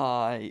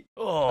 I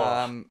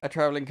am a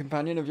travelling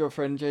companion of your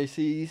friend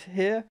JC's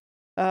here.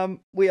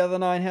 We are the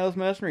Nine Hells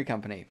Mercenary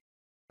Company,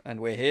 and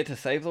we're here to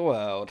save the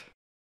world.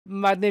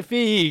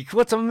 magnifique!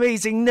 What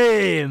amazing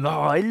name!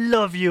 Oh, I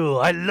love you!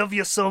 I love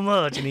you so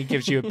much! And he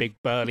gives you a big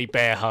burly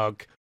bear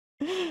hug.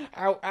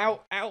 Ow,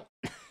 ow, ow.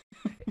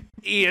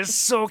 He is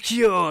so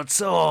cute!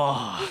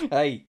 Oh,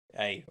 Hey,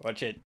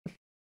 watch it.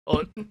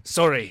 oh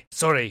sorry.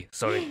 It's okay.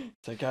 It's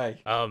okay.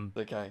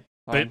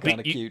 But I'm kind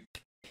of you- cute.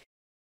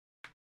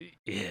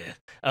 Yeah.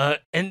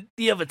 And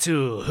the other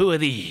two, who are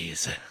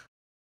these?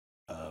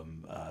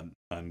 I'm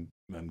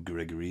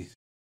Gregory.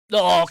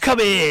 Oh, come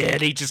here!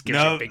 And he just gives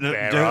you a big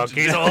bear don't- hug.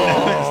 He's,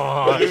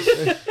 oh,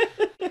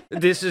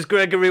 This is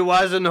Gregory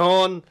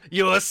Weisenhorn.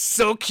 you're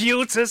so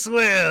cute as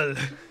well!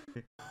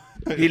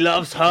 He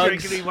loves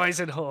hugs. Gregory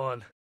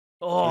Weisenhorn.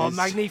 Oh, Please.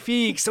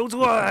 magnifique, so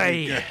do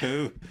I!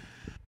 Go.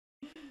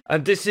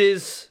 And this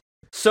is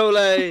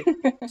Soleil.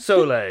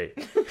 Soleil.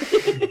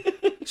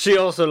 She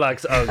also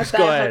likes hugs. Go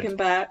Bear hugging ahead.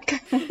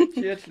 back.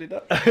 She actually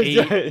does.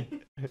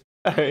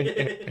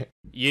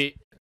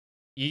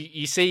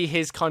 You see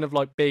his kind of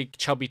like big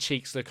chubby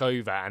cheeks look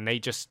over, and they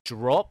just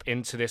drop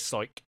into this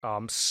like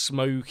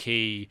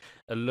smoky,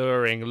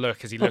 alluring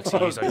look as he looks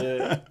at you. He's like,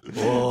 So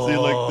you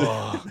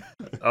 "Oh,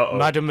 Uh-oh.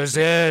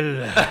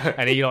 mademoiselle,"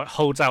 and he like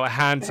holds out a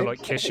hand to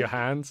like kiss your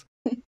hand.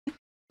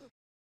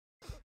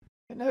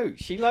 No,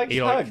 she likes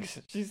He, like- hugs.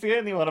 She's the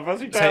only one of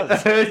us who So-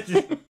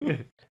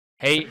 does.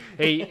 He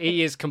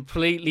is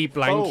completely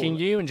blanking Oh.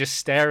 you and just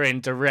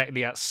staring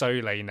directly at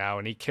Soleil now,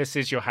 and he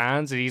kisses your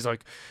hands, and he's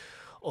like,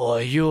 "Oh,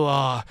 you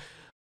are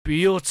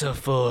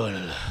beautiful.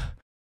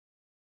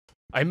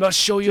 I must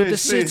show you the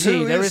Say, city.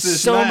 who There is is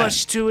this so man?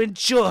 much to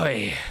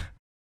enjoy."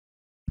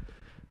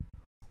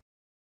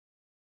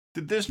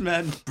 Did this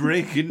man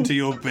break into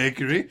your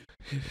bakery?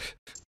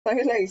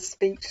 Soleil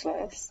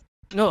speechless.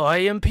 No, I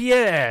am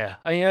Pierre.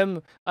 I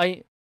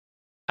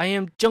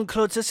am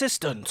Jean-Claude's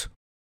assistant.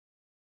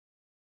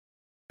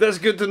 That's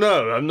good to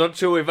know. I'm not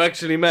sure we've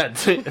actually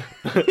met. Wait,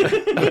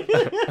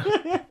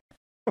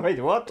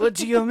 what? What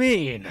do you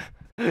mean?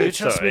 You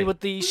trust Sorry. me with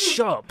the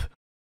shop?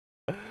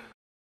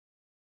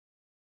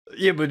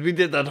 Yeah, but we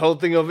did that whole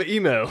thing over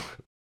email.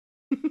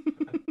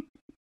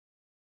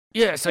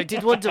 Yes, I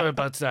did wonder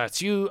about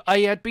that. I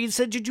had been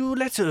sending you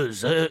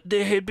letters.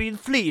 There had been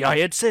three I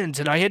had sent,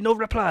 and I had no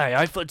reply.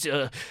 I thought,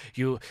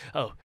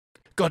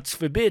 God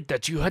forbid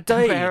that you had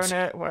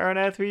died. Where on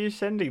earth were you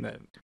sending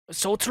them?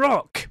 Salt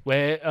Rock,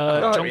 where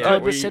Oh, John yeah,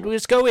 Clover said we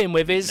was going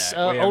with his No,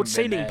 we haven't old been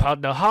sailing there.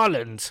 partner,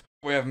 Harland.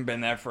 We haven't been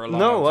there for a long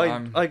No,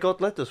 time. I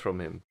got letters from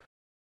him.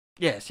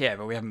 Yes, yeah,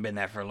 but we haven't been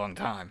there for a long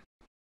time.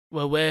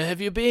 Well, where have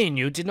you been?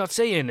 You did not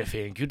say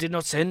anything. You did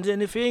not send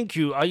anything.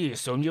 I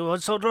assume you were on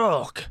Salt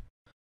Rock.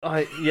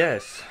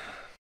 Yes.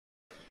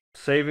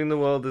 Saving the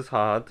world is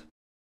hard.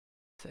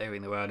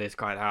 Saving the world is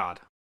quite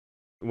hard.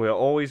 We're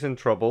always in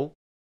trouble.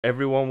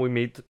 Everyone we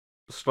meet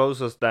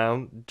slows us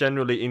down,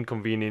 generally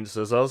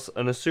inconveniences us,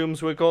 and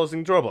assumes we're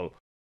causing trouble.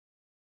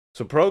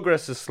 So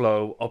progress is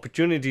slow,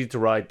 opportunity to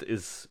write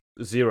is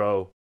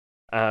zero,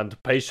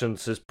 and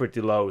patience is pretty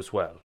low as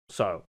well.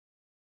 So,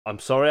 I'm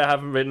sorry I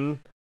haven't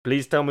written.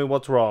 Please tell me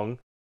what's wrong.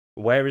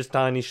 Where is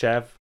Tiny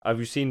Chef? Have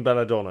you seen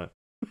Belladonna?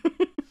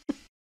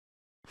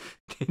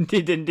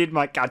 Did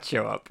my cat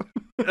show up?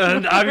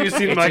 And have you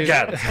seen my It is-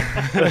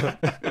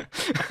 cat?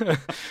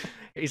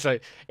 He's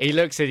like, he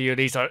looks at you and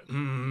he's like,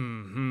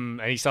 and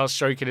he starts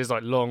stroking his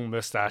like long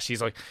mustache.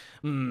 He's like,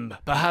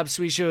 perhaps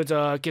we should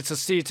get a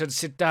seat and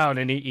sit down.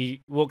 And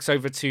he walks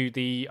over to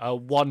the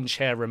one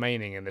chair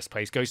remaining in this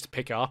place, goes to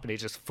pick it up, and it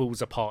just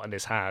falls apart in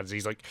his hands.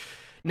 He's like,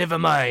 never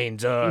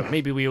mind.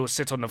 Maybe we all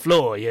sit on the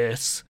floor.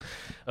 Yes.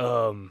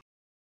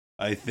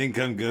 I think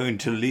I'm going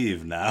to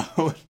leave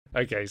now.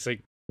 Okay, so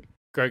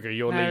Gregory,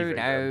 you're leaving.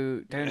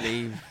 then. Don't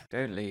leave.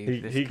 Don't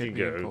leave. This he could can be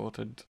go.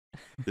 important.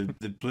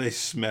 The place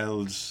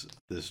smells.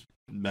 This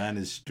man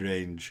is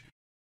strange.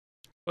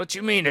 What do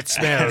you mean it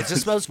smells? It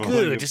It's smells falling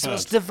good. It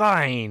smells apart.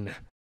 divine.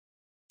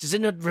 Does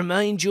it not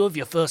remind you of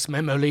your first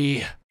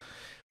memory?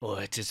 Oh,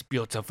 it is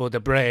beautiful, the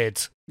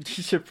bread.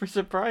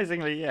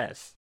 Surprisingly,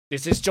 yes.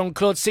 This is John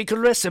Claude's secret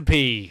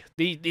recipe.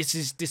 This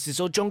is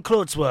all John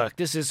Claude's work.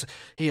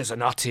 He is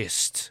an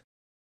artist.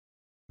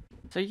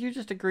 So you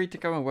just agreed to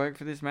go and work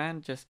for this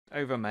man just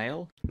over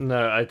mail?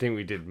 No, I think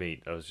we did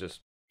meet. I was just...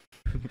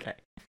 Okay.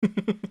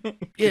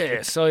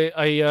 Yes,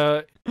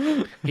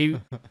 he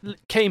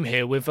came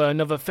here with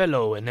another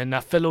fellow, and then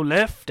that fellow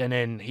left, and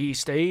then he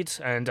stayed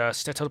and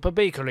set up a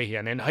bakery,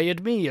 and then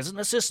hired me as an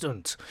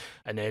assistant,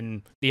 and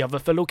then the other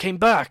fellow came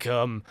back.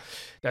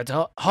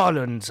 That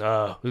Harland,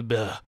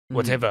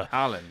 whatever.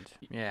 Harland.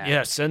 Yeah.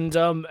 Yes, and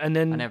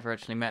then I never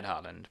actually met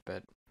Harland,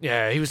 but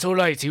yeah, he was all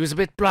right. He was a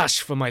bit brash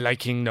for my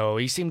liking, though.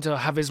 He seemed to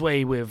have his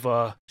way with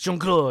Jean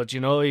Claude. You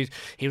know, he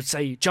would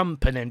say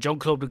jump, and then Jean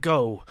Claude would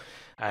go.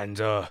 And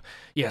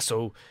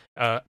so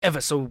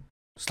ever so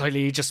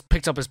slightly, he just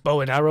picked up his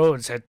bow and arrow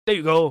and said, "There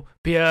you go,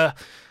 Pierre.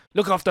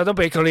 Look after the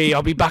bakery.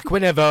 I'll be back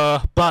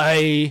whenever.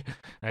 Bye."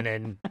 And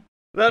then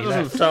That He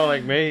doesn't left. sound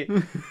like me.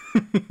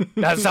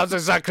 that sounds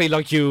exactly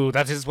like you.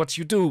 That is what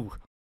you do.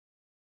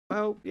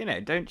 well,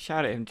 don't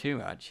shout at him too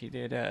much.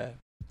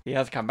 He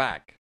has come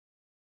back.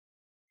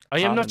 I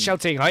am not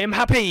shouting. I am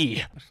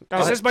happy.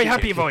 This is my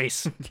happy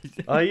voice.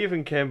 I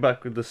even came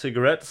back with the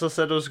cigarettes I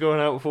said I was going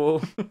out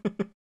for.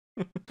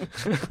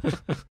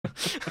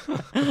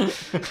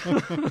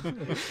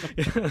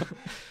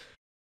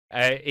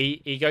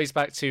 He goes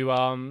back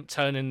to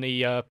turning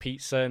the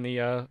pizza in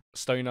the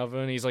stone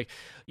oven. He's like,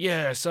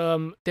 yes,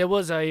 there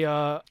was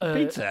a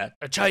Pizza?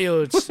 a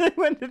child.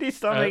 When did he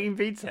start making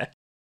pizza?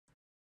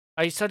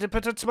 I started to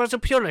put a tomato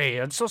puree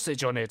and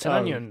sausage on it and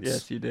onions.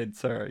 Yes, you did.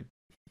 Sorry.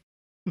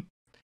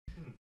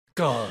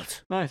 God.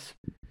 Nice.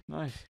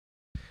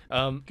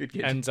 Good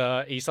kid. And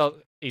he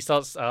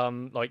starts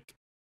like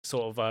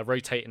sort of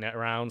rotating it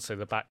around so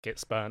the back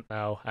gets burnt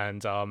now.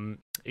 And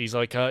he's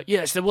like,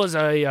 yes, there was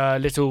a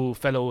little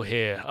fellow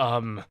here.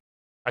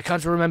 I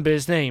can't remember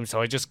his name,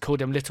 so I just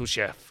called him Little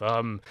Chef.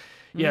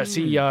 Yes,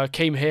 he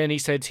came here and he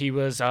said he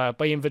was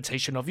by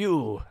invitation of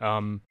you.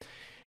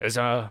 It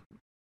was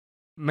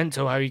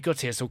mental how he got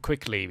here so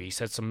quickly. He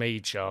said some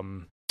mage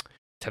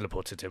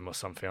teleported him or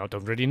something. I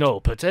don't really know.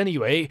 But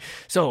anyway,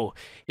 so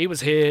he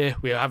was here.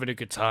 We were having a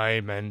good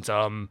time. And,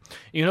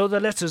 the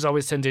letters I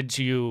was sending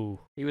to you.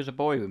 He was a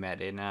boy we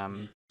met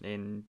on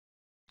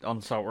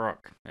Salt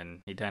Rock,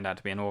 and he turned out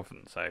to be an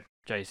orphan. So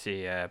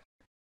JC,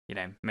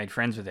 made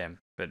friends with him.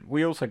 But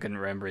we also couldn't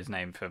remember his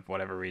name for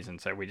whatever reason,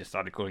 so we just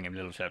started calling him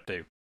Little Chef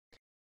too.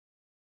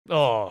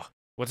 Oh,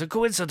 what a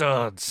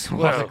coincidence.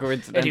 What a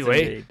coincidence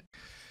anyway. Indeed.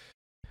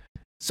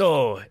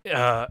 So,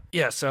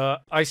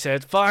 I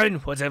said, fine,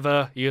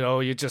 whatever,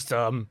 you just,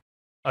 I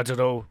don't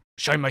know,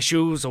 shine my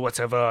shoes or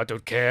whatever, I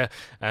don't care.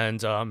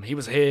 And he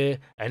was here,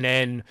 and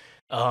then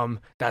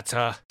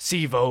that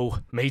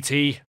Sivo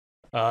matey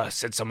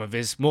sent some of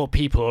his more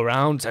people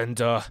around, and,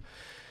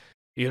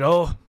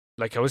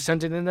 like I was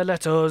sending in the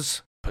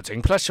letters,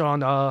 putting pressure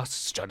on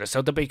us, trying to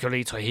sell the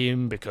bakery to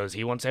him because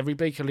he wants every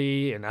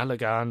bakery in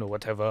Allagan or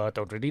whatever, I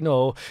don't really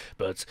know,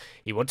 but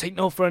he won't take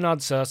no for an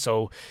answer,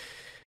 so...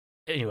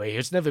 Anyway,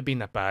 it's never been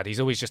that bad.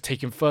 He's always just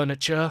taking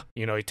furniture.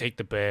 He'd take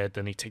the bed,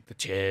 then he'd take the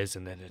chairs,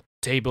 and then a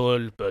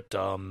table. But,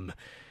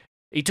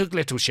 he took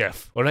Little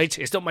Chef, alright?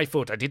 It's not my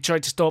fault. I did try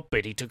to stop,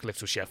 but he took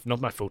Little Chef.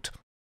 Not my fault.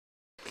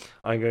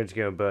 I'm going to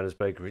go and burn his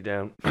bakery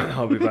down.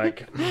 I'll be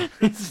back.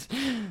 This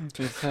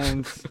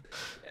sounds...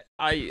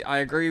 I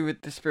agree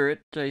with the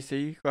spirit,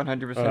 JC,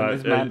 100%.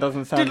 This man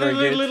doesn't sound very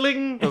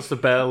good. That's the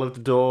bell of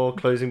the door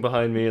closing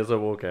behind me as I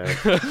walk out.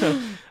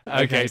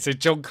 Okay, so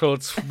John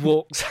Claude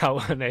walks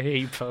out in a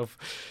heap of...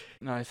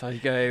 Nice, I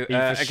go,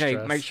 okay,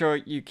 stress. make sure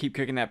you keep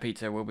cooking that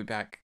pizza. We'll be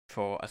back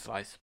for a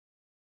slice.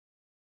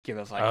 Give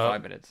us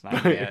 5 minutes.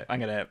 And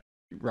I'm gonna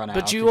run out.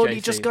 But you only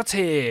just got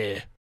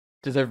here.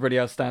 Does everybody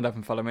else stand up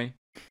and follow me?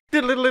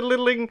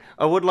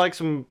 I would like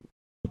some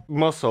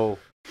muscle,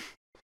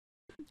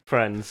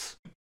 friends.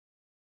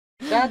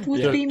 That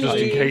would be me. Just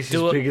in case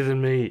he's bigger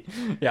than me.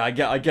 Yeah, I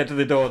get to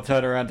the door,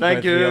 turn around to both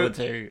of the other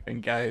two,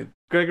 and go,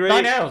 Gregory.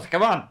 9 hours,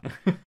 come on!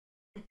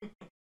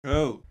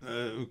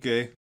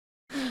 Okay.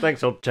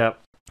 Thanks, old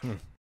chap.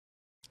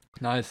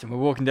 Nice, and we're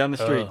walking down the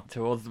street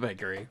towards the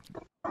bakery.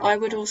 I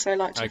would also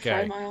like to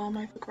throw my arm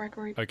over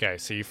Gregory. Okay,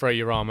 so you throw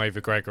your arm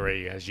over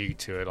Gregory as you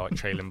two are like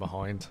trailing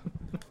behind.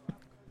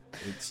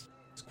 It's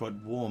quite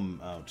warm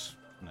out,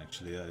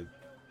 actually.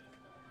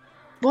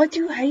 Why do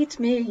you hate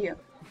me?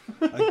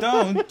 I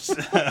don't.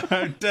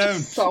 I don't.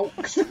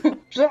 Sulks.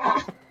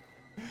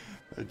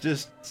 I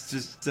just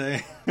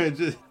say. I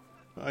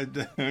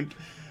don't.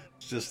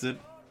 It's just that,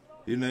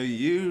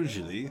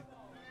 usually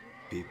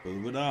people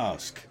would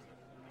ask.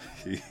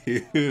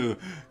 You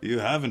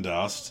haven't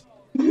asked.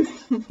 And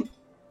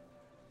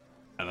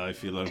I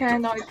feel like.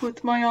 Can I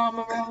put my arm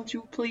around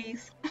you,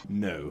 please?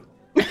 No.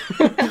 See?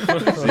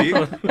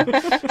 Isn't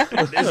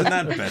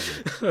that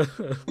better?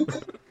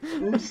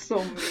 I'm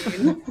so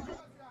mean.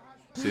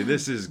 See,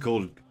 this is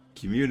called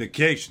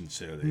communication,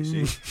 Shirley,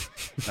 see?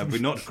 Have we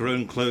not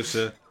grown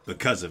closer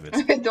because of it?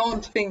 I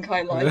don't think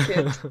I like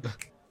it.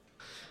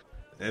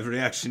 Every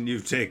action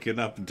you've taken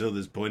up until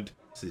this point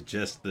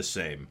suggests the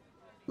same.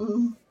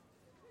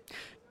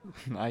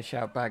 I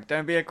shout back,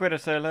 don't be a quitter,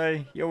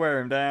 Shirley. You'll wear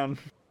him down.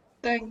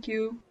 Thank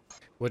you.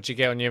 What'd you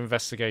get on your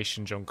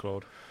investigation, John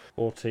Claude?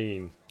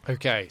 14.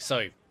 Okay,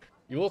 so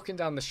you're walking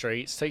down the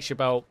streets. Takes you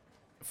about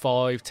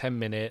 5-10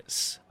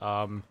 minutes.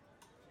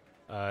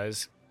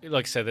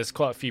 Like I said, there's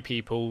quite a few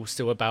people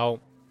still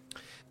about,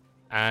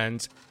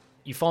 and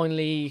you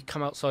finally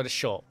come outside a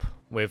shop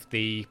with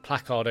the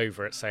placard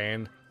over it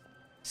saying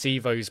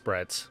Sivo's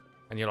bread,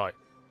 and you're like,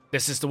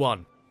 this is the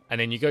one. And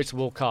then you go to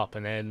walk up,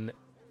 and then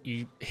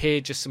you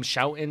hear just some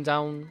shouting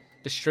down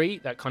the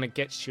street that kind of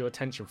gets your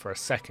attention for a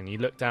second. You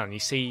look down, you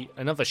see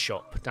another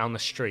shop down the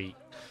street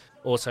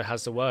also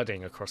has the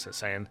wording across it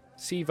saying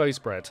Sivo's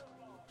bread.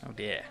 Oh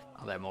dear,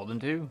 are there more than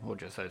 2, or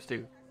just those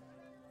 2?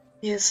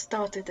 He has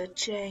started a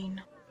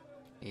chain.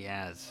 He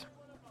has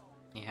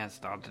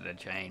started a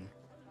chain.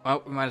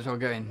 Well, we might as well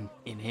go in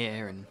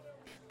here and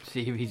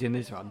see if he's in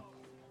this one.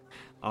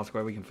 Ask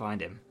where we can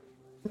find him.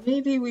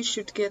 Maybe we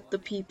should get the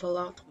people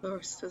out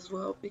first as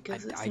well,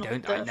 because it's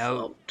not their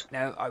fault.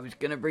 No, I was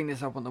going to bring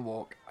this up on the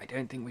walk. I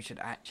don't think we should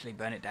actually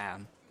burn it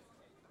down.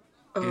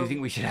 Do you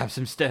think we should have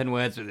some stern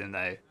words with him,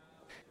 though?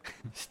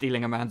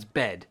 Stealing a man's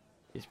bed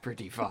is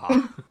pretty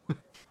far.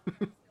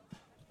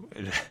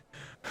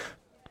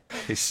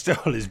 He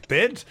stole his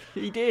bed?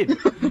 He did.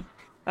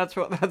 That's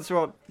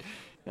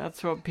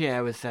what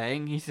Pierre was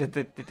saying. He said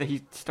that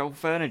he stole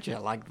furniture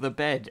like the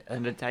bed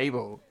and a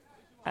table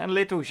and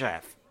Little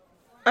Chef.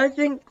 I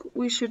think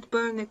we should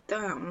burn it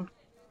down.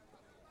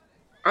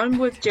 I'm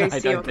with I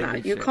JC don't on think we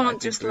that. You should. I can't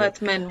think just we-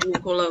 let men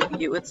walk all over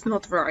you. It's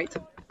not right.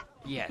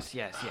 Yes.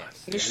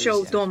 You show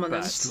Yes,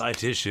 dominance.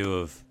 Slight issue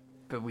of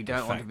But we the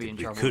don't want to fact be in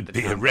that trouble we could with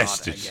the be town guard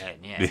arrested. again.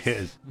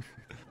 Yes.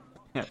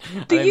 Yes.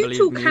 You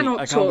two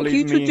cannot talk.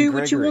 You two do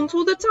what you want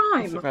all the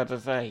I was time. about to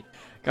say,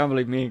 can't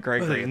believe me and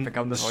Gregory have In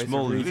become the a voice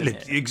small of reason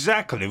village. here.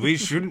 Exactly, we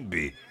shouldn't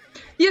be.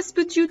 Yes,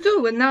 but you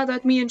do. And now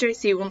that me and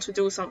JC want to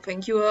do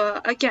something, you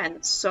are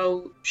against.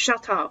 So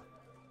shut up.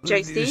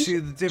 JC, You see,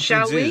 the difference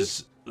shall we?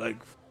 is, like,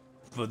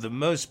 for the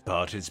most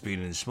part, it's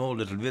been in small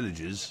little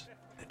villages.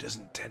 There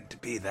doesn't tend to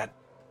be that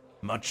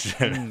much,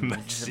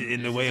 much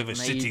in the way of a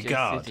city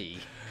guard. City.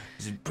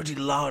 It's a pretty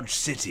large I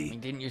city.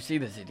 mean, didn't you see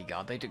the city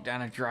guard? They took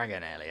down a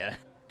dragon earlier.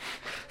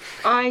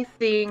 I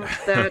think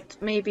that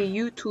maybe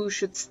you two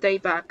should stay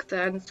back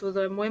then, so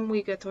that when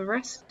we get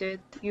arrested,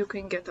 you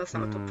can get us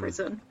out of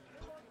prison.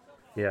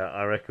 Yeah,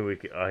 I reckon we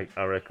could. I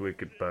reckon we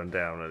could burn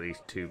down at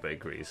least 2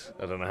 bakeries.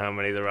 I don't know how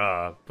many there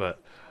are, but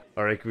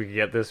I reckon we could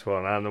get this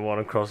one and the one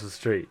across the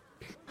street.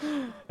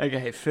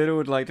 Okay, Fiddle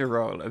would like to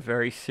roll a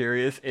very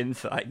serious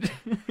insight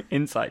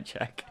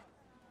check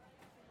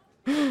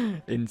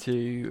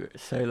into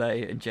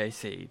Soleil and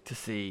JC to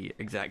see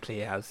exactly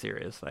how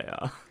serious they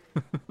are.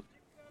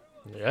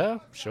 Yeah,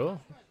 sure.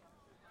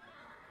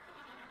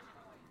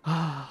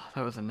 That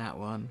was a nat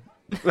one.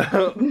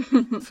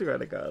 Swear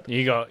to God.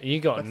 You got I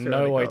swear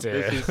no to God,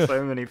 idea. This is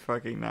so many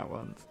fucking nat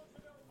ones.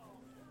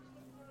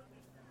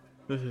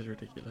 This is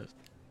ridiculous.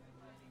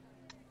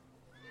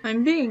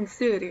 I'm being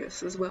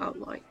serious as well,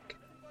 like,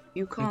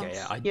 you can't...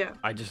 Okay, yeah,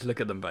 I just look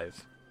at them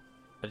both.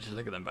 And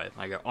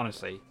I go,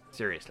 honestly,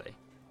 seriously.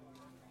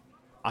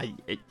 Are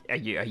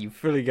you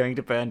fully going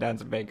to burn down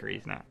some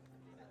bakeries now?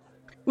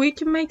 We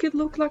can make it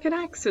look like an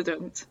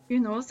accident. You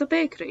know, it's a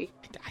bakery.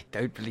 I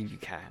don't believe you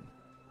can.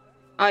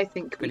 I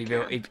think But we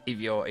if can.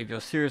 you're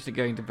seriously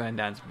going to burn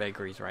down some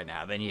bakeries right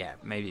now, then yeah,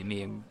 maybe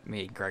me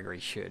and Gregory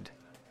should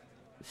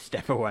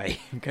step away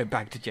and go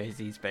back to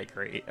Jay-Z's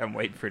bakery and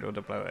wait for it all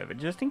to blow over,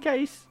 just in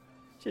case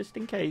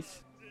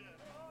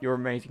your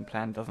amazing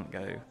plan doesn't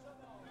go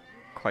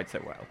quite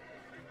so well.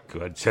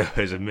 Quite so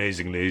as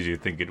amazingly as you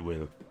think it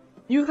will.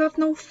 You have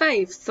no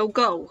faith, so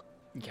go.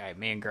 Okay,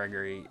 me and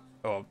Gregory,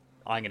 or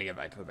I'm gonna go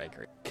back to the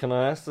bakery. Can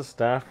I ask the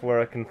staff where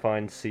I can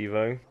find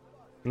Sivo?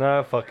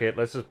 No, fuck it.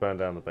 Let's just burn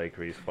down the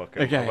bakeries. Fuck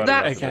it. Okay, I'm burning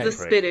that's down the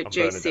bakery. spirit, I'm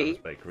burning JC. down this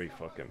bakery.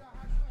 Fuck him.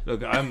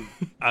 Look, I'm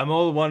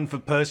all one for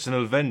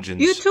personal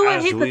vengeance. You two are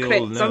as we all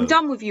hypocrites. know. I'm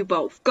done with you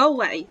both. Go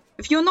away.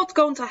 If you're not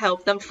going to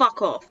help, then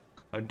fuck off.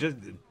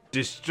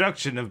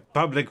 Destruction of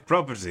public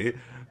property.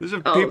 Those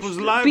are Oh, people's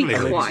be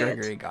livelihoods. quiet.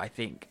 Gregory,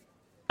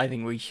 I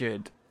think we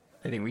should,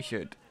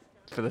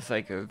 for the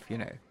sake of,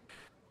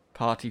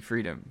 party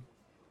freedom,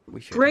 we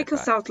should Break head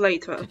us back out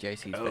later. to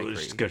JC's Oh, bakery.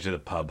 let's just go to the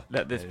pub.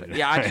 Let this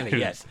yeah, actually,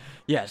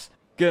 yes.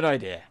 Good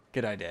idea.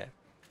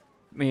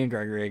 Me and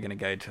Gregory are gonna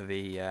go to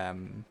the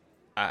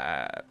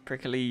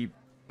prickly,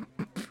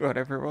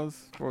 whatever it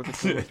was. What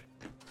was it called?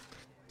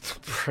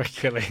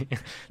 Prickly.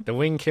 The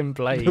winking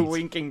blade. The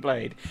Winking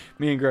Blade.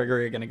 Me and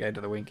Gregory are gonna go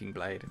to the Winking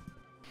Blade.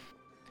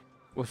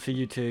 We'll see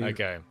you two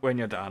Okay. when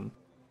you're done.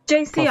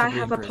 JC, I Possibly have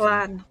in a prison.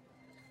 plan.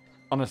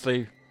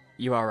 Honestly,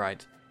 you are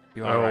right.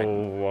 You are right.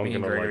 I'm Me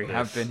and gonna Gregory like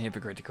have this. been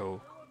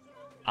hypocritical.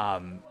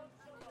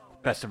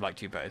 Best of luck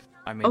to you both.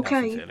 I mean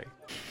Okay. that sincerely.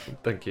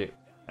 Thank you.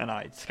 And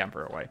I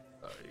scamper away.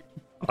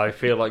 I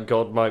feel like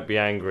God might be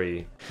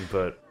angry,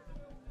 but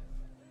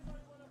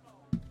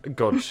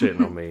God's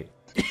shitting on me.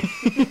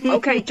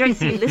 Okay,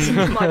 JC, listen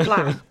to my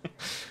plan.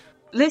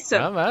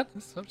 Listen. Yeah, man.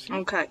 It's up to you.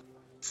 Okay,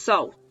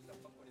 so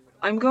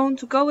I'm going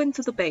to go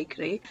into the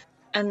bakery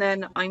and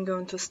then I'm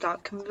going to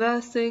start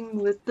conversing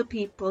with the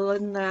people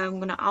and then I'm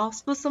going to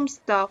ask for some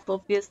stuff.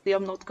 Obviously,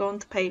 I'm not going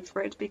to pay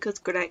for it because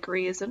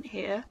Gregory isn't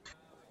here.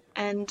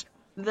 And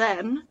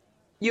then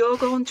you're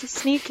going to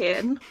sneak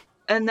in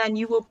and then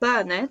you will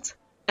burn it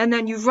and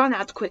then you run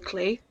out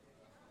quickly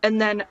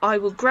and then I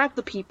will grab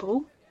the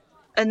people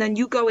and then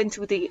you go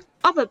into the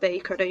other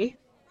bakery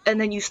and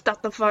then you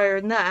start the fire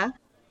in there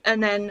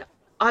and then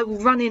I will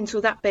run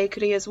into that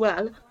bakery as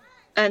well,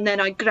 and then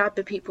I grab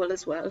the people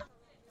as well.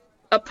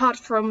 Apart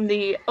from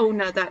the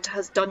owner that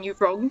has done you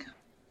wrong,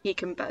 he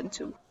can burn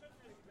too.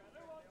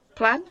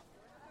 Plan?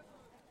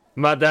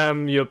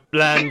 Madame, your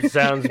plan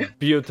sounds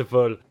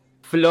beautiful.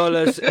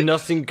 Flawless,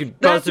 nothing could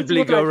That is possibly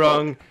what go I thought.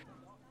 wrong.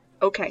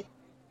 Okay.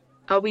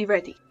 Are we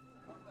ready?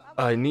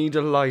 I need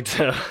a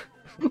lighter.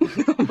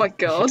 Oh my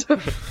god.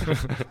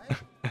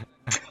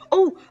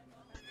 Oh!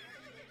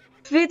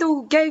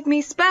 Fiddle gave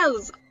me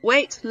spells.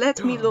 Wait,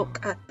 let me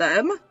look at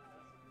them.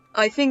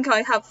 I think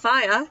I have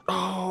fire.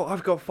 Oh,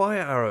 I've got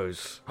fire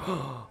arrows.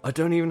 I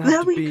don't even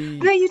have to be...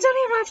 No, you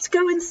don't even have to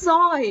go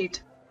inside.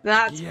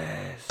 That's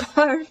Yes.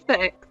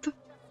 perfect.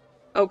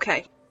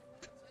 Okay.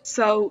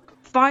 So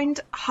find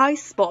high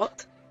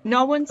spot.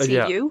 No one see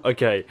Yeah. you.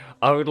 Okay.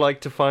 I would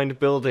like to find a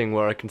building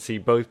where I can see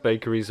both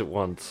bakeries at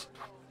once.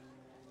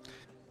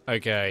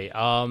 Okay.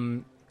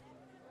 And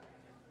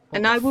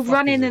What I the will fuck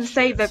run is in this and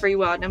save shit?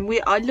 everyone. And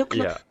I look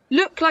Yeah.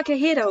 look like a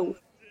hero.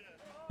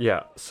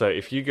 Yeah. So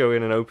if you go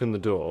in and open the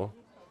door,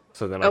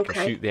 so then I can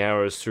Okay. shoot the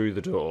arrows through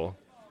the door.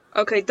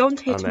 Okay, don't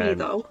hit And me then-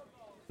 though.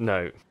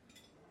 No.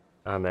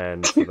 And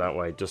then so that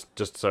way,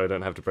 just so I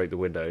don't have to break the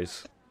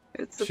windows.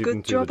 It's a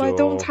shooting good through the job I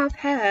don't door. have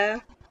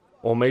hair.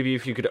 Or maybe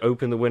if you could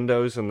open the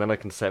windows and then I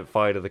can set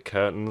fire to the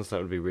curtains,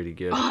 that would be really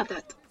good. Ah,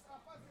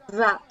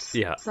 that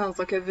Yeah. sounds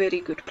like a very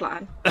good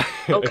plan.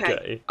 Okay,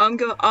 Okay. I'm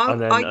go.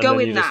 And then- I and go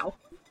then in you just- now.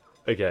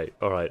 Okay,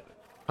 alright.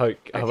 Have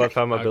I Okay.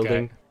 found my Okay.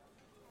 building?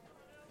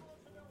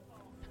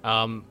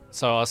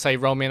 So I'll say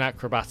roll me an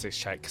acrobatics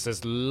check because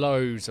there's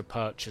loads of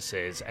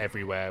purchases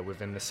everywhere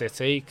within the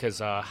city. Because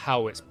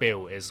how it's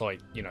built is like,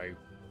 you know,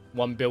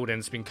 one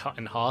building's been cut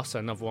in half, so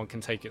another one can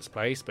take its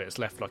place, but it's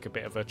left like a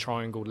bit of a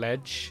triangle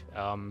ledge.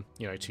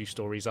 You know, 2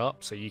 stories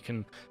up, so you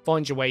can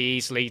find your way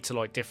easily to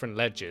like different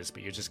ledges,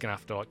 but you're just gonna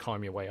have to like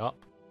climb your way up.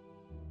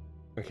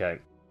 Okay,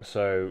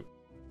 so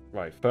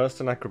right, first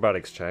an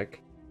acrobatics check.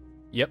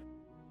 Yep.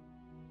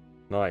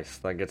 Nice,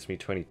 that gets me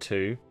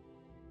 22.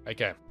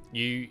 Okay.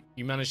 You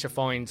manage to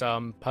find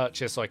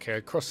purchase like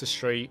across the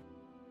street,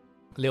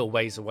 a little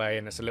ways away,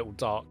 and it's a little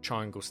dark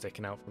triangle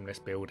sticking out from this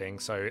building.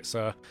 So it's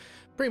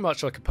pretty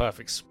much like a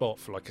perfect spot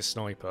for like a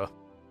sniper.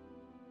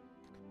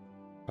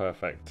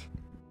 Perfect.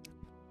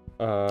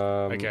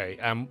 Okay.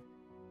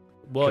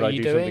 What could are I you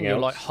do doing? something You're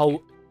like else?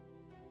 hold.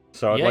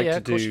 So I'd Yeah, like yeah, to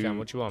of course do. you can.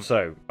 What do you want?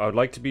 So I would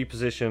like to be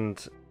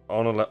positioned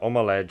on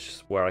my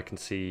ledge where I can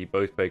see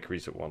both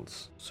bakeries at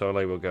once.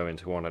 Soleil will go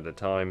into one at a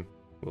time.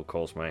 We'll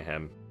cause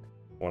mayhem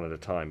one at a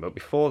time. But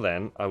before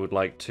then, I would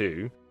like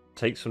to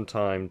take some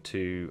time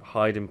to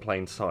hide in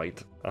plain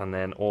sight and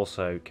then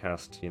also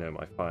cast,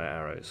 my fire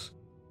arrows.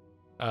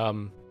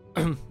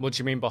 What do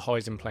you mean by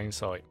hide in plain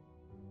sight?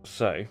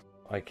 So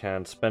I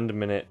can spend a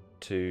minute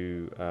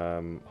to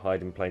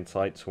hide in plain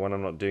sight. So when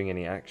I'm not doing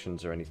any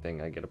actions or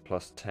anything, I get a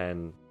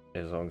 +10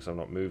 as long as I'm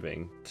not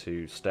moving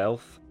to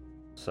stealth.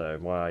 So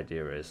my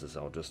idea is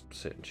I'll just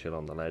sit and chill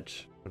on the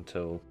ledge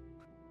until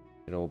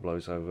it all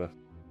blows over.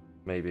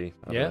 Maybe.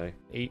 I don't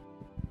know.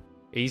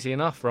 Easy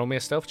enough. Roll me a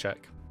stealth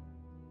check.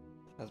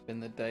 Has been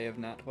the day of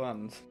nat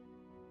ones.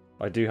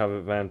 I do have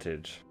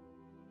advantage.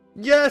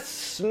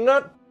 Yes!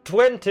 Not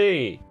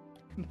 20!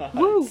 Nice.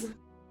 Woo!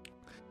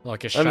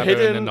 Like a shadow in the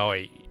hidden.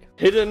 night.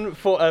 Hidden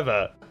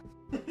forever.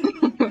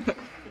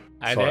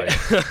 And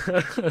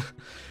Sorry.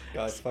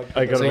 Guys,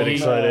 I got a bit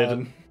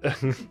excited.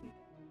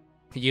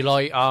 You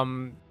like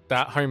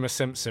that Homer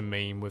Simpson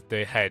meme with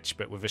the hedge,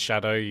 but with a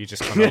shadow. You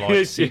just kind of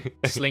like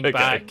slink Okay.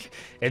 back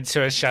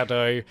into a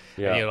shadow,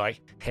 Yeah. and you're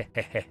like,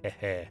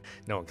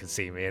 no one can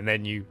see me. And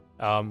then you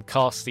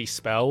cast the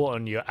spell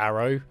on your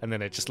arrow, and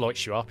then it just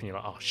lights you up, and you're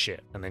like, oh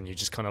shit. And then you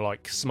just kind of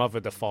like smother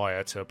the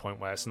fire to a point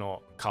where it's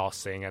not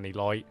casting any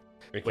light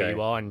where Okay.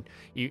 you are, and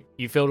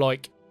you feel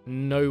like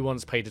no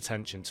one's paid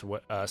attention to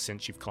what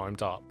since you've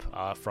climbed up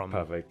from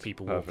Perfect,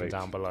 people walking perfect.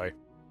 down below.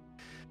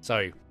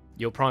 So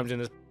you're primed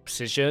in a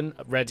position,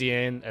 ready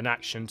in an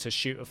action to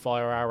shoot a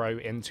fire arrow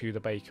into the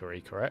bakery,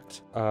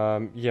 correct?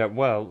 Yeah,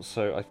 well,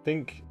 so I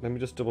think, let me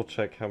just double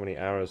check how many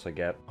arrows I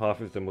get.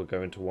 Half of them will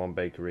go into one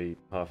bakery,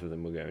 half of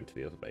them will go into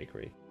the other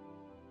bakery.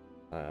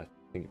 I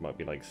think it might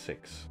be like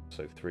 6,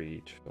 so 3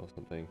 each or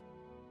something.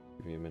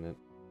 Give me a minute.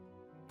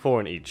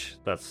 4 in each.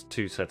 That's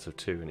 2 sets of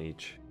 2 in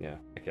each. Yeah,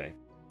 okay.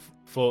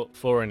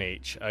 Four in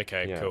each.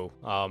 Okay, Yeah. cool.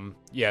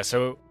 Yeah.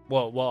 So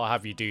what I'll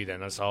have you do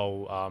then is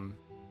I'll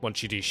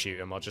once you do shoot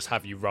them, I'll just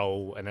have you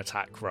roll an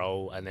attack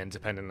roll, and then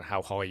depending on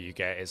how high you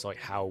get is like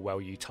how well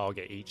you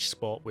target each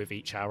spot with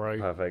each arrow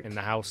Perfect. in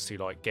the house to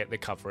like get the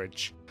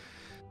coverage.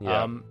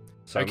 Yeah.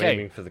 So okay. I'm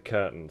aiming for the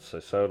curtains. So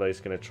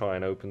Soleil's going to try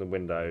and open the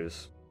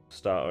windows,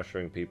 start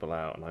ushering people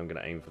out, and I'm going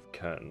to aim for the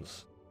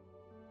curtains.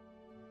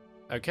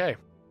 Okay,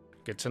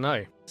 good to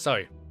know.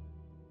 So,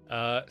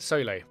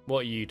 Soleil, what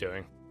are you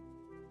doing?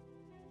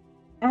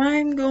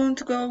 I'm going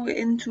to go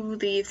into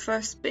the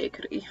first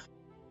bakery.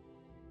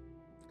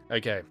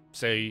 Okay,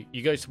 so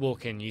you go to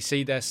walk in, you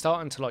see they're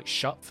starting to like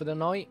shut for the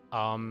night.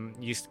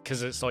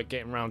 Because it's like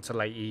getting around to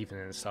late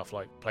evening and stuff,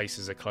 like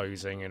places are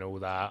closing and all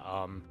that.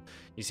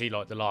 You see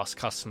like the last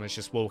customers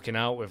just walking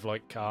out with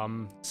like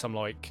some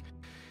like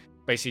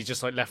basically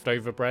just like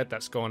leftover bread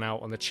that's gone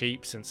out on the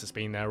cheap since it's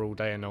been there all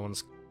day and no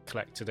one's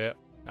collected it.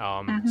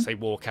 So they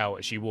walk out.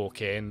 As you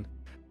walk in,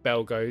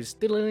 bell goes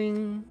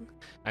diddling,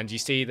 and you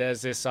see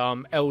there's this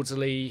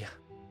elderly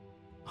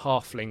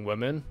halfling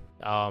woman.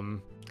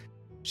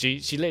 She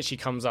literally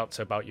comes up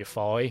to about your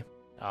thigh.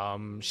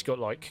 She's got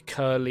like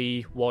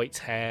curly white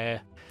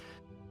hair,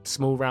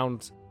 small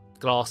round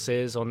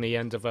glasses on the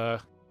end of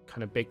her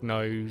kind of big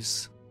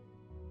nose,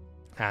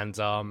 and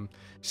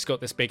she's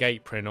got this big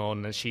apron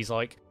on, and she's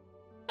like,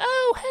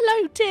 "Oh,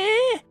 hello,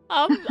 dear.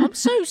 I'm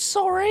so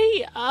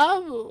sorry.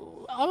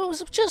 I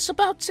was just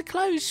about to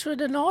close for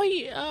the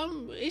night.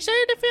 Is there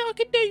anything I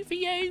can do for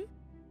you?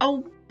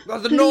 Oh, Oh,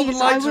 the Please, northern I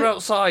lights would- are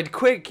outside.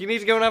 Quick, you need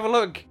to go and have a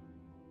look.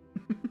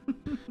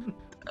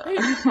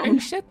 Who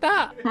said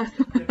that?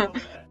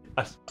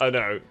 I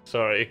know.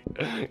 Sorry,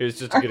 it was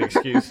just a good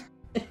excuse.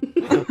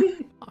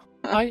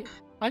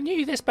 I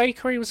knew this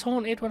bakery was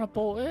haunted when I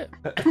bought it.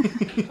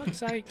 For fuck's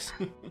sakes.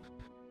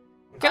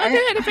 Can I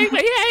do anything for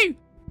you?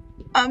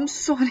 I'm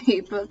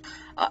sorry, but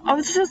I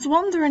was just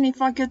wondering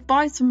if I could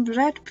buy some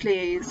bread,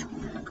 please.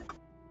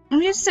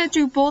 You said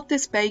you bought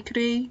this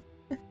bakery.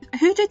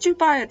 Who did you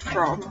buy it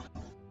from?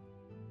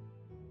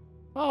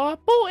 Oh, I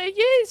bought it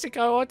years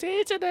ago, I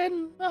did, and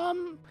then,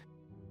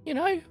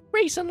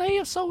 recently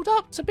I sold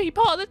up to be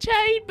part of the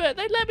chain, but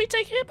they let me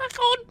take it back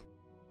on.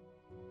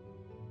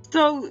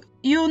 So,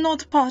 you're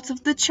not part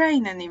of the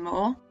chain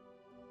anymore?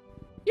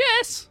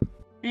 Yes.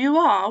 You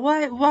are?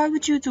 Why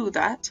would you do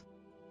that?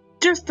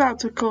 Just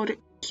out of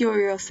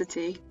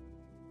curiosity.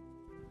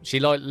 She,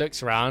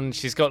 looks around,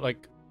 she's got,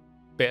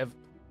 bit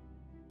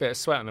of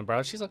sweat on her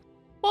brow. She's like,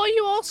 what are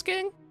you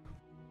asking?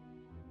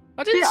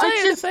 I didn't say I'm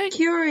anything. just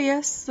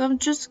curious. I'm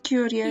just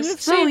curious.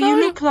 You've So seen you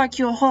her? look like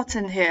you're hot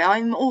in here.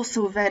 I'm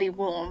also very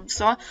warm.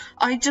 So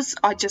I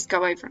just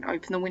go over and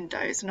open the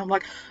windows, and I'm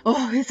like,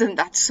 oh, isn't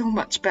that so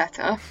much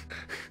better?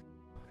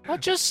 I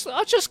just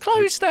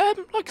closed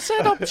them. Like I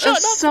said, I'm shutting up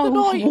so for the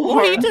night. Why are you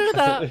warm. doing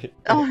that?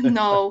 Oh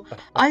no.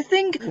 I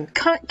think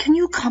can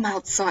you come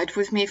outside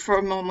with me for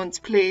a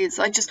moment, please?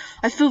 I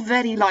feel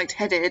very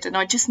lightheaded, and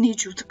I just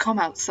need you to come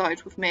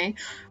outside with me.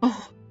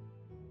 Oh,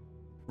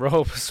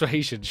 Roll a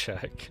persuasion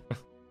check.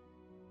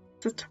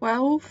 the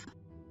 12.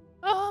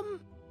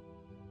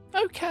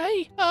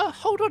 Okay.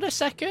 Hold on a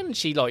second.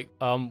 She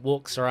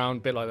walks around a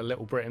bit like the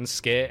Little Britain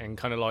skit and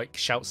kind of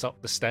shouts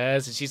up the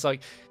stairs, and she's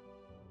like,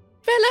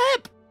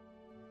 Philip!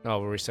 Oh,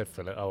 we already said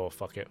Philip. Oh, well,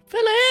 fuck it.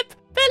 Philip!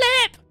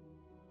 Philip!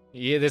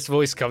 You hear this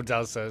voice come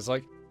downstairs,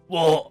 like,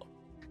 what?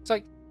 It's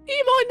like,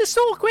 you mind the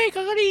store quick?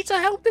 I need to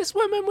help this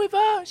woman with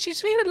her.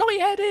 She's feeling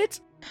lightheaded.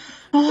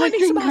 Oh, I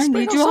need some think I aspirin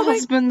need or your something.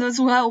 husband as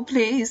well,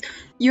 please.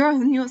 You're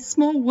only a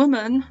small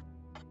woman,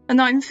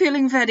 and I'm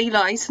feeling very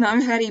light, and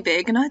I'm very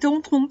big, and I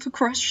don't want to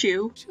crush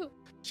you.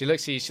 She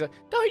looks at you, she's like,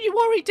 don't you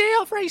worry,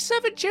 dear. I've raised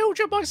 7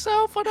 children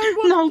myself. I don't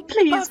want No,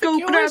 please perfect go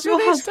cures grab for your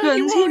this, don't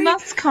you husband. He worry.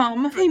 must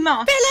come. He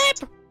must.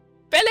 Philip!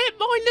 Philip,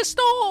 mind the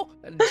store!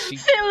 And she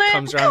Philip,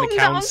 comes around the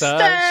come counter.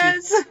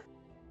 downstairs.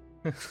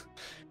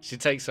 She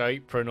takes her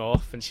apron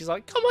off and she's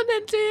like, come on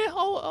then, dear.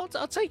 I'll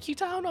take you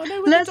down. I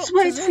know where Let's the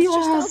wait doctor's for is, your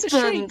just down the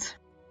street." husband.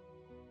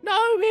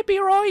 No, he'll be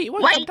alright. He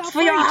won't come Wait down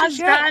for your ages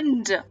yet."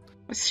 husband.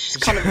 She's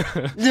kind of.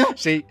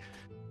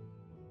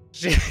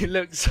 she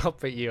looks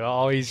up at you, her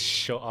eyes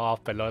shut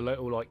up, and her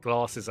little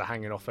glasses are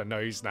hanging off her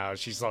nose now.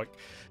 She's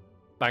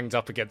banged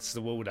up against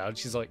the wall now, and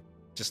she's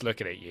just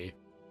looking at you.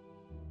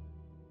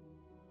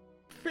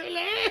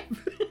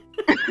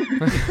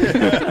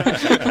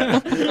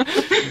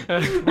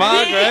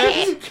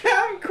 Margaret!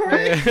 Come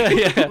quick!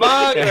 Yeah.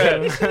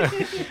 Margaret!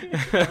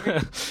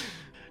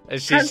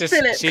 And she's Has just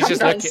Philip she's come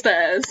just looking.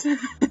 downstairs?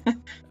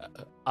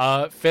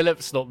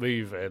 Philip's not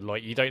moving.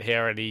 You don't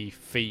hear any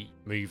feet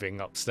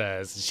moving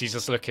upstairs. She's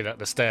just looking at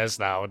the stairs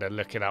now and then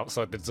looking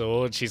outside the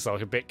door. And she's a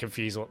bit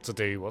confused what to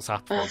do. What's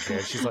happening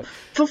here? She's like,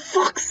 For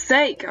fuck's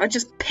sake! I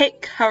just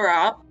pick her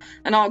up,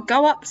 and I'll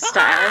go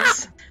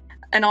upstairs,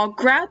 and I'll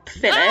grab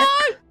Philip.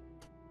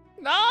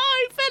 No,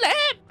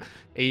 Philip.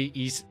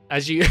 He's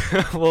as you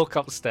walk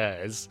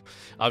upstairs.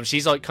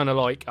 She's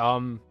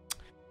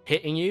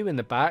hitting you in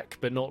the back,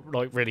 but not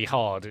really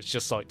hard. It's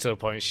just to the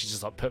point she's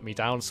just put me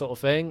down sort of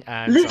thing.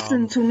 And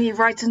Listen to me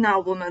right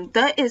now, woman.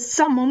 There is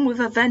someone with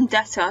a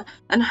vendetta,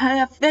 and I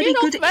have very Get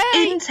off good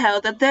me!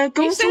 intel that they're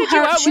going you said to you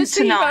hurt weren't you with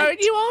Siva, tonight. and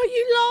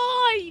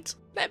you lied.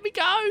 Let me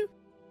go.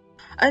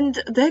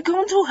 And they're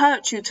going to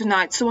hurt you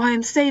tonight, so I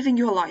am saving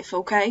your life,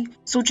 okay?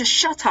 So just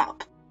shut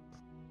up.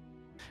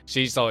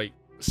 She's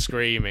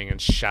screaming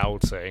and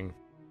shouting.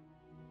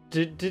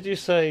 Did you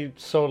say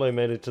Solo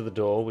made it to the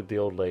door with the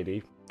old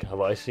lady?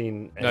 Have I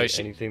seen No,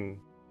 anything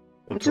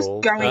I'm at just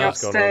all? going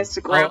that's gone upstairs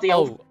to grab the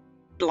old Oh,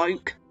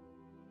 bloke.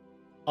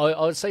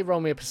 I would say roll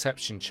me a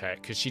perception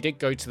check, because she did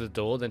go to the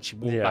door, then she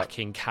walked Yeah. back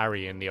in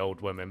carrying the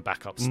old woman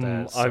back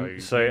upstairs. I'm-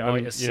 so you I'm,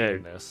 might have you seen know,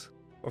 this.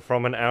 on?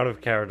 From an out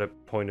of character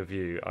point of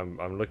view,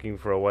 I'm looking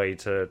for a way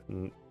to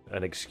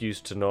an excuse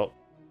to not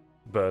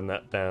burn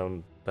that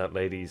down. That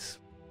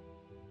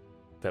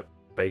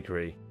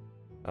bakery.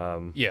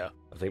 Yeah.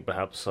 I think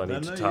perhaps I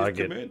need to You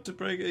target. committed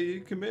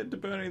to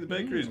burning the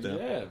bakeries down.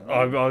 Yeah.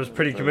 I was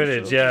pretty Very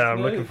committed. short Yeah, I'm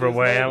persuade, looking for a isn't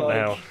way it? out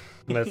now.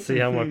 Let's see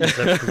how my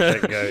perception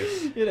check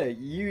goes. You know,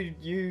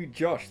 you,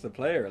 Josh, the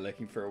player, are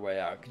looking for a way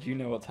out because you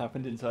know what's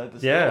happened inside the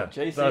store. Yeah,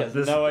 JC that-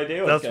 has no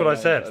idea what's That's what going I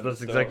on said. inside the That's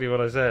store. exactly what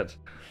I said.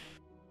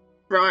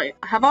 Right,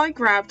 have I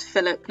grabbed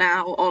Philip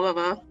now,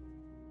 Oliver?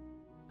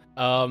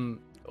 Well,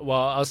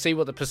 I'll see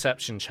what the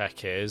perception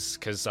check is,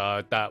 because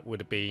that would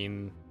have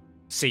been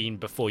seen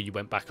before you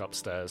went back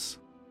upstairs.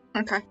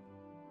 Okay.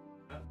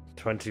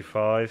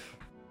 25.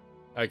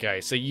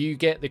 Okay, so you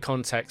get the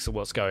context of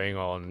what's going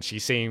on. She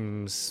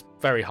seems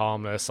very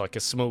harmless, like a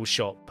small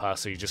shop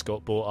person who just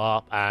got brought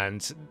up,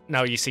 and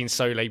now you've seen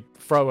Soleil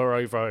throw her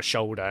over her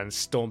shoulder and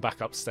storm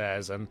back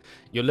upstairs, and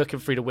you're looking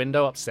through the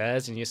window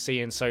upstairs and you're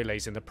seeing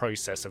Soleil's in the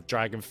process of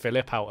dragging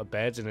Philip out of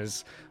bed in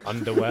his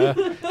underwear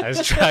and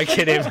is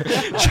dragging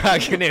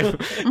him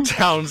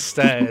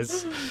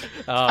downstairs.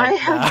 I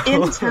have now.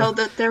 intel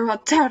that there are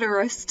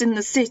terrorists in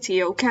the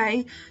city,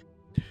 okay?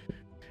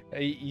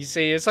 You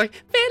see, it's like,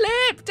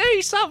 Philip,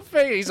 do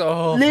something! He's like,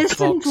 oh,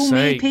 Listen for to fuck's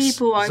me, sakes.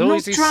 people. There's I'm not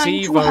always these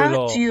trying to SIVO hurt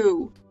lot.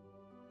 you.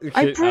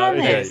 I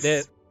promise.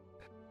 They're-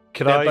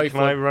 Can They're I both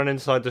like- run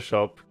inside the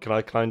shop? Can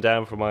I climb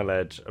down from my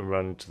ledge and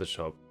run into the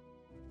shop,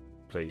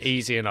 please?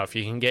 Easy enough.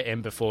 You can get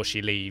in before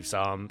she leaves.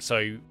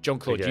 So, John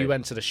Claude, Okay. you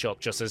enter the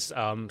shop just as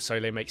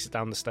Soleil makes it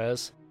down the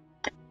stairs.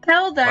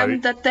 Tell them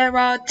Right. that there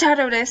are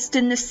terrorists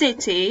in the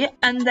city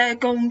and they're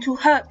going to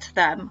hurt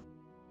them.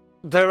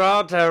 There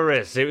are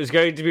terrorists. It was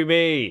going to be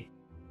me.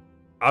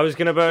 I was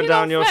going to burn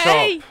down your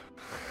shop.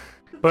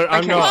 But I'm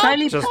Okay, not.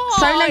 Soleil, Just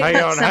Soleil hang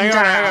puts on, them hang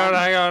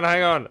on,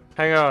 down.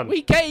 hang on.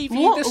 We gave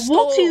you the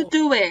store. What are you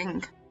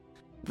doing?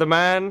 The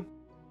man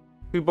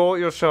who bought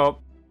your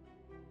shop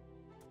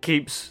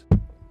keeps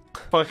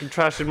fucking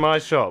trashing my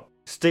shop,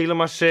 stealing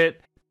my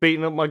shit,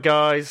 beating up my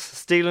guys,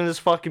 stealing his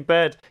fucking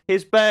bed.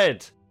 His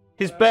bed.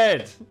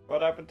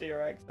 What happened to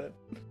your accent?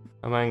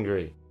 I'm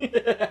angry.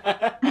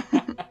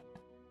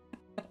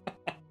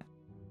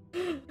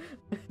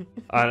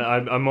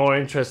 I'm more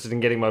interested in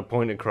getting my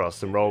point across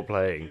than role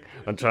playing.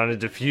 I'm trying to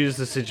diffuse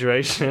the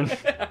situation.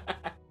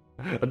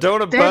 I don't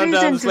want to There burn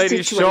down this isn't a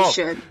lady's shop.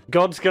 situation.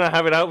 God's gonna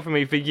have it out for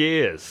me for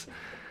years.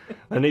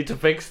 I need to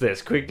fix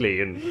this quickly.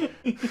 And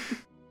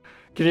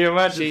can you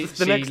imagine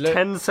the next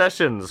 10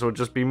 sessions will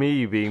just be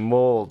me being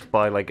mauled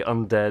by like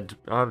undead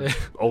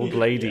old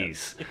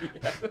ladies?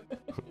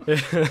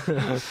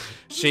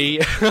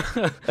 she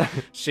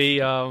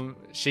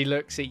she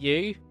looks at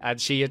you and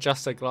she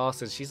adjusts her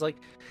glasses. She's like,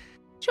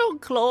 John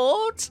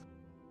Claude.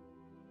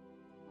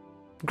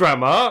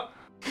 Grandma.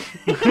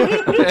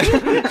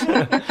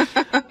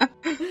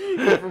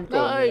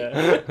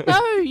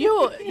 No,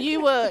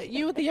 you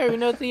were the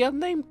owner of the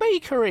unnamed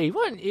bakery,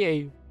 weren't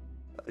you?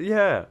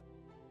 Yeah,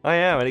 I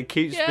am, and it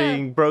keeps Yeah.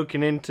 being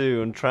broken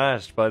into and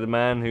trashed by the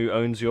man who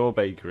owns your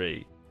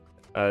bakery.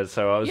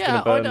 So I was going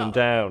to burn them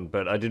down,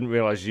 but I didn't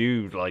realise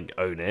you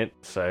own it.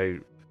 So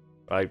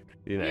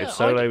if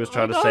Soleil was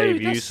trying to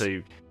save you,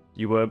 so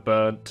you weren't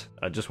burnt.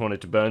 I just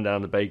wanted to burn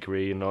down the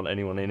bakery and not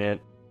anyone in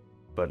it.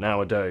 But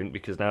now I don't,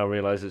 because now I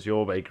realise it's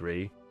your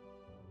bakery.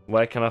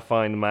 Where can I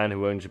find the man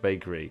who owns your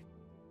bakery?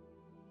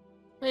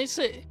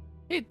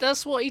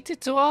 That's what he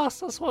did to us.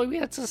 That's why we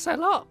had to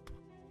sell up.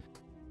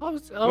 I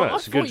It's a good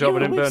thought job you I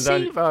didn't were burn with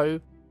down.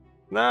 Sivo.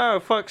 No,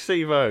 fuck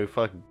Sivo.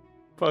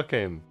 Fuck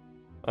him.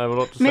 I have a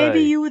lot to say.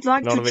 Maybe you would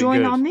like None to of it join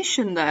good. our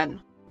mission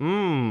then.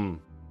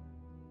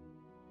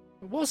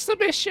 What's the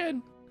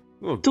mission?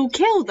 Well, To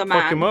kill the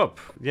man. fuck him up.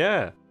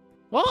 Yeah.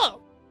 What?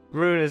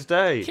 Ruin his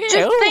day. Kill?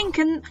 Just think,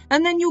 and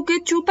then you'll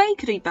get your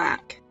bakery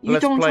back. You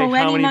Let's don't play owe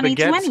how any many money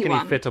to baguettes can he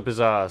anyone. fit up his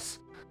ass.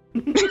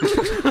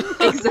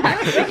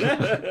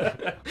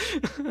 Exactly.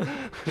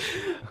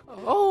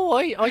 Oh,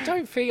 I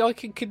don't think I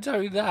can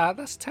condone that.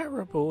 That's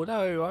terrible.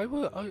 No,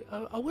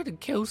 I wouldn't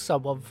kill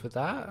someone for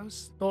that.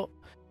 That's not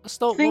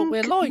Think what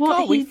we're like,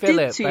 what are we, he did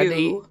Philip? to And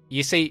you.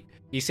 you see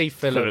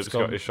Philip's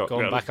got his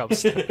shotgun. gone back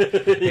upstairs.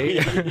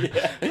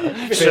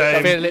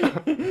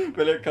 Shame.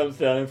 Philip comes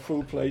down in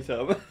full plate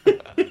up.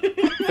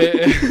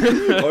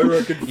 I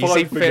reckon You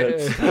see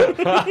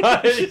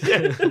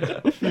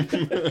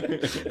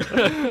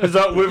Is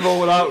that with or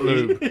without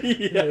lube?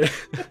 Yeah.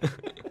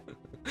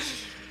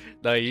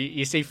 No,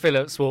 you see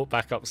Phillips walk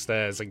back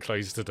upstairs and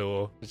close the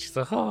door, and she's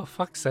like, "Oh,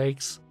 fuck's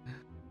sakes!"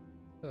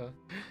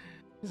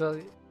 He's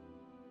like,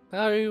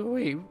 "No,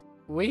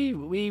 we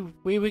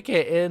were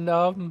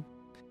getting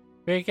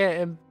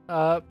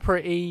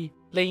pretty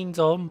leaned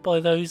on by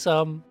those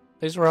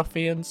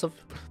ruffians of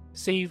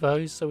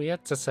Sivo, so we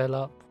had to sell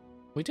up.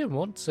 We didn't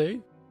want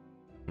to.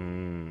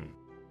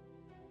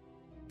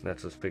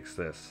 Let's just fix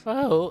this.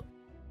 Well,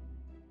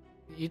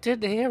 you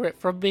didn't hear it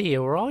from me,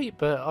 alright?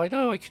 But I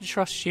know I can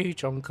trust you,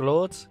 John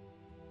Claude.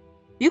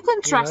 You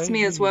can trust know,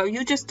 me as well.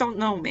 You just don't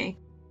know me.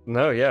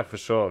 No, yeah, for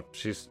sure.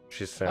 She's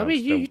sound. I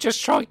mean, you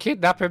just tried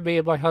kidnapping me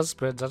and my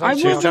husband. I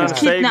She's trying to wasn't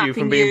save you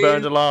from kidnapping being you.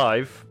 burned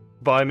alive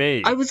by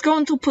me. I was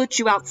going to put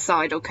you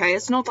outside, okay?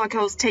 It's not like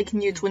I was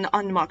taking you to an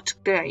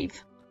unmarked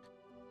grave.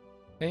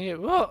 Hey,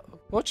 what?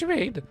 What do you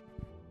mean?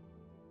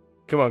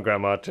 Come on,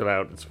 Grandma, chill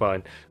out. It's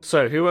fine.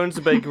 So, who owns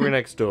the bakery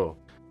next door?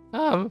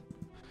 Oh,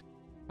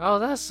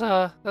 that's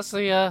the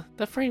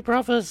three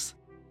brothers.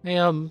 They they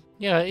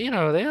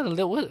had a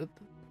little.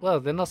 Well,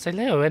 they're not so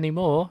little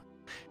anymore.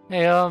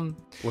 They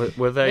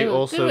Were they They were-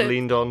 also they were-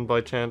 leaned on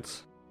by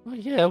chance? well,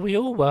 yeah, we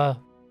all were.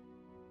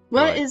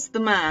 Where is Right. the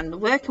man?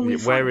 Where can we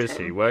find Where him? is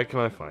he? Where can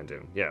I find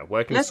him? Yeah,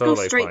 where can Let's go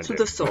Soleil straight find to him?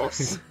 the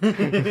source.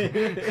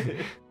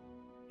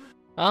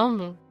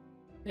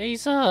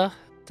 He's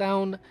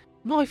down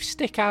Knife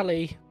Stick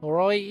Alley. All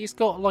right, he's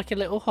got like a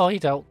little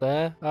hideout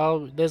there.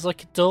 There's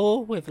like a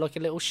door with like a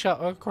little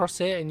shutter across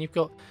it, and you've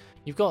got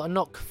You've got to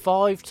knock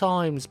 5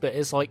 times, but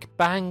it's like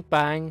bang,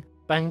 bang,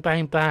 bang,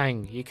 bang,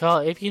 bang. You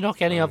can't. If you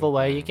knock any other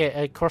way, you get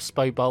a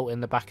crossbow bolt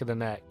in the back of the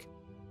neck.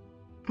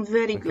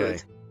 Very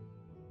good.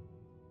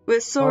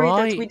 We're sorry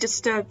that we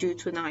disturbed you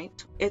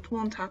tonight. It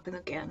won't happen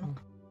again.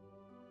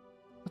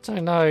 I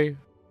don't know.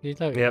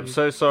 Yep,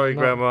 so sorry,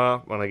 Grandma,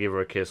 when I give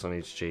her a kiss on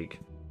each cheek.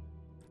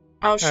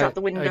 I'll shut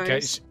the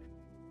windows.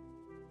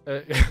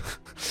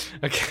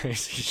 Okay,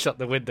 so you shut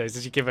the windows.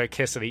 As you give her a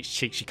kiss on each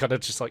cheek, she kind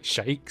of just like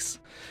shakes.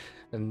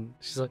 And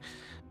she's like,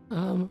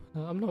 I'm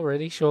not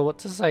really sure what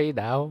to say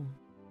now.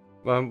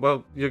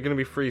 Well, you're going to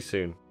be free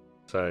soon,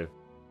 so...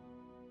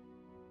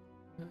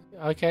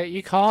 Okay,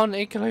 you can't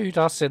include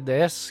us in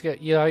this.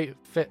 You know,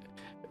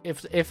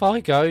 if I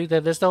go,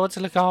 then there's no one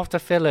to look after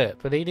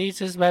Philip, and he needs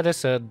his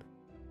medicine.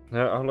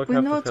 No, I'll look We're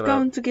after not Philip.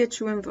 going to get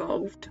you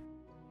involved.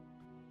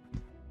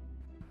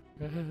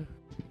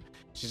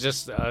 She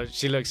just,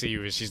 she looks at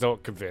you and she's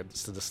not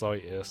convinced in the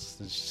slightest.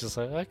 And she's just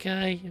like,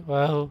 okay,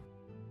 well,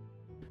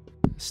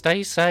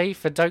 stay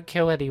safe and don't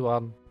kill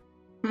anyone.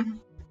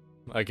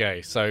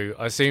 Okay, so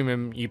I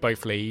assume you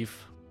both leave.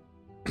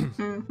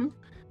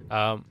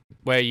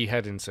 Where are you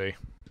heading to?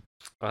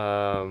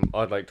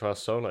 I'd like to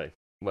ask Soleil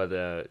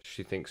whether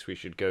she thinks we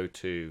should go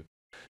to...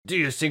 Do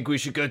you think we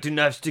should go to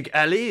Knifestick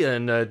Alley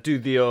and do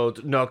the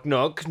old knock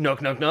knock,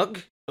 knock knock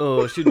knock?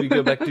 Or should we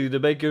go back to the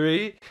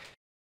bakery?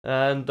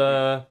 And,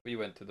 We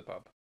went to the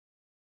pub.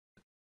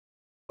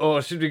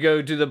 Or should we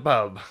go to the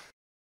pub?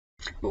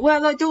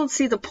 Well, I don't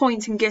see the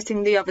point in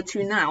getting the other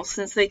two now,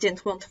 since they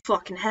didn't want to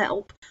fucking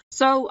help.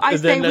 So I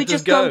say we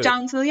just go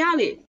down to the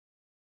alley.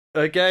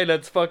 Okay,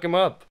 let's fuck him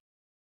up.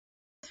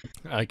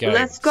 Okay,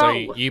 let's go.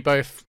 So you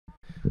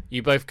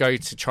both go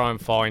to try and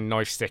find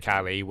Knifestick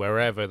Alley,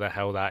 wherever the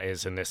hell that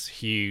is in this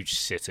huge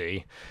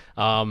city.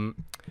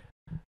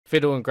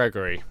 Fiddle and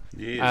Gregory,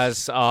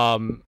 Yes. as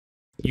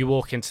you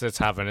walk into the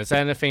tavern, is there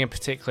anything in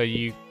particular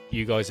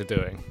you guys are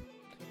doing?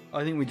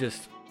 I think we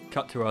just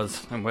cut to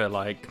us and we're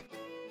like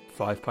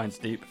 5 pints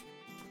deep.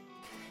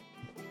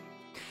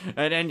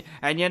 And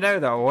you know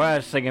the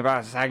worst thing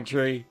about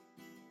Sanctuary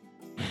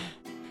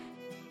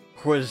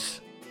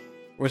was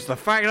the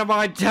fact that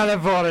my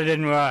teleporter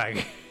didn't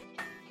work.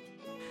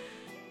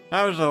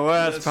 That was the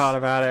worst part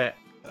about it.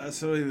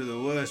 That's not even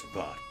the worst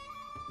part.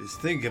 Just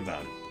think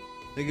about it.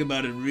 Think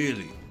about it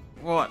really.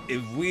 What?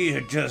 If we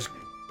had just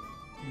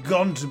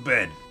gone to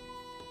bed,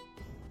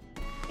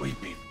 we'd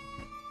be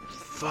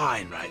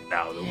fine right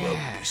now. The world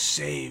would be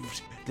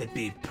saved. There'd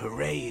be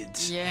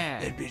parades. Yeah.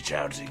 They'd be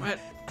shouting, But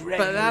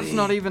Gregory that's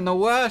not even the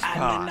worst and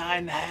part. the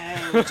 9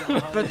 hells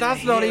are But the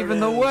that's not even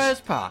the heroes.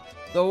 worst part.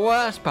 The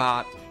worst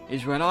part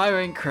is when I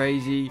went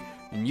crazy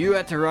and you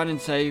had to run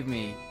and save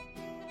me.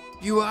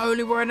 You were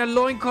only wearing a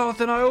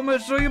loincloth and I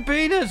almost saw your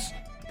penis.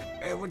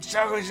 It was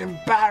so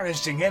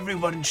embarrassing.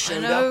 Everyone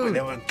showed know. up and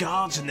there were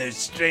guards and those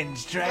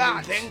strange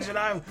dragon things, and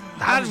I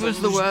was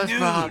the worst nude.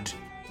 part.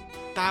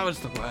 That was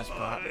the worst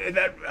part.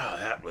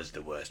 That was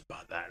the worst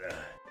part.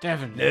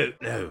 Definitely.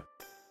 No.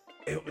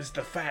 It was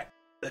the fact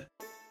that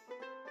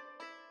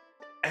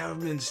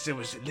Elminster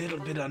was a little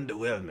bit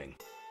underwhelming.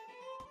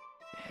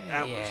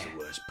 That was the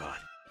worst part.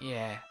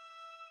 Yeah.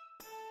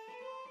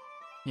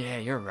 Yeah,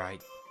 you're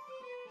right.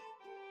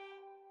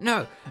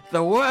 No,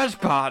 the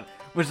worst part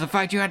was the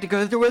fact you had to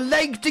go through a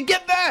lake to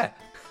get there!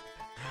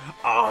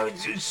 Oh,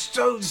 it's just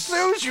so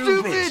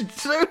stupid.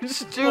 So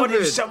stupid! What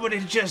if someone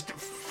had just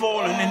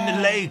fallen in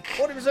the lake?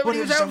 What if somebody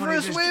was out for a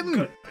had just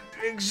swim?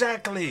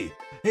 Exactly.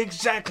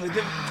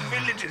 The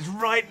village is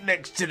right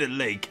next to the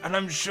lake, and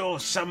I'm sure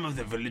some of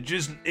the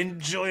villagers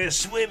enjoy a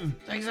swim.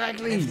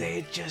 Exactly. If they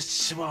had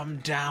just swum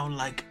down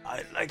like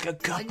a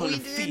couple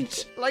of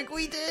feet, Like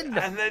we did!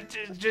 and then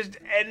just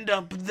end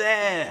up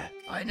there.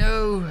 I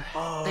know.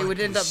 Oh, They would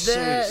it end up was so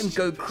there and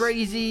go stupid.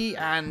 crazy,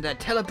 and their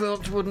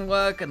teleports wouldn't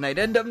work, and they'd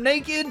end up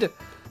naked.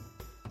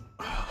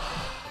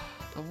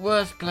 The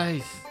worst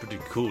place. Pretty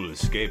cool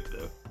escape,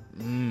 though.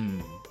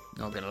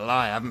 Not gonna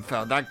lie, I haven't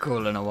felt that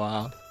cool in a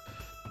while.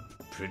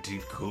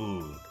 Pretty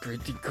cool.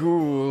 Pretty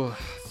cool.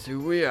 So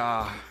we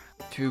are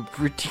two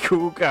pretty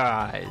cool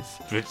guys.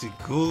 Pretty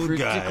cool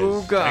Pretty guys.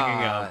 cool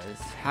Hanging out.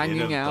 guys.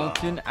 Hanging a out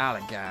bar. in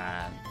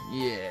Allegan.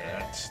 Yeah.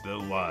 That's the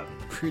one.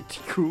 Pretty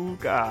cool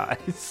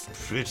guys.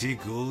 Pretty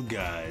cool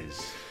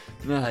guys.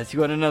 Nice. You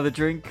want another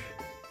drink?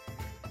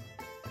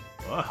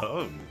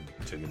 Oh,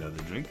 take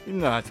another drink.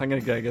 Nice. I'm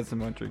gonna go get some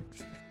more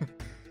drinks.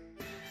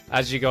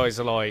 As you guys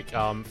are like,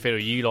 Phil,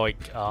 you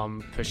like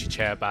push your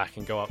chair back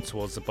and go up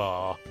towards the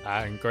bar,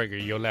 and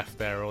Gregory, you're left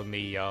there on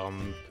the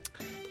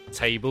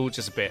table,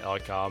 just a bit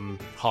like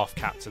half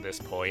capped at this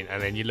point,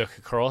 and then you look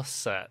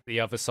across at the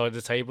other side of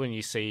the table and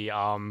you see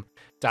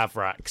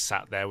Davrak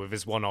sat there with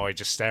his one eye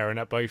just staring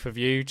at both of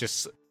you,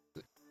 just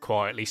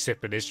quietly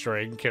sipping his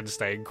drink and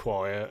staying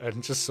quiet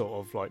and just sort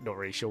of like not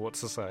really sure what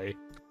to say.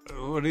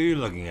 What are you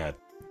looking at?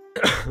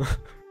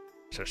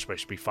 So it's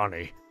supposed to be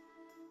funny.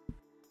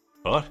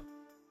 What?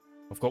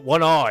 I've got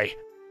one eye.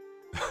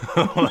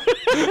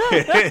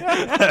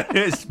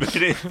 It's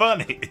pretty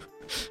funny.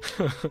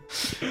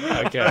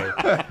 Okay.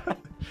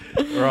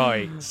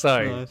 Right,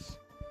 so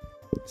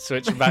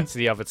switching back to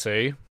the other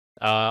two.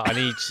 I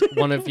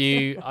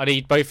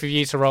need both of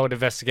you to roll an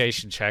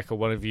investigation check, or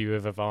one of you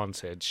with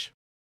advantage.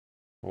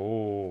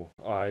 Oh,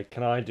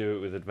 can I do it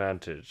with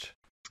advantage?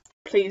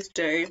 Please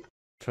do.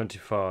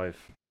 25.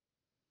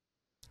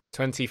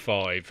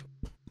 25.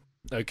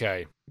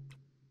 Okay.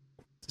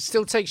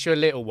 Still takes you a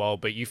little while,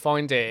 but you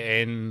find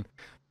it in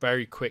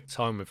very quick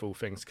time with all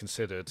things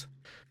considered.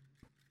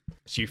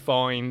 So you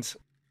find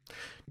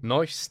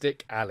Knife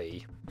Stick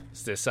Alley.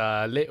 It's this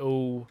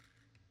little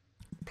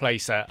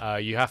place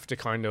that you have to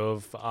kind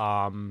of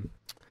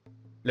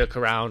look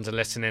around and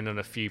listen in on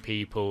a few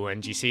people,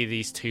 and you see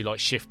these two like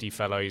shifty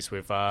fellows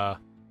with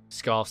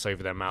scarves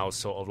over their mouths,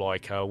 sort of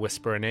like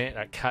whispering it,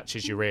 that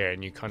catches your ear,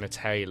 and you kind of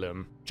tail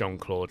them, John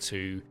Claude,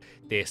 to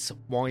this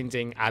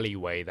winding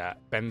alleyway that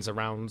bends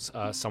around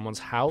someone's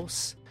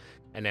house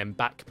and then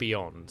back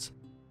beyond.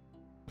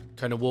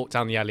 Kind of walk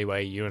down the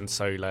alleyway, you and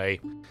Soleil.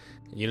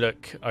 You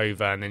look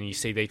over and then you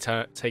see they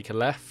take a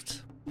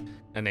left,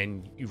 and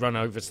then you run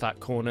over to that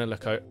corner,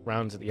 look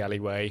around at the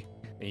alleyway,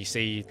 and you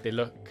see they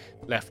look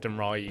left and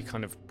right. You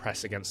kind of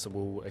press against the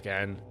wall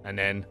again, and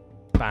then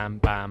bam,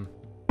 bam,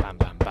 bam,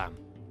 bam, bam.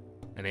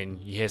 And then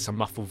you hear some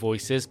muffled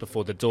voices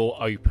before the door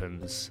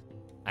opens,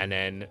 and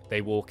then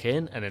they walk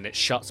in, and then it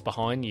shuts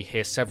behind. You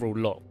hear several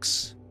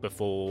locks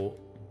before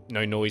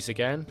no noise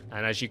again,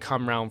 and as you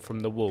come round from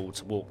the wall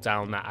to walk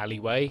down that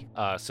alleyway,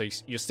 so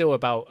you're still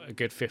about a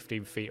good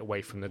 15 feet away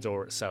from the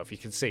door itself, you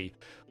can see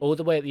all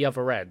the way at the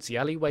other end, the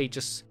alleyway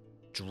just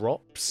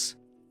drops,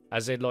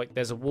 as in like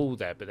there's a wall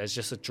there, but there's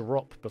just a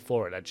drop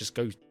before it that just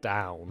goes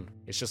down.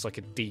 It's just like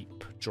a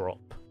deep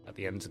drop at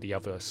the end of the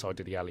other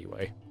side of the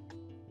alleyway.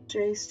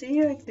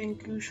 JC, I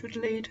think you should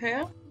lead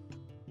here.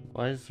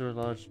 Why is there a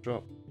large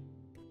drop?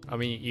 I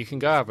mean, you can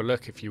go have a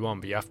look if you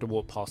want, but you have to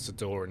walk past the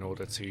door in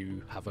order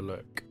to have a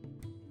look.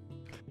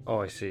 Oh,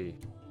 I see.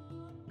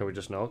 Can we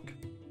just knock?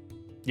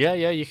 Yeah,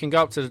 you can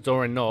go up to the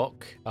door and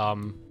knock,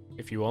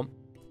 if you want.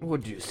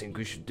 What do you think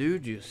we should do?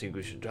 Do you think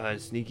we should try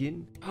and sneak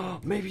in?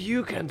 Maybe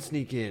you can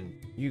sneak in.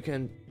 You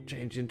can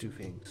change into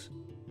things.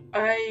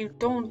 I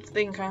don't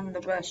think I'm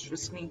the best for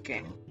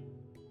sneaking.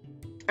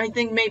 I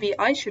think maybe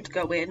I should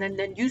go in and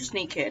then you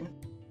sneak in.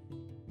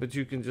 But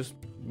you can just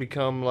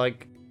become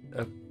like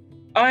a...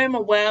 I'm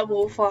a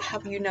werewolf, I'll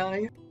have you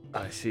know.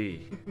 I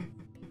see.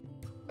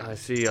 I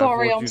see.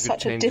 Sorry, I'm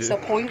such a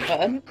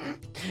disappointment.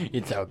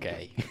 It's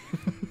okay.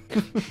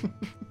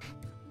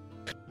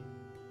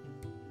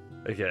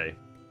 Okay.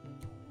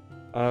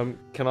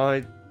 Can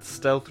I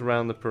stealth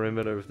around the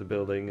perimeter of the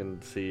building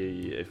and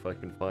see if I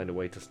can find a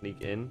way to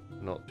sneak in,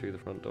 not through the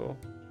front door?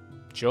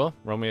 Sure,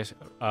 roll me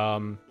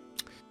Yeah.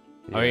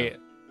 I mean,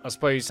 I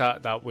suppose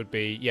that would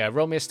be... Yeah,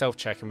 roll me a stealth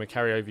check and we'll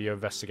carry over your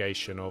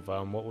investigation of...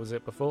 what was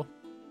it before?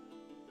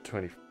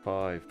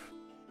 25.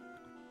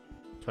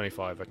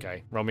 25,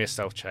 okay. Roll me a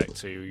stealth check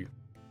to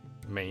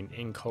remain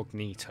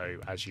incognito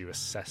as you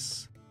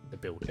assess the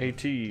building.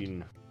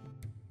 18.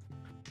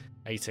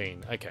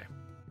 18, okay.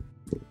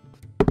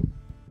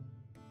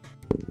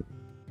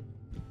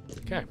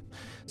 Okay,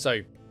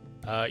 so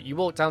you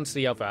walk down to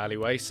the other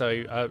alleyway.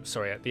 So,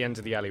 sorry, at the end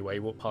of the alleyway,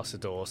 you walk past the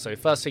door. So,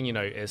 first thing you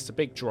notice, the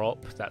big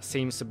drop that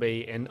seems to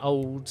be an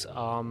old,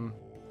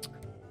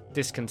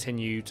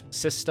 discontinued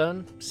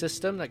system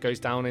that goes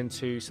down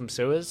into some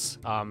sewers.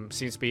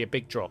 Seems to be a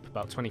big drop,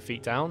 about 20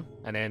 feet down,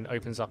 and then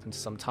opens up into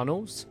some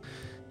tunnels.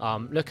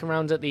 Looking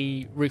around at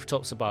the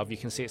rooftops above, you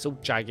can see it's all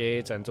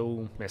jagged and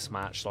all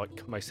mismatched,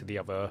 like most of the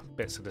other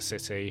bits of the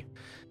city.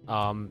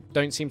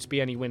 Don't seem to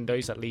be any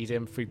windows that lead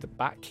in through the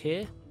back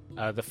here.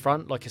 The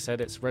front, like I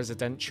said, it's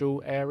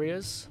residential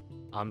areas,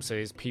 so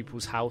it's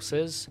people's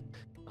houses.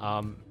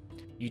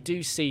 You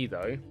do see,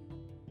 though,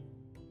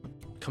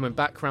 coming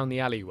back around the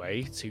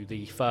alleyway to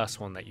the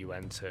first one that you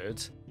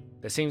entered,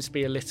 there seems to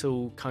be a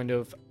little kind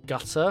of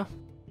gutter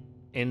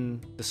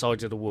in the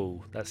side of the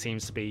wall. That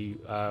seems to be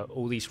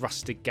all these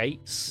rusted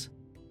gates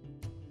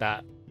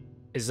that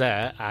is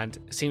there, and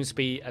it seems to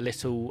be a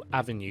little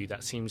avenue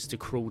that seems to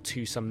crawl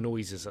to some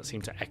noises that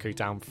seem to echo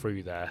down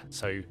through there.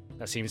 So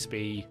that seems to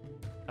be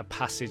a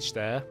passage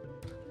there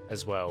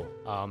as well.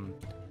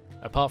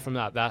 Apart from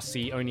that, that's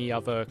the only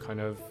other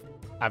kind of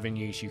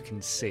avenues you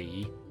can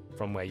see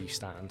from where you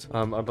stand.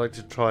 I'd like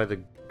to try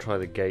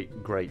the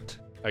gate grate.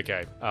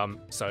 Okay,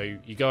 so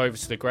you go over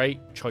to the grate,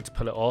 try to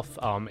pull it off.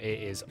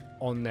 It is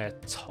on there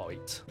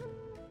tight.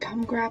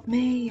 Come grab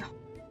me.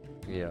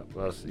 Yeah,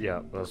 that's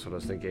what I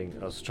was thinking.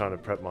 I was trying to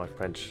prep my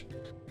French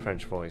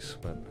voice,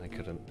 but I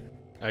couldn't.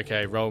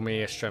 Okay, roll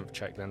me a strength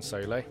check then,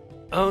 Soleil.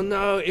 Oh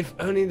no, if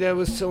only there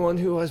was someone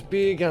who was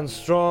big and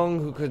strong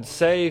who could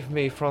save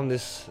me from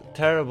this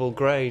terrible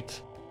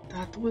grate.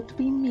 That would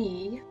be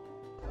me.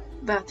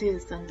 That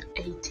is an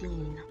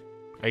 18.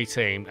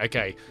 18,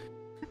 okay.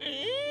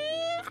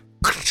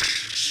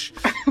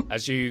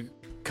 As you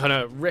kind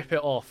of rip it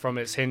off from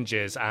its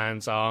hinges,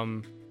 and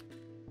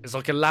it's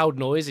like a loud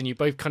noise, and you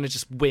both kind of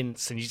just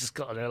wince, and you just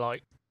got to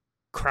like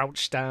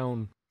crouch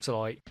down to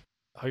like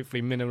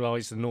hopefully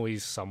minimize the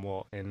noise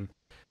somewhat in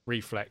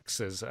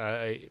reflexes,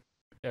 in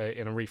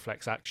a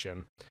reflex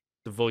action.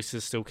 the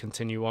voices still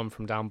continue on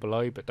from down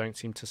below, but don't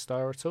seem to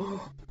stir at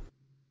all.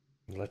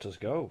 Let us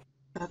go.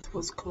 That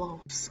was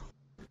close.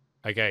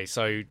 Okay,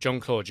 so John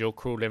Claude, you're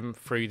crawling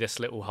through this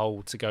little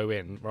hole to go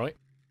in, right?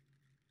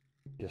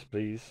 Yes,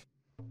 please.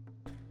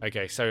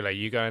 Okay, Soleil,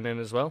 you going in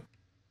as well?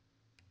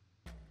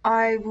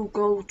 I will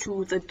go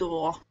to the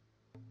door.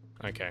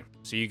 Okay,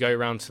 so you go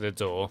round to the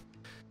door.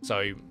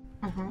 So,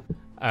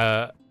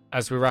 Mm-hmm.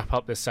 as we wrap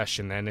up this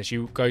session, then, as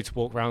you go to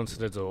walk round to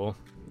the door,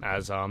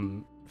 as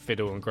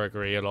Fiddle and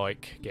Gregory are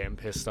like getting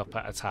pissed up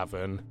at a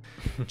tavern,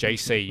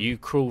 JC, you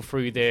crawl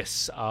through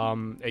this.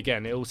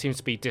 Again, it all seems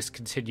to be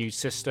discontinued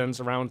systems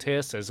around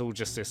here, so there's all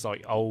just this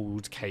like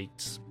old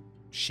caked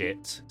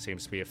shit.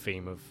 Seems to be a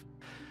theme of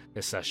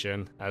this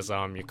session. As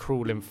you're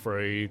crawling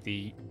through,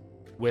 the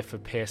whiff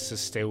of piss is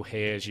still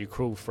here as you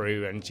crawl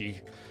through, and you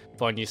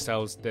find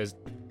yourselves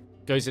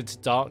goes into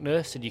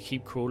darkness, and you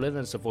keep crawling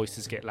as the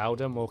voices get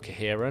louder, more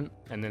coherent,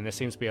 and then there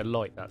seems to be a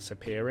light that's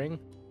appearing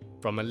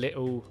from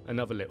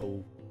another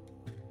little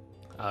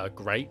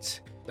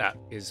grate that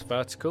is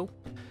vertical,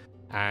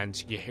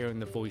 and you're hearing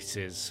the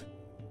voices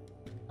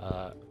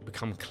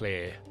become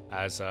clear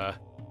as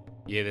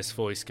you hear this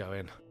voice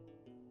going,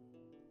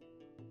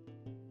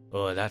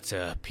 "Oh, that's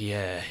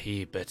Pierre.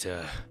 He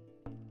better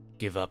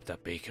give up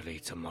that bakery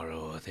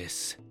tomorrow,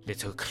 this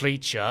little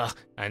creature."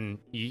 And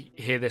you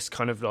hear this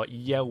kind of like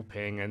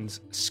yelping and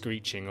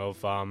screeching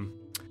of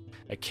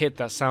a kid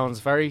that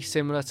sounds very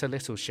similar to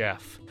Little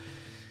Chef.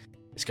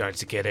 Is going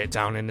to get it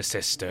down in the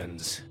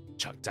cisterns,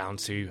 chucked down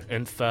to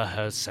Unther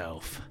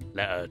herself.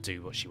 Let her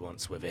do what she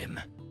wants with him.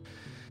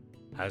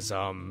 As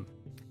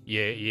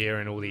you're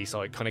hearing all these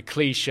like kind of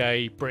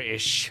cliche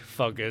British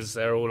fuggers,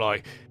 they're all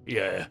like,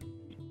 "Yeah,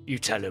 you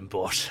tell him,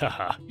 boss.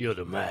 Haha, you're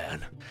the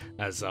man."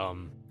 As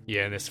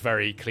yeah, and this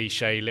very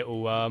cliche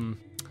little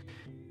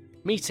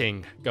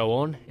meeting go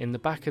on in the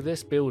back of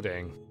this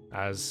building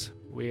as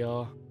we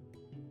are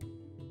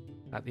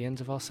at the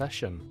end of our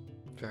session.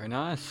 Very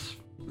nice.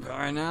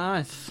 Very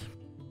nice.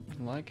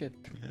 I like it.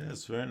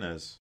 Yes, very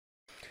nice.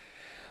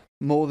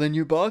 More than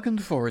you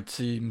bargained for, it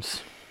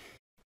seems.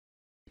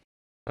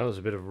 That was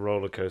a bit of a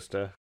roller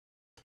coaster.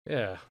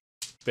 Yeah,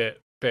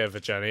 bit of a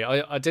journey.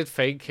 I did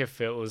think if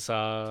it was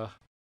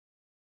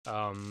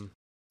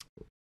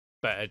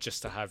better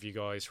just to have you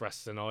guys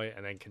rest the night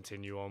and then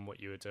continue on what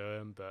you were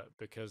doing, but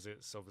because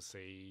it's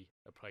obviously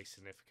a place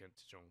significant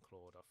to John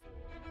Claude, I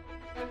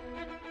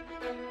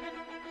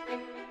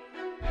thought